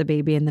just played with the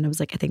baby, and then I was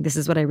like, I think this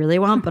is what I really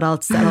want, but I'll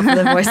settle for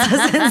the voice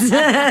lessons.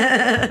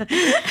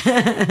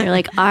 You're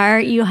like, are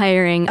you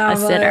hiring a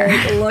sitter?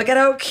 Like, look at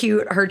how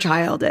cute her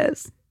child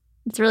is.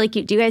 It's really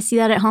cute. Do you guys see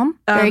that at home?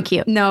 Very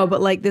cute. No,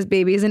 but like this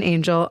baby is an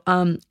angel.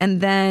 And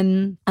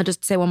then I'll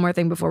just say one more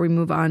thing before we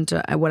move on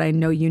to what I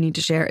know you need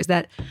to share is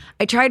that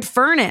I tried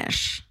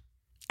Furnish.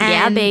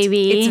 Yeah, And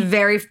baby. It's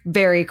very,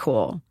 very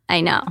cool.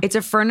 I know. It's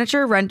a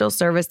furniture rental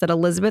service that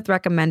Elizabeth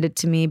recommended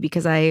to me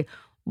because I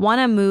want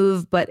to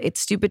move, but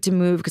it's stupid to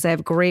move because I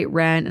have great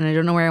rent and I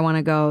don't know where I want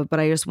to go. But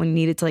I just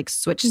needed to like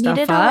switch stuff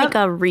Needed up. like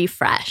a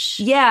refresh.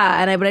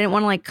 Yeah, but I didn't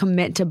want to like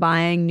commit to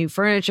buying new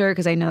furniture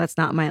because I know that's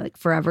not my like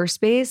forever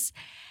space.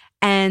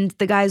 And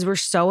the guys were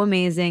so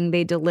amazing.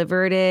 They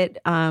delivered it.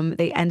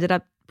 They ended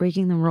up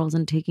breaking the rules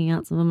and taking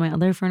out some of my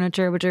other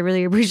furniture, which I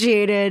really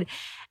appreciated.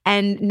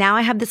 And now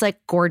I have this like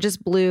gorgeous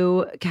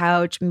blue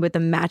couch with a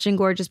matching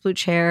gorgeous blue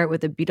chair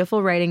with a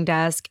beautiful writing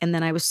desk. And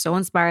then I was so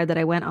inspired that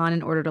I went on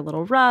and ordered a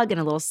little rug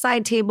and a little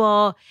side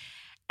table.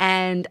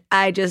 And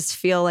I just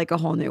feel like a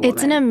whole new woman.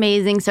 It's an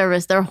amazing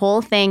service. Their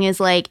whole thing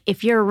is like,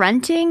 if you're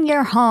renting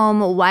your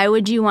home, why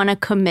would you want to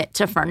commit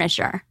to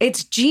furniture?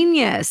 It's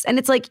genius. And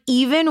it's like,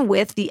 even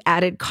with the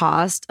added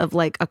cost of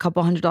like a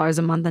couple $100s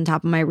a month on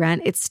top of my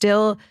rent, it's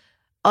still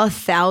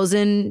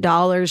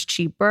 $1,000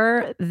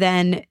 cheaper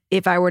than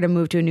if I were to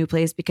move to a new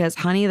place because,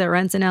 honey, the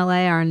rents in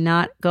LA are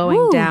not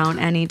going down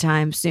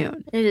anytime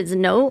soon. It is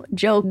no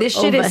joke. This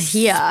shit over is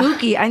here.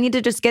 spooky. I need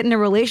to just get in a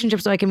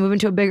relationship so I can move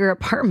into a bigger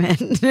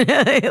apartment.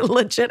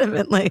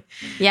 Legitimately.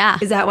 Yeah.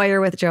 Is that why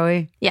you're with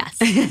Joey? Yes.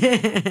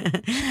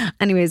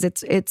 Anyways,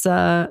 it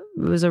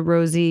was a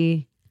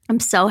rosy.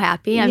 I'm so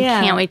happy. I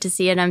Yeah. can't wait to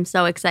see it. I'm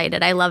so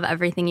excited. I love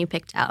everything you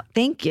picked out.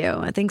 Thank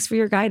you. Thanks for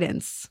your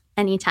guidance.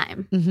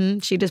 Anytime.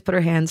 She just put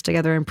her hands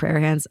together in prayer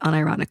hands,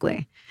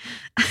 unironically.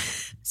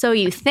 So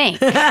you think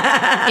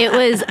it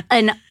was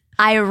an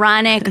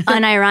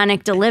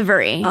unironic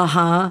delivery.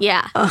 Uh-huh.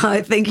 Yeah.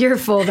 I think you're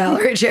full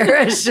Valerie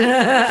Cherish.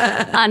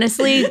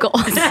 Honestly,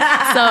 goals.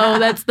 So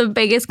that's the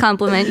biggest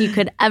compliment you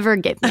could ever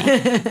give me.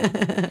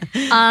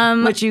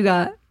 What you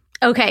got?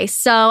 Okay,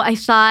 so I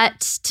thought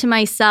to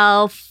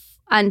myself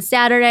on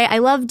Saturday, I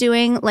love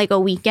doing like a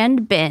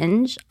weekend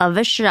binge of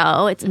a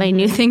show. It's my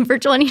new thing for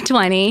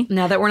 2020.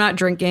 Now that we're not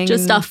drinking.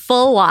 Just a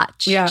full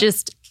watch. Yeah.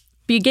 Just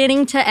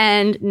beginning to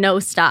end, no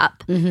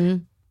stop.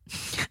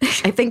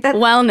 I think that's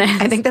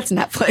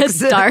Netflix. It's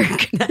dark.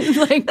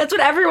 Like, That's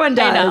what everyone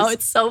does. I know,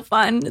 it's so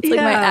fun. It's like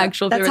my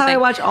actual That's favorite how thing. I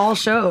watch all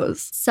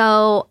shows.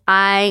 So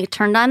I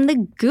turned on the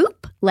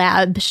Goop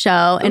Lab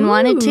show and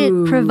wanted to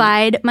Ooh.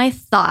 provide my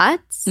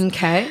thoughts.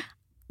 Okay.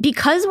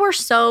 Because we're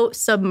so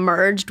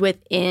submerged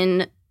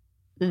within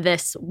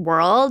this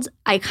world,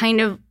 I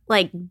kind of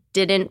like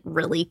didn't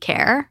really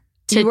care.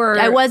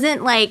 I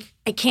wasn't like,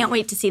 I can't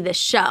wait to see this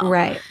show.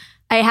 Right.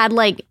 I had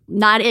like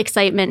not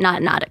excitement,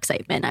 not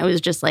excitement. I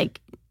was just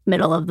like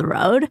middle of the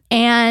road.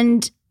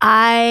 And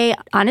I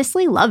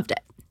honestly loved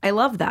it. I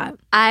love that.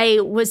 I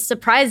was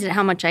surprised at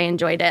how much I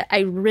enjoyed it.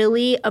 I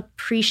really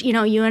appreciate,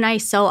 you and I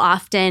so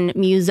often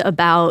muse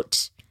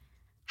about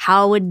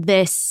how would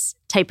this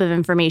type of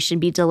information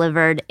be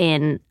delivered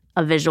in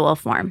a visual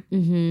form?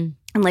 And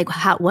like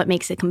what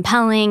makes it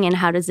compelling and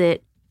how does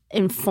it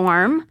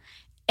inform?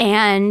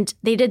 And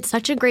they did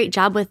such a great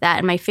job with that.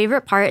 And my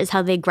favorite part is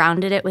how they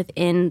grounded it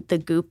within the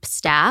Goop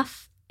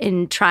staff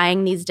in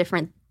trying these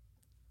different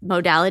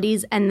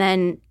modalities. And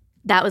then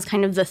that was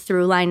kind of the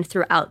through line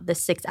throughout the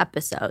 6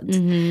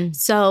 episodes.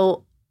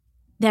 So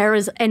there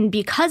was, and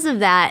because of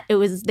that,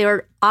 they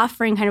were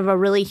offering kind of a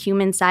really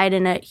human side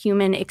and a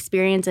human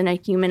experience and a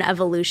human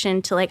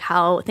evolution to like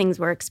how things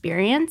were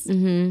experienced.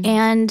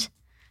 And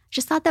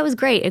just thought that was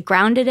great. It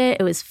grounded it.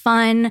 It was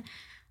fun.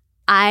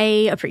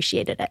 I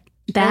appreciated it.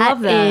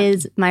 That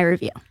is my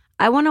review.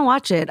 I want to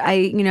watch it.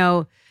 I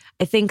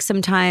think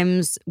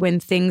sometimes when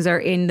things are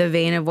in the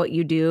vein of what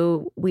you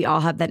do, we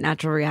all have that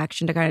natural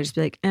reaction to kind of just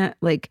be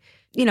like,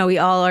 we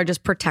all are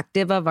just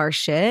protective of our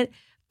shit.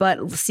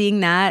 But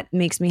seeing that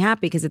makes me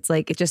happy because it's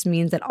like, it just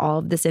means that all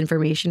of this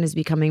information is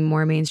becoming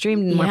more mainstream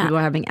and more people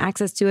are having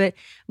access to it.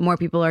 More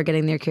people are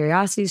getting their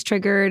curiosities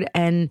triggered.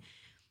 And,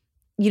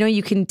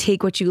 you can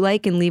take what you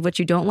like and leave what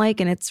you don't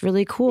like. And it's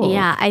really cool.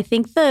 Yeah. I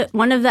think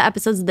one of the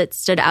episodes that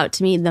stood out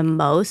to me the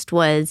most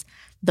was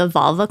the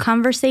vulva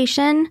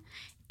conversation.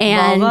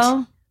 And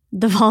Volvo?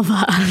 The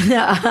vulva.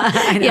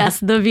 Yes,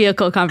 the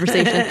vehicle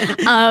conversation.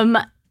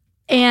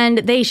 And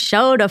they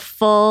showed a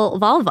full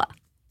vulva.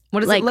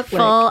 What does it look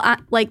full,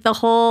 like the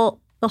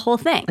whole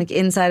thing. Like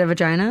inside a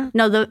vagina?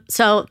 No,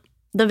 so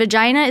the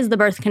vagina is the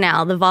birth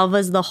canal. The vulva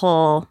is the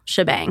whole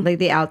shebang. Like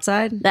the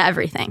outside? The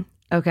everything.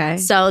 Okay.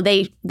 So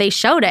they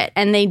showed it,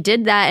 and they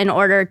did that in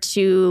order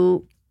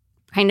to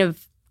kind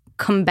of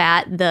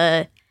combat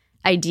the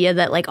idea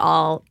that like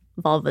all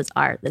vulvas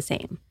are the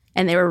same.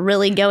 And they were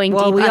really going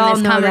deep on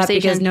this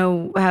conversation.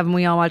 That because haven't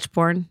we all watched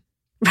porn?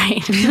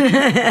 Right.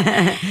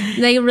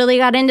 They really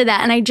got into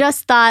that. And I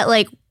just thought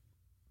like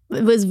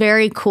it was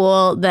very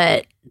cool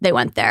that they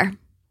went there.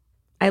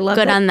 I love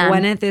Good that on them.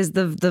 Gwyneth is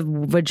the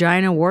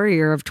vagina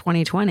warrior of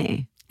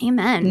 2020.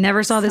 Amen.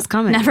 Never saw this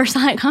coming. Never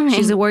saw it coming.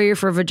 She's a warrior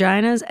for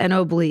vaginas and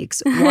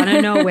obliques. Want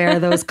to know where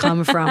those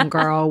come from,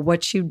 girl.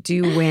 What you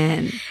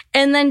doing?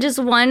 And then just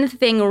one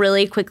thing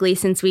really quickly,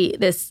 since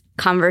this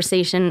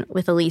conversation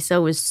with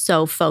Alisa was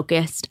so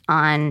focused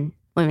on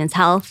women's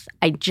health,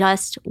 I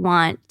just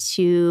want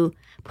to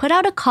put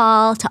out a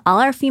call to all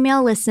our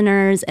female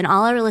listeners and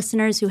all our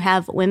listeners who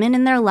have women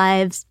in their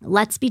lives.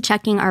 Let's be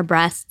checking our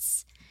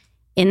breasts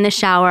in the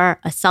shower,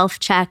 a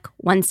self-check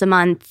once a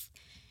month.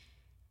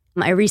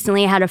 I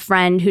recently had a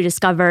friend who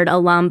discovered a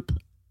lump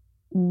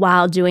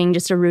while doing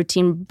just a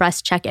routine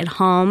breast check at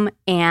home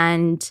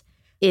and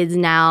is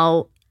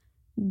now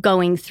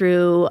going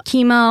through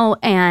chemo.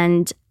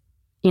 And,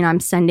 I'm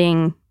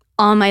sending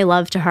all my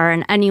love to her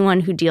and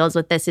anyone who deals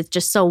with this. It's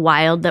just so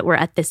wild that we're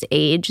at this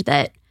age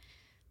that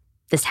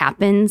this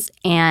happens.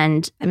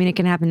 And I mean, it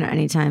can happen at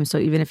any time. So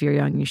even if you're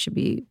young, you should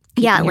be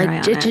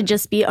it should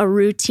just be a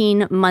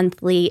routine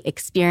monthly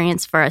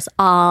experience for us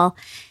all.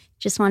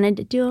 Just wanted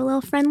to do a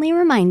little friendly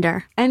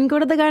reminder. And go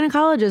to the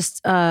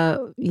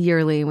gynecologist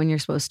yearly when you're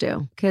supposed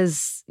to,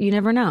 because you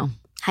never know.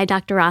 Hi,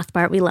 Dr.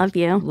 Rothbart. We love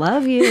you.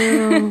 Love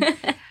you.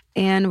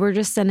 And we're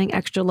just sending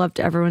extra love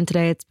to everyone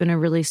today. It's been a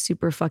really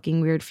super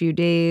fucking weird few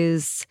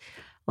days.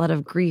 A lot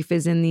of grief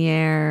is in the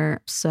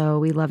air. So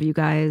we love you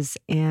guys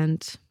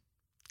and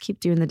keep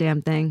doing the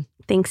damn thing.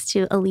 Thanks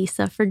to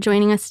Alisa for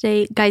joining us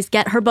today. Guys,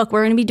 get her book.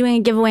 We're going to be doing a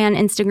giveaway on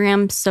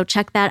Instagram, so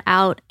check that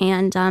out.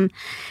 And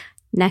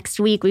next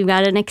week, we've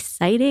got an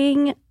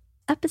exciting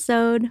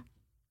episode.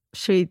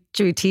 Should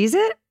we tease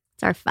it?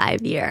 It's our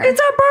 5-year. It's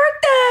our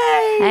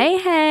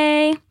birthday!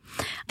 Hey.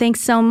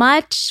 Thanks so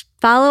much.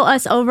 Follow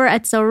us over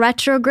at So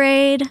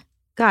Retrograde.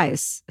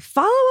 Guys,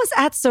 follow us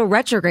at So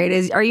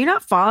Retrograde. Are you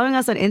not following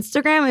us on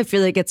Instagram? I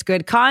feel like it's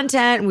good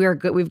content.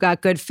 We've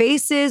got good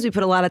faces. We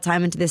put a lot of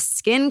time into this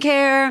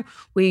skincare.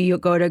 You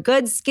go to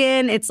Good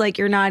Skin. It's like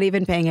you're not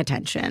even paying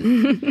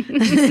attention.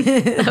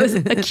 That was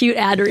a cute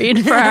ad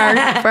read for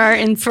our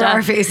Insta. For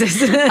our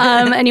faces.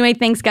 Anyway,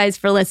 thanks guys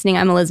for listening.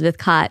 I'm Elizabeth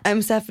Kott.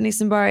 I'm Stephanie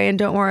Simbari, and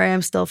don't worry,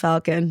 I'm still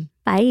Falcon.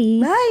 Bye.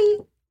 Bye.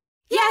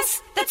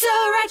 Yes, that's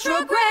so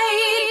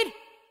retrograde.